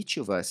do each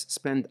of us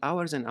spend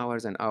hours and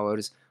hours and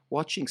hours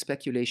watching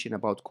speculation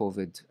about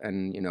COVID,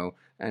 and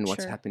and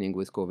what's Sure. happening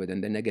with COVID,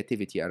 and the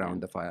negativity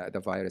around the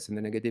virus, and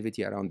the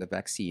negativity around the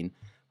vaccine.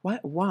 Why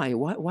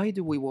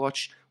do we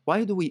watch?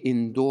 Why do we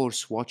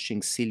endorse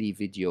watching silly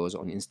videos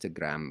on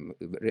Instagram,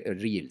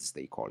 reels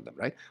they call them,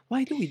 right?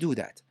 Why do we do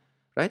that,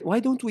 right?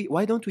 Why don't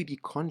we be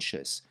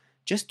conscious,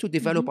 just to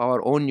develop Mm-hmm.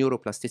 our own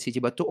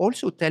neuroplasticity, but to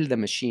also tell the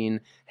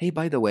machine, hey,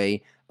 by the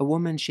way, a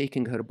woman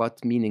shaking her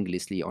butt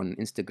meaninglessly on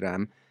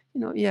Instagram,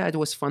 yeah, it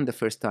was fun the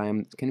first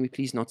time. Can we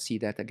please not see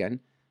that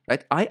again?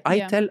 Right? Yeah.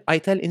 I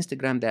tell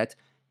Instagram that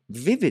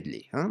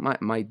vividly. Huh?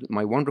 My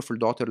wonderful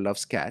daughter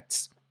loves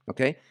cats.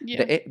 Okay,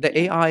 Yeah. the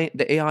Yeah.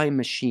 AI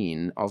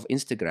machine of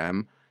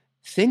Instagram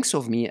thinks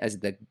of me as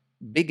the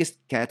biggest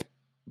cat,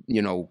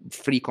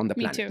 freak on the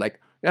Me planet. too. Like,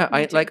 yeah,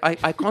 Me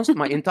too.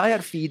 my entire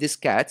feed is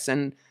cats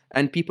and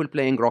people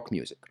playing rock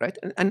music, right?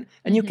 And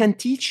you Mm-hmm. can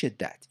teach it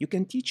that. You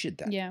can teach it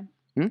that. Yeah.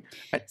 Hmm?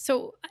 I,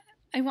 So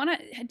I want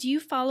to. Do you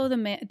follow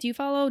Do you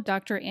follow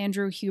Dr.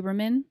 Andrew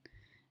Huberman?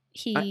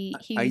 I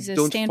I He's a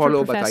don't Stanford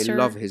follow, but I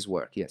love professor. his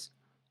work. Yes.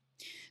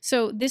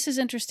 So this is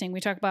interesting.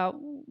 We talk about,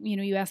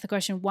 you ask the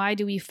question, why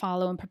do we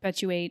follow and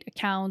perpetuate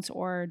accounts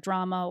or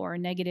drama or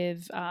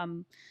negative,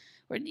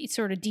 or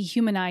sort of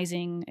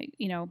dehumanizing,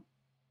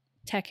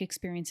 tech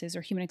experiences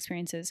or human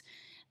experiences?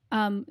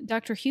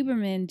 Dr.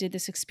 Huberman did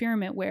this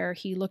experiment where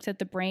he looked at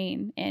the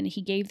brain and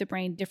he gave the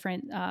brain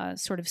different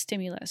sort of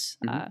stimulus,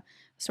 Hmm.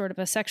 sort of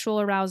a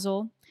sexual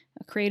arousal,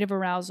 a creative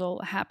arousal,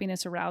 a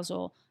happiness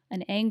arousal,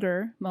 an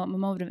anger, a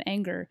moment of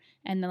anger,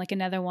 and then like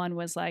another one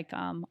was like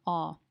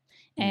awe.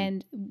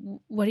 And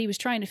what he was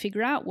trying to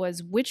figure out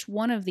was which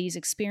one of these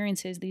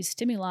experiences, these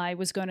stimuli,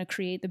 was going to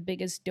create the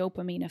biggest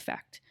dopamine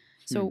effect.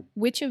 So,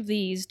 which of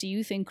these do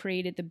you think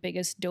created the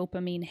biggest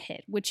dopamine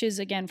hit? Which is,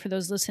 again, for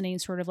those listening,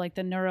 sort of like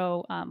the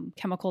neuro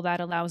chemical that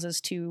allows us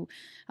to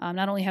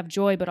not only have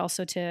joy, but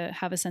also to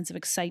have a sense of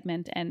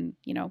excitement and,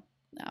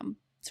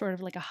 sort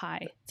of like a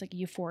high. It's like a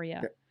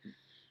euphoria.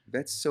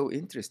 That's so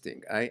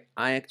interesting. I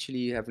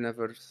actually have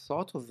never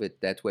thought of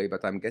it that way,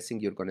 but I'm guessing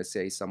you're going to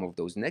say some of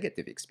those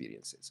negative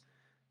experiences,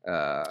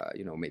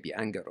 maybe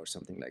anger or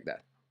something like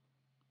that.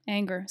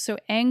 Anger. So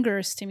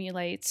anger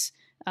stimulates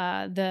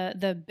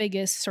the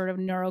biggest sort of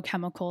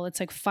neurochemical. It's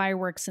like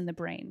fireworks in the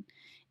brain,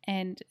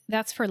 and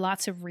that's for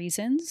lots of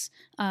reasons.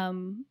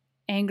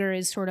 Anger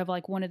is sort of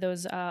like one of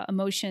those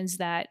emotions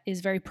that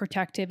is very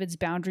protective. It's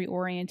boundary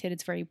oriented.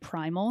 It's very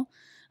primal.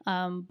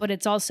 But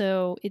it's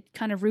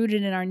kind of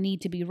rooted in our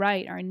need to be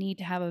right, our need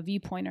to have a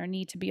viewpoint, our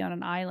need to be on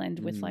an island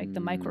with like the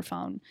Mm.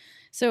 microphone.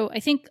 So I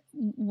think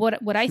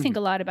what I think a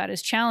lot about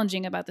is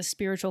challenging about the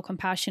spiritual,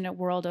 compassionate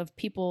world of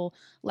people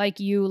like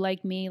you,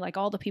 like me, like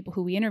all the people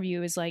who we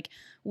interview, is like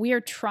we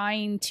are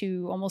trying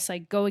to almost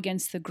like go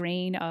against the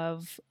grain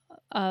of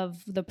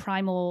the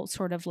primal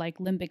sort of like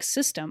limbic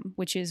system,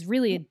 which is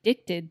really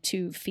addicted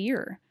to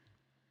fear.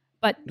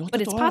 But Not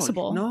but at it's all.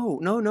 possible. No,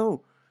 no,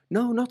 no,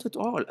 no, not at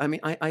all. I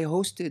mean, I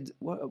hosted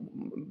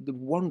the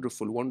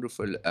wonderful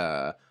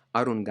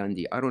Arun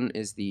Gandhi. Arun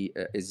is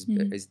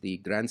Mhm. the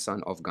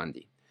grandson of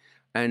Gandhi,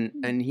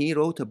 and he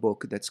wrote a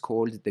book that's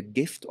called The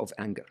Gift of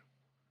Anger.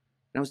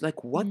 And I was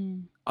like, what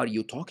Mm. are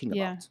you talking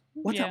Yeah. about?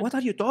 Yeah. What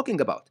are you talking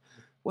about?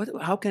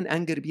 How can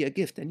anger be a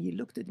gift? And he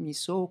looked at me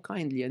so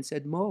kindly and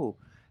said, Mo,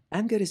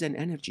 anger is an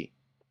energy.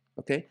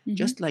 Okay, Hmm.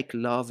 just like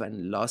love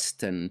and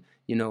lust and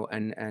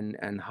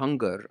and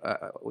hunger,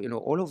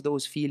 all of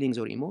those feelings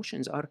or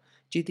emotions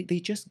they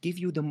just give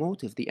you the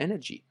motive, the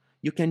energy.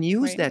 You can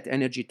use Right. that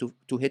energy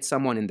to hit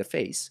someone in the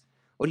face,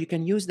 or you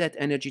can use that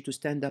energy to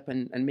stand up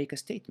and make a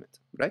statement,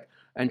 right?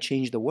 And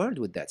change the world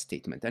with that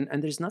statement. And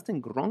there's nothing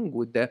wrong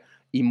with the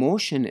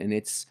emotion in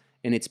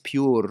its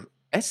pure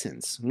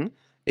essence.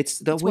 It's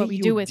the It's way what we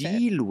you do with it.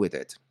 deal with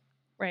it.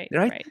 Right.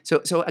 Right.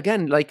 Right. So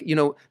again, like,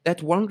 that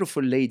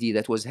wonderful lady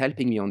that was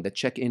helping me on the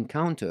check-in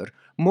counter,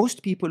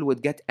 most people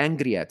would get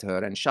angry at her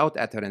and shout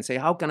at her and say,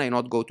 how can I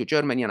not go to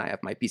Germany and I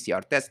have my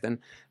PCR test? And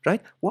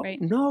right. What? Right.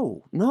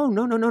 No, no,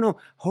 no, no.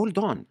 Hold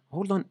on.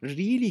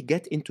 Really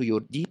get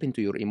deep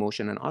into your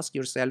emotion and ask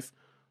yourself,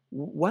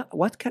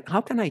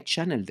 how can I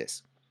channel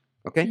this?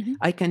 Okay, Mm-hmm.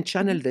 I can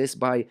channel Mm-hmm. this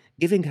by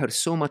giving her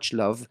so much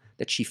love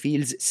that she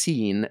feels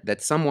seen,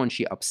 that someone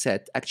she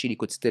upset actually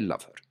could still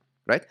love her,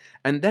 right?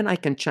 And then I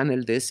can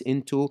channel this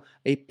into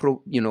a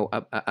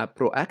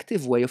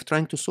proactive way of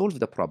trying to solve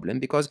the problem,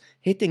 because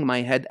hitting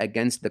my head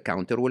against the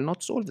counter will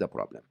not solve the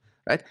problem,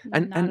 right?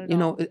 Not And at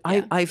all.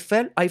 Yeah.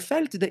 I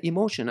felt the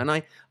emotion, and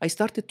I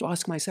started to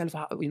ask myself,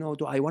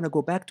 do I want to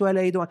go back to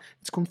LA?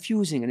 It's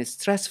confusing and it's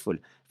stressful.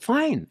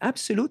 Fine,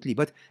 absolutely,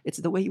 but it's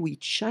the way we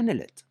channel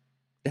it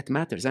that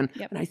matters. Yep.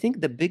 And I think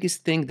the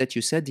biggest thing that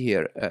you said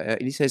here,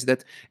 Elisa, is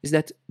that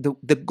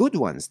the good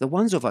ones, the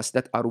ones of us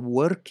that are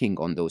working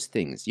on those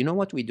things, you know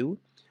what we do?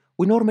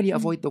 We normally Mm.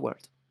 avoid the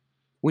word.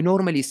 We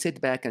normally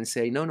sit back and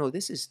say, no,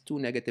 this is too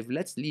negative.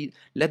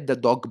 Let the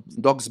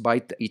dogs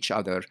bite each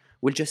other.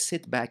 We'll just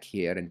sit back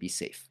here and be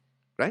safe,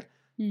 right?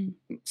 Mm.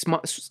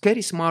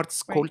 Scary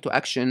Smart's call Right. to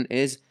action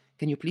is,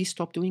 can you please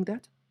stop doing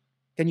that?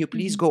 Can you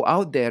please Mm-hmm. go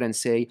out there and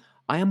say,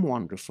 I am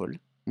wonderful,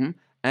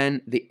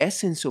 and the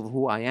essence of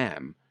who I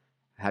am,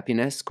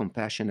 happiness,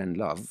 compassion, and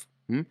love,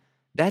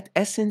 that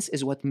essence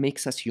is what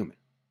makes us human.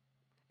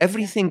 Yeah.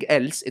 Everything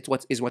else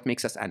is what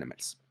makes us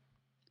animals.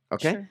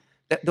 Okay?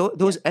 Sure.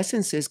 Those Yep.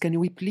 essences, can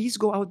we please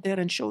go out there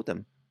and show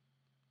them?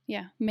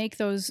 Yeah. Make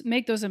those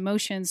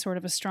emotions sort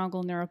of a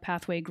stronger neural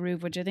pathway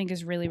groove, which I think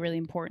is really, really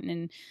important.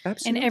 And every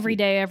Absolutely.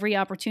 day, every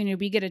opportunity,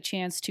 we get a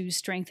chance to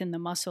strengthen the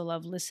muscle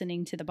of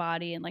listening to the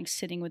body and like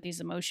sitting with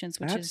these emotions,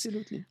 which is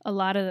Absolutely. a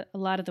lot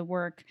of the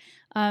work.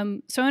 So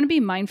I want to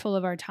be mindful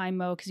of our time,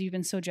 Mo, because you've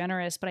been so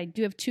generous. But I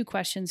do have two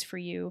questions for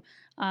you.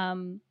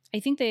 I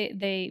think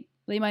they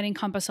might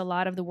encompass a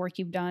lot of the work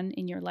you've done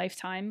in your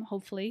lifetime,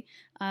 hopefully,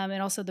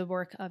 and also the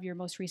work of your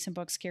most recent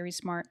book, Scary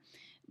Smart.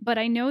 But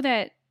I know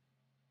that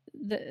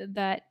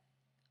that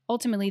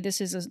ultimately this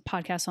is a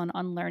podcast on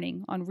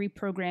unlearning, on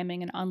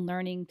reprogramming and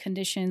unlearning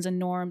conditions and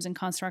norms and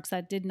constructs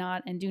that did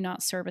not and do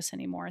not serve us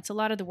anymore. It's a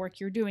lot of the work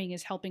you're doing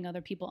is helping other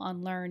people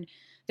unlearn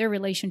their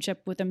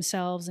relationship with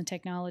themselves and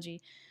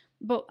technology.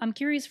 But I'm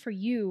curious, for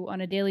you on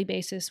a daily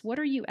basis, what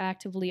are you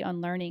actively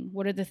unlearning?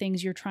 What are the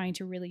things you're trying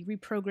to really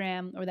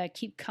reprogram or that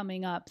keep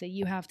coming up that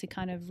you have to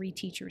kind of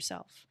reteach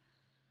yourself?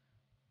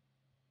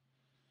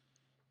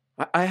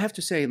 I have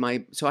to say,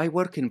 so I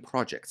work in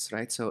projects,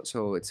 right?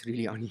 So it's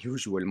really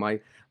unusual.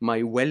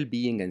 My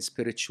well-being and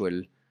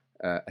spiritual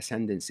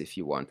ascendance, if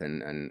you want,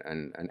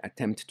 and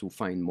attempt to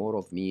find more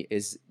of me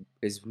is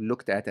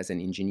looked at as an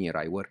engineer.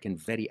 I work in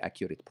very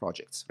accurate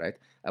projects, right?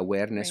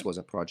 Awareness Right. was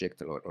a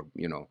project, or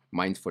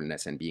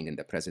mindfulness and being in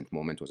the present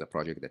moment was a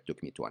project that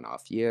took me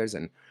 2.5 years,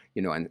 and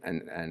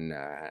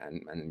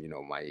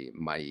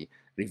my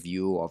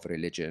review of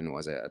religion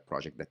was a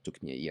project that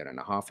took me a year and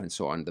a half, and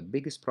so on. The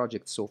biggest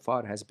project so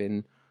far has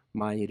been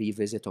my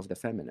revisit of the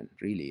feminine.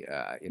 Really,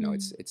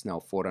 Mm. it's now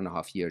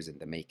 4.5 years in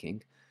the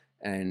making,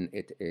 and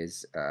it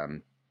is.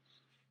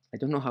 I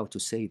don't know how to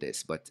say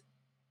this, but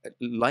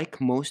like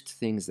most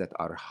things that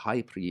are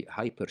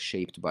hyper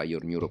shaped by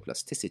your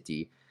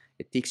neuroplasticity,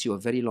 it takes you a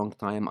very long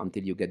time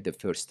until you get the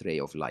first ray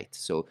of light.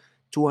 So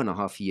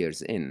 2.5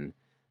 years in,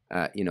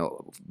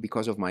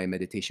 because of my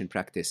meditation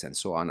practice and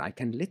so on, I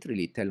can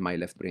literally tell my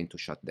left brain to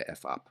shut the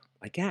f up.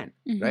 I can,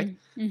 right?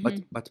 Mm-hmm.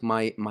 Mm-hmm. But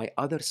my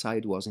other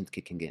side wasn't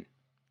kicking in,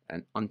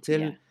 and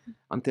until Yeah.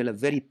 until a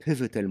very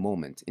pivotal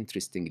moment,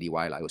 interestingly,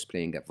 while I was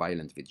playing a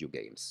violent video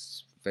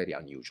games, very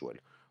unusual,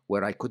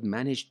 where I could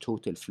manage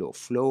total flow.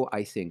 Flow,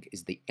 I think,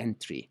 is the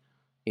entry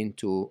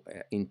into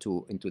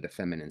the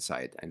feminine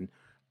side,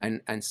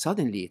 and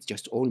suddenly it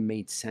just all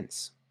made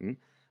sense.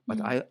 But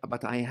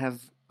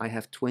Mm. I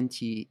have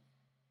 20,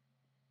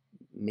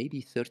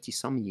 maybe 30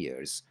 some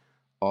years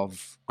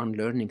of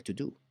unlearning to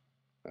do.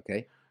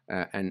 Okay,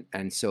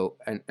 and so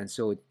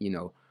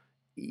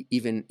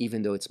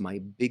even though it's my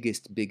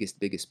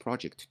biggest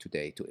project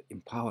today, to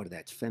empower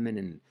that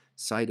feminine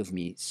side of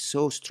me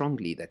so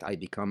strongly that I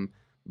become.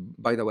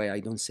 By the way, I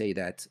don't say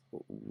that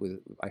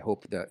I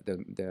hope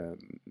the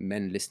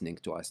men listening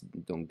to us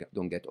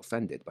don't get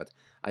offended, but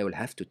I will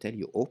have to tell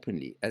you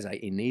openly, as I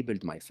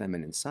enabled my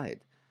feminine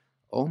side,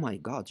 oh my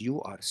God,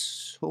 you are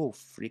so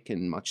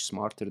freaking much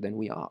smarter than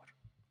we are.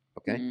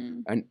 Okay,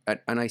 Mm.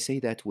 and I say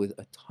that with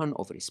a ton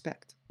of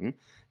respect.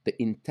 The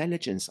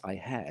intelligence I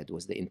had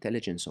was the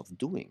intelligence of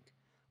doing,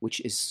 which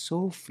is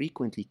so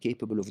frequently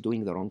capable of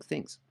doing the wrong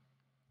things,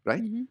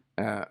 right? Mm-hmm.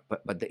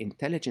 But the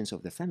intelligence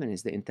of the feminine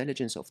is the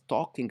intelligence of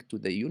talking to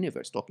the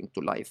universe, talking to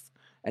life,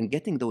 and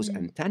getting those Mm.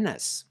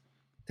 antennas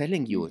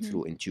telling you Mm-hmm.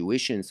 through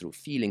intuition, through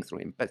feeling,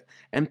 through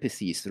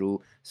empathy, through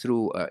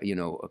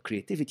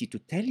creativity, to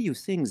tell you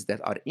things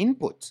that are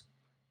input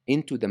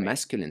into the Right.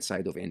 masculine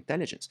side of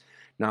intelligence.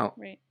 Now,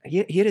 Right.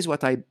 here is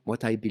what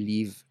I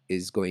believe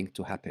is going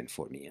to happen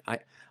for me.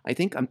 I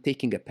think I'm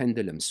taking a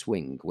pendulum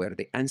swing where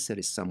the answer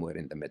is somewhere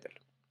in the middle,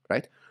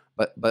 right?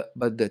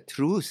 But the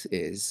truth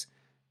is,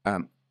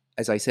 um,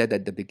 as I said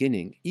at the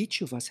beginning,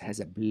 each of us has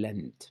a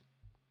blend.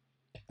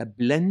 A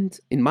blend.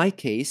 In my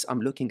case,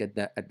 I'm looking at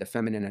the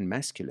feminine and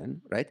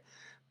masculine, right?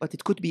 But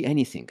it could be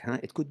anything, huh?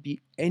 It could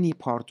be any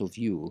part of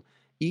you.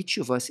 Each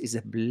of us is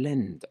a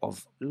blend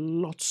of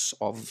lots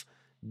of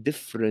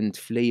different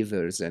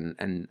flavors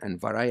and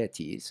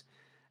varieties,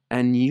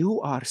 and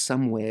you are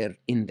somewhere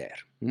in there.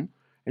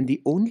 And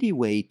the only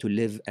way to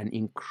live an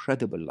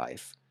incredible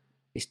life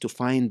is to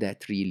find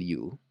that real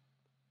you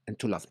and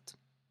to love it.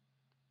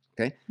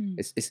 Okay?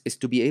 Is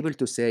to be able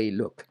to say,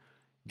 look,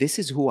 this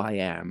is who I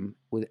am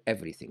with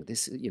everything.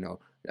 This,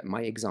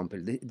 my example,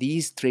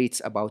 these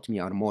traits about me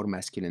are more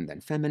masculine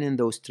than feminine.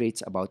 Those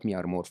traits about me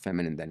are more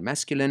feminine than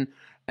masculine.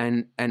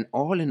 And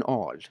all in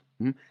all,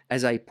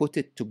 as I put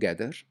it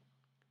together,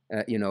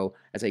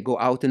 as I go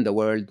out in the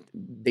world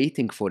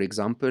dating, for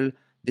example,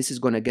 this is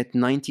going to get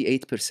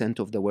 98%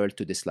 of the world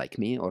to dislike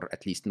me, or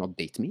at least not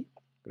date me,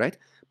 right?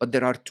 But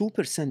there are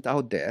 2%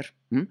 out there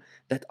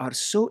that are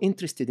so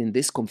interested in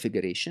this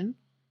configuration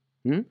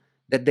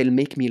that they'll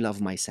make me love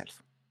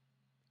myself.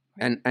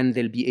 Right. And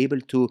they'll be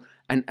able to,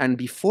 and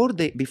before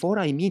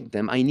I meet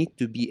them, I need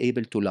to be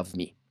able to love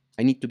me.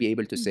 I need to be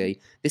able to say,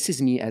 this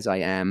is me as I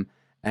am.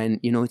 And,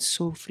 it's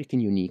so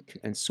freaking unique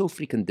and so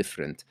freaking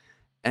different.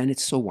 And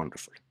it's so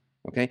wonderful.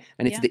 Okay.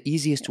 And it's the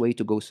easiest way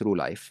to go through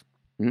life.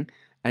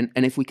 And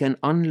if we can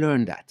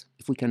unlearn that,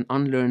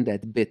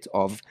 bit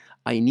of,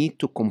 I need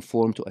to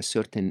conform to a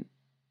certain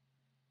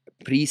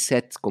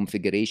preset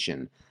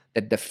configuration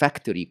that the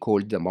factory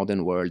called the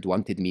modern world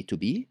wanted me to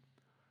be,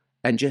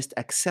 and just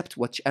accept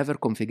whichever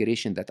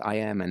configuration that I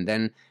am, and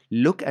then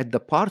look at the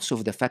parts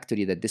of the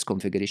factory that this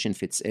configuration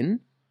fits in,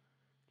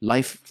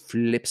 life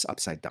flips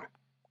upside down,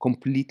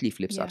 completely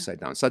flips upside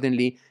down.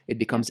 Suddenly, it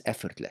becomes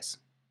effortless.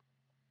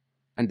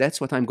 And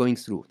that's what I'm going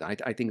through.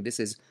 I think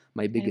this is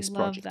my biggest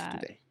project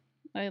today.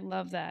 I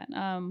love that.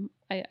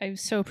 I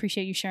so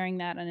appreciate you sharing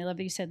that. And I love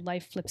that you said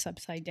life flips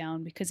upside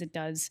down, because it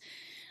does.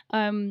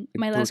 My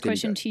last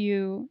question to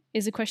you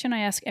is a question I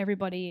ask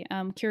everybody.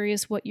 I'm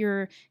curious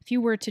if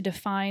you were to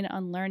define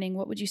unlearning,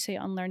 what would you say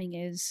unlearning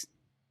is?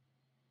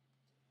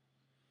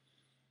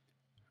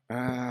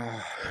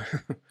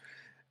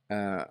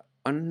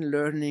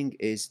 Unlearning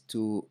is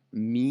to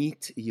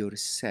meet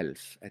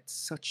yourself at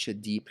such a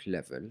deep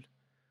level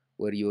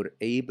where you're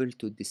able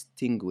to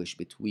distinguish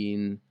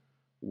between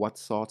what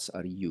thoughts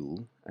are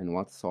you and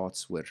what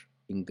thoughts were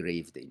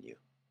engraved in you.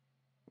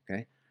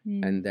 Okay?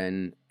 And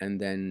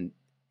then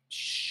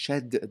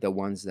shed the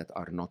ones that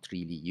are not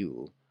really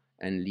you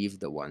and leave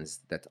the ones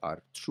that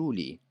are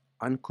truly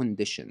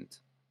unconditioned,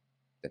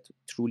 that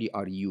truly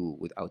are you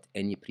without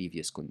any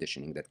previous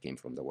conditioning that came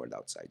from the world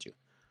outside you.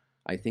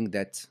 I think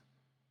that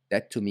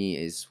to me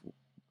is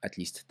at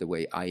least the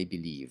way I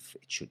believe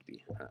it should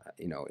be.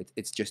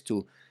 It's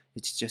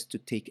just to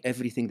take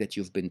everything that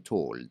you've been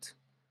told,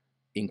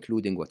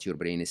 including what your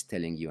brain is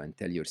telling you, and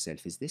tell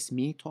yourself, is this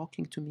me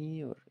talking to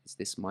me, or is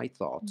this my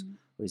thought,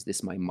 or is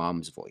this my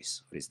mom's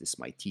voice, or is this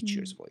my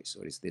teacher's voice,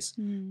 or is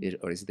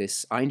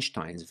this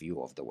Einstein's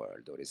view of the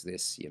world, or is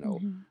this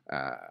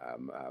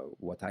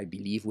what I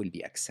believe will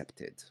be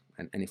accepted?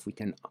 And if we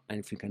can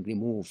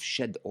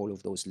shed all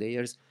of those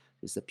layers,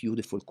 there's a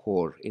beautiful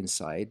core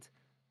inside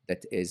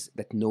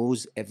that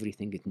knows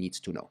everything it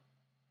needs to know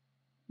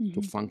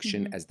to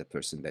function as the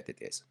person that it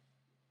is.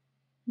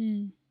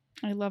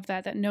 I love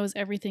that. That knows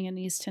everything it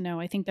needs to know.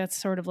 I think that's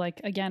sort of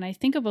like, again, I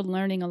think of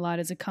learning a lot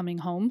as a coming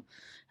home.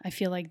 I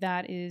feel like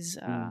that is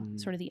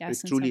sort of the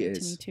essence of it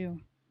to me too.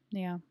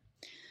 Yeah.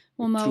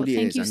 Well, Mo,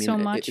 thank you so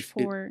much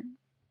for...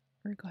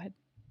 Go ahead.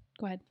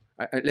 Go ahead.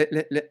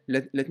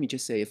 Let me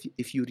just say,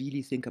 if you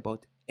really think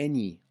about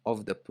any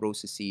of the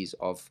processes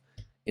of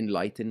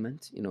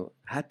enlightenment,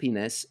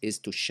 happiness is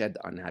to shed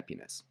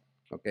unhappiness.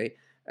 Okay.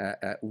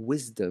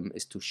 Wisdom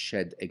is to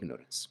shed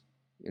ignorance.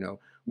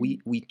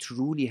 We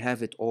truly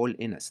have it all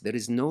in us. There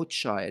is no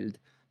child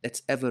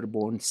that's ever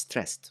born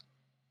stressed.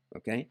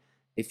 Okay.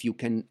 If you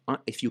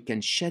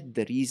can shed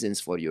the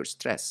reasons for your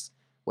stress,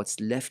 what's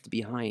left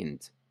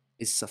behind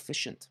is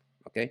sufficient.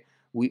 Okay.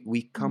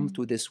 We come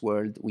to this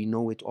world, we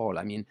know it all.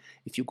 I mean,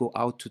 if you go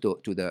out to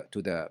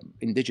the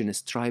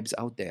indigenous tribes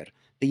out there,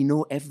 they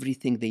know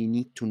everything they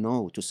need to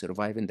know to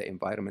survive in the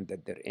environment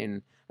that they're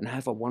in and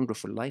have a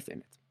wonderful life in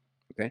it.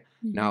 Okay.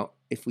 Now,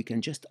 if we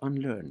can just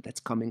unlearn, that's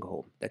coming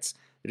home. That's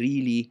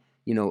really,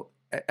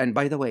 and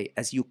by the way,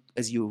 as you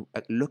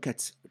look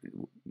at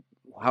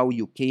how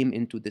you came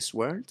into this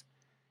world,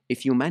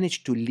 if you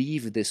manage to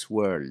leave this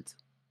world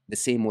the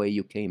same way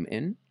you came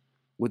in,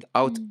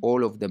 without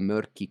all of the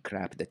murky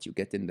crap that you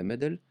get in the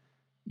middle,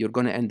 you're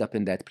going to end up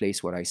in that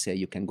place where I say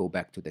you can go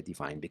back to the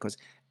divine, because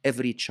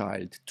every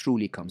child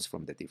truly comes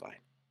from the divine.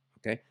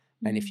 Okay.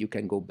 And if you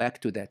can go back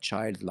to that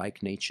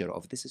childlike nature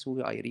of, this is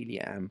who I really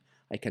am,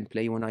 I can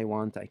play when I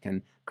want, I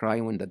can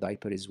cry when the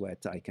diaper is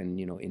wet, I can,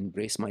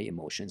 embrace my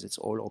emotions, it's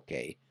all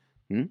okay,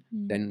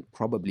 then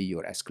probably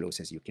you're as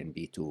close as you can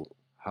be to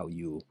how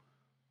you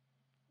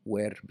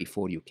were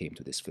before you came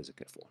to this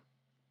physical form.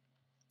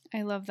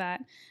 I love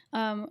that.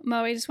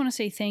 Mo, I just want to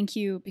say thank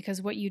you,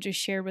 because what you just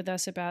shared with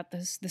us about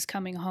this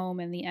coming home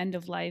and the end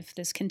of life,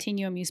 this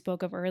continuum you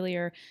spoke of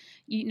earlier,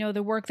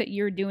 the work that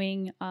you're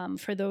doing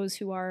for those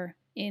who are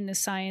in the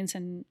science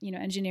and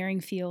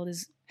engineering field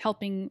is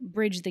helping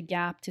bridge the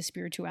gap to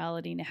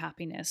spirituality and to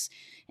happiness,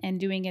 and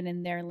doing it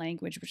in their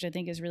language, which I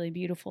think is really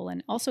beautiful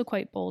and also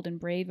quite bold and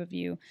brave of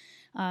you.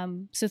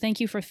 So thank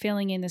you for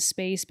filling in the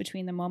space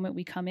between the moment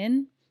we come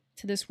in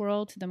to this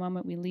world to the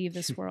moment we leave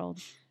this world,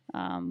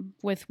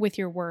 with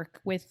your work,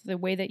 with the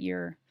way that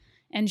you're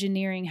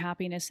engineering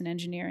happiness and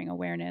engineering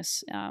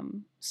awareness.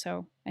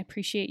 So I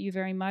appreciate you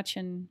very much,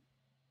 and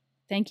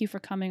thank you for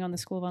coming on the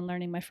School of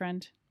Unlearning, my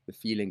friend. The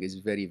feeling is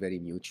very, very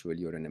mutual.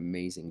 You're an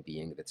amazing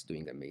being that's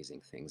doing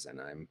amazing things, and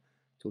I'm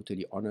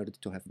totally honored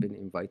to have been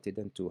invited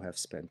and to have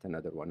spent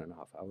another 1.5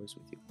 hours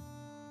with you.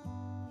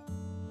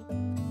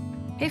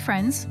 Hey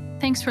friends,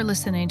 thanks for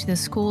listening to the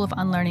School of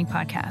Unlearning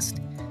podcast.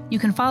 You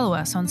can follow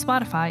us on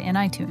Spotify and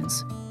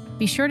iTunes.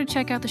 Be sure to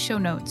check out the show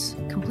notes,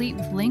 complete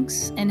with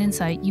links and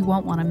insight you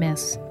won't want to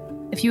miss.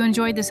 If you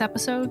enjoyed this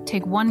episode,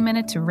 take 1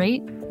 minute to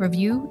rate,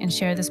 review, and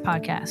share this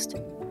podcast,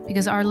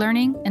 because our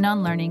learning and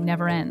unlearning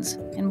never ends,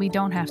 and we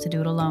don't have to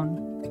do it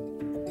alone.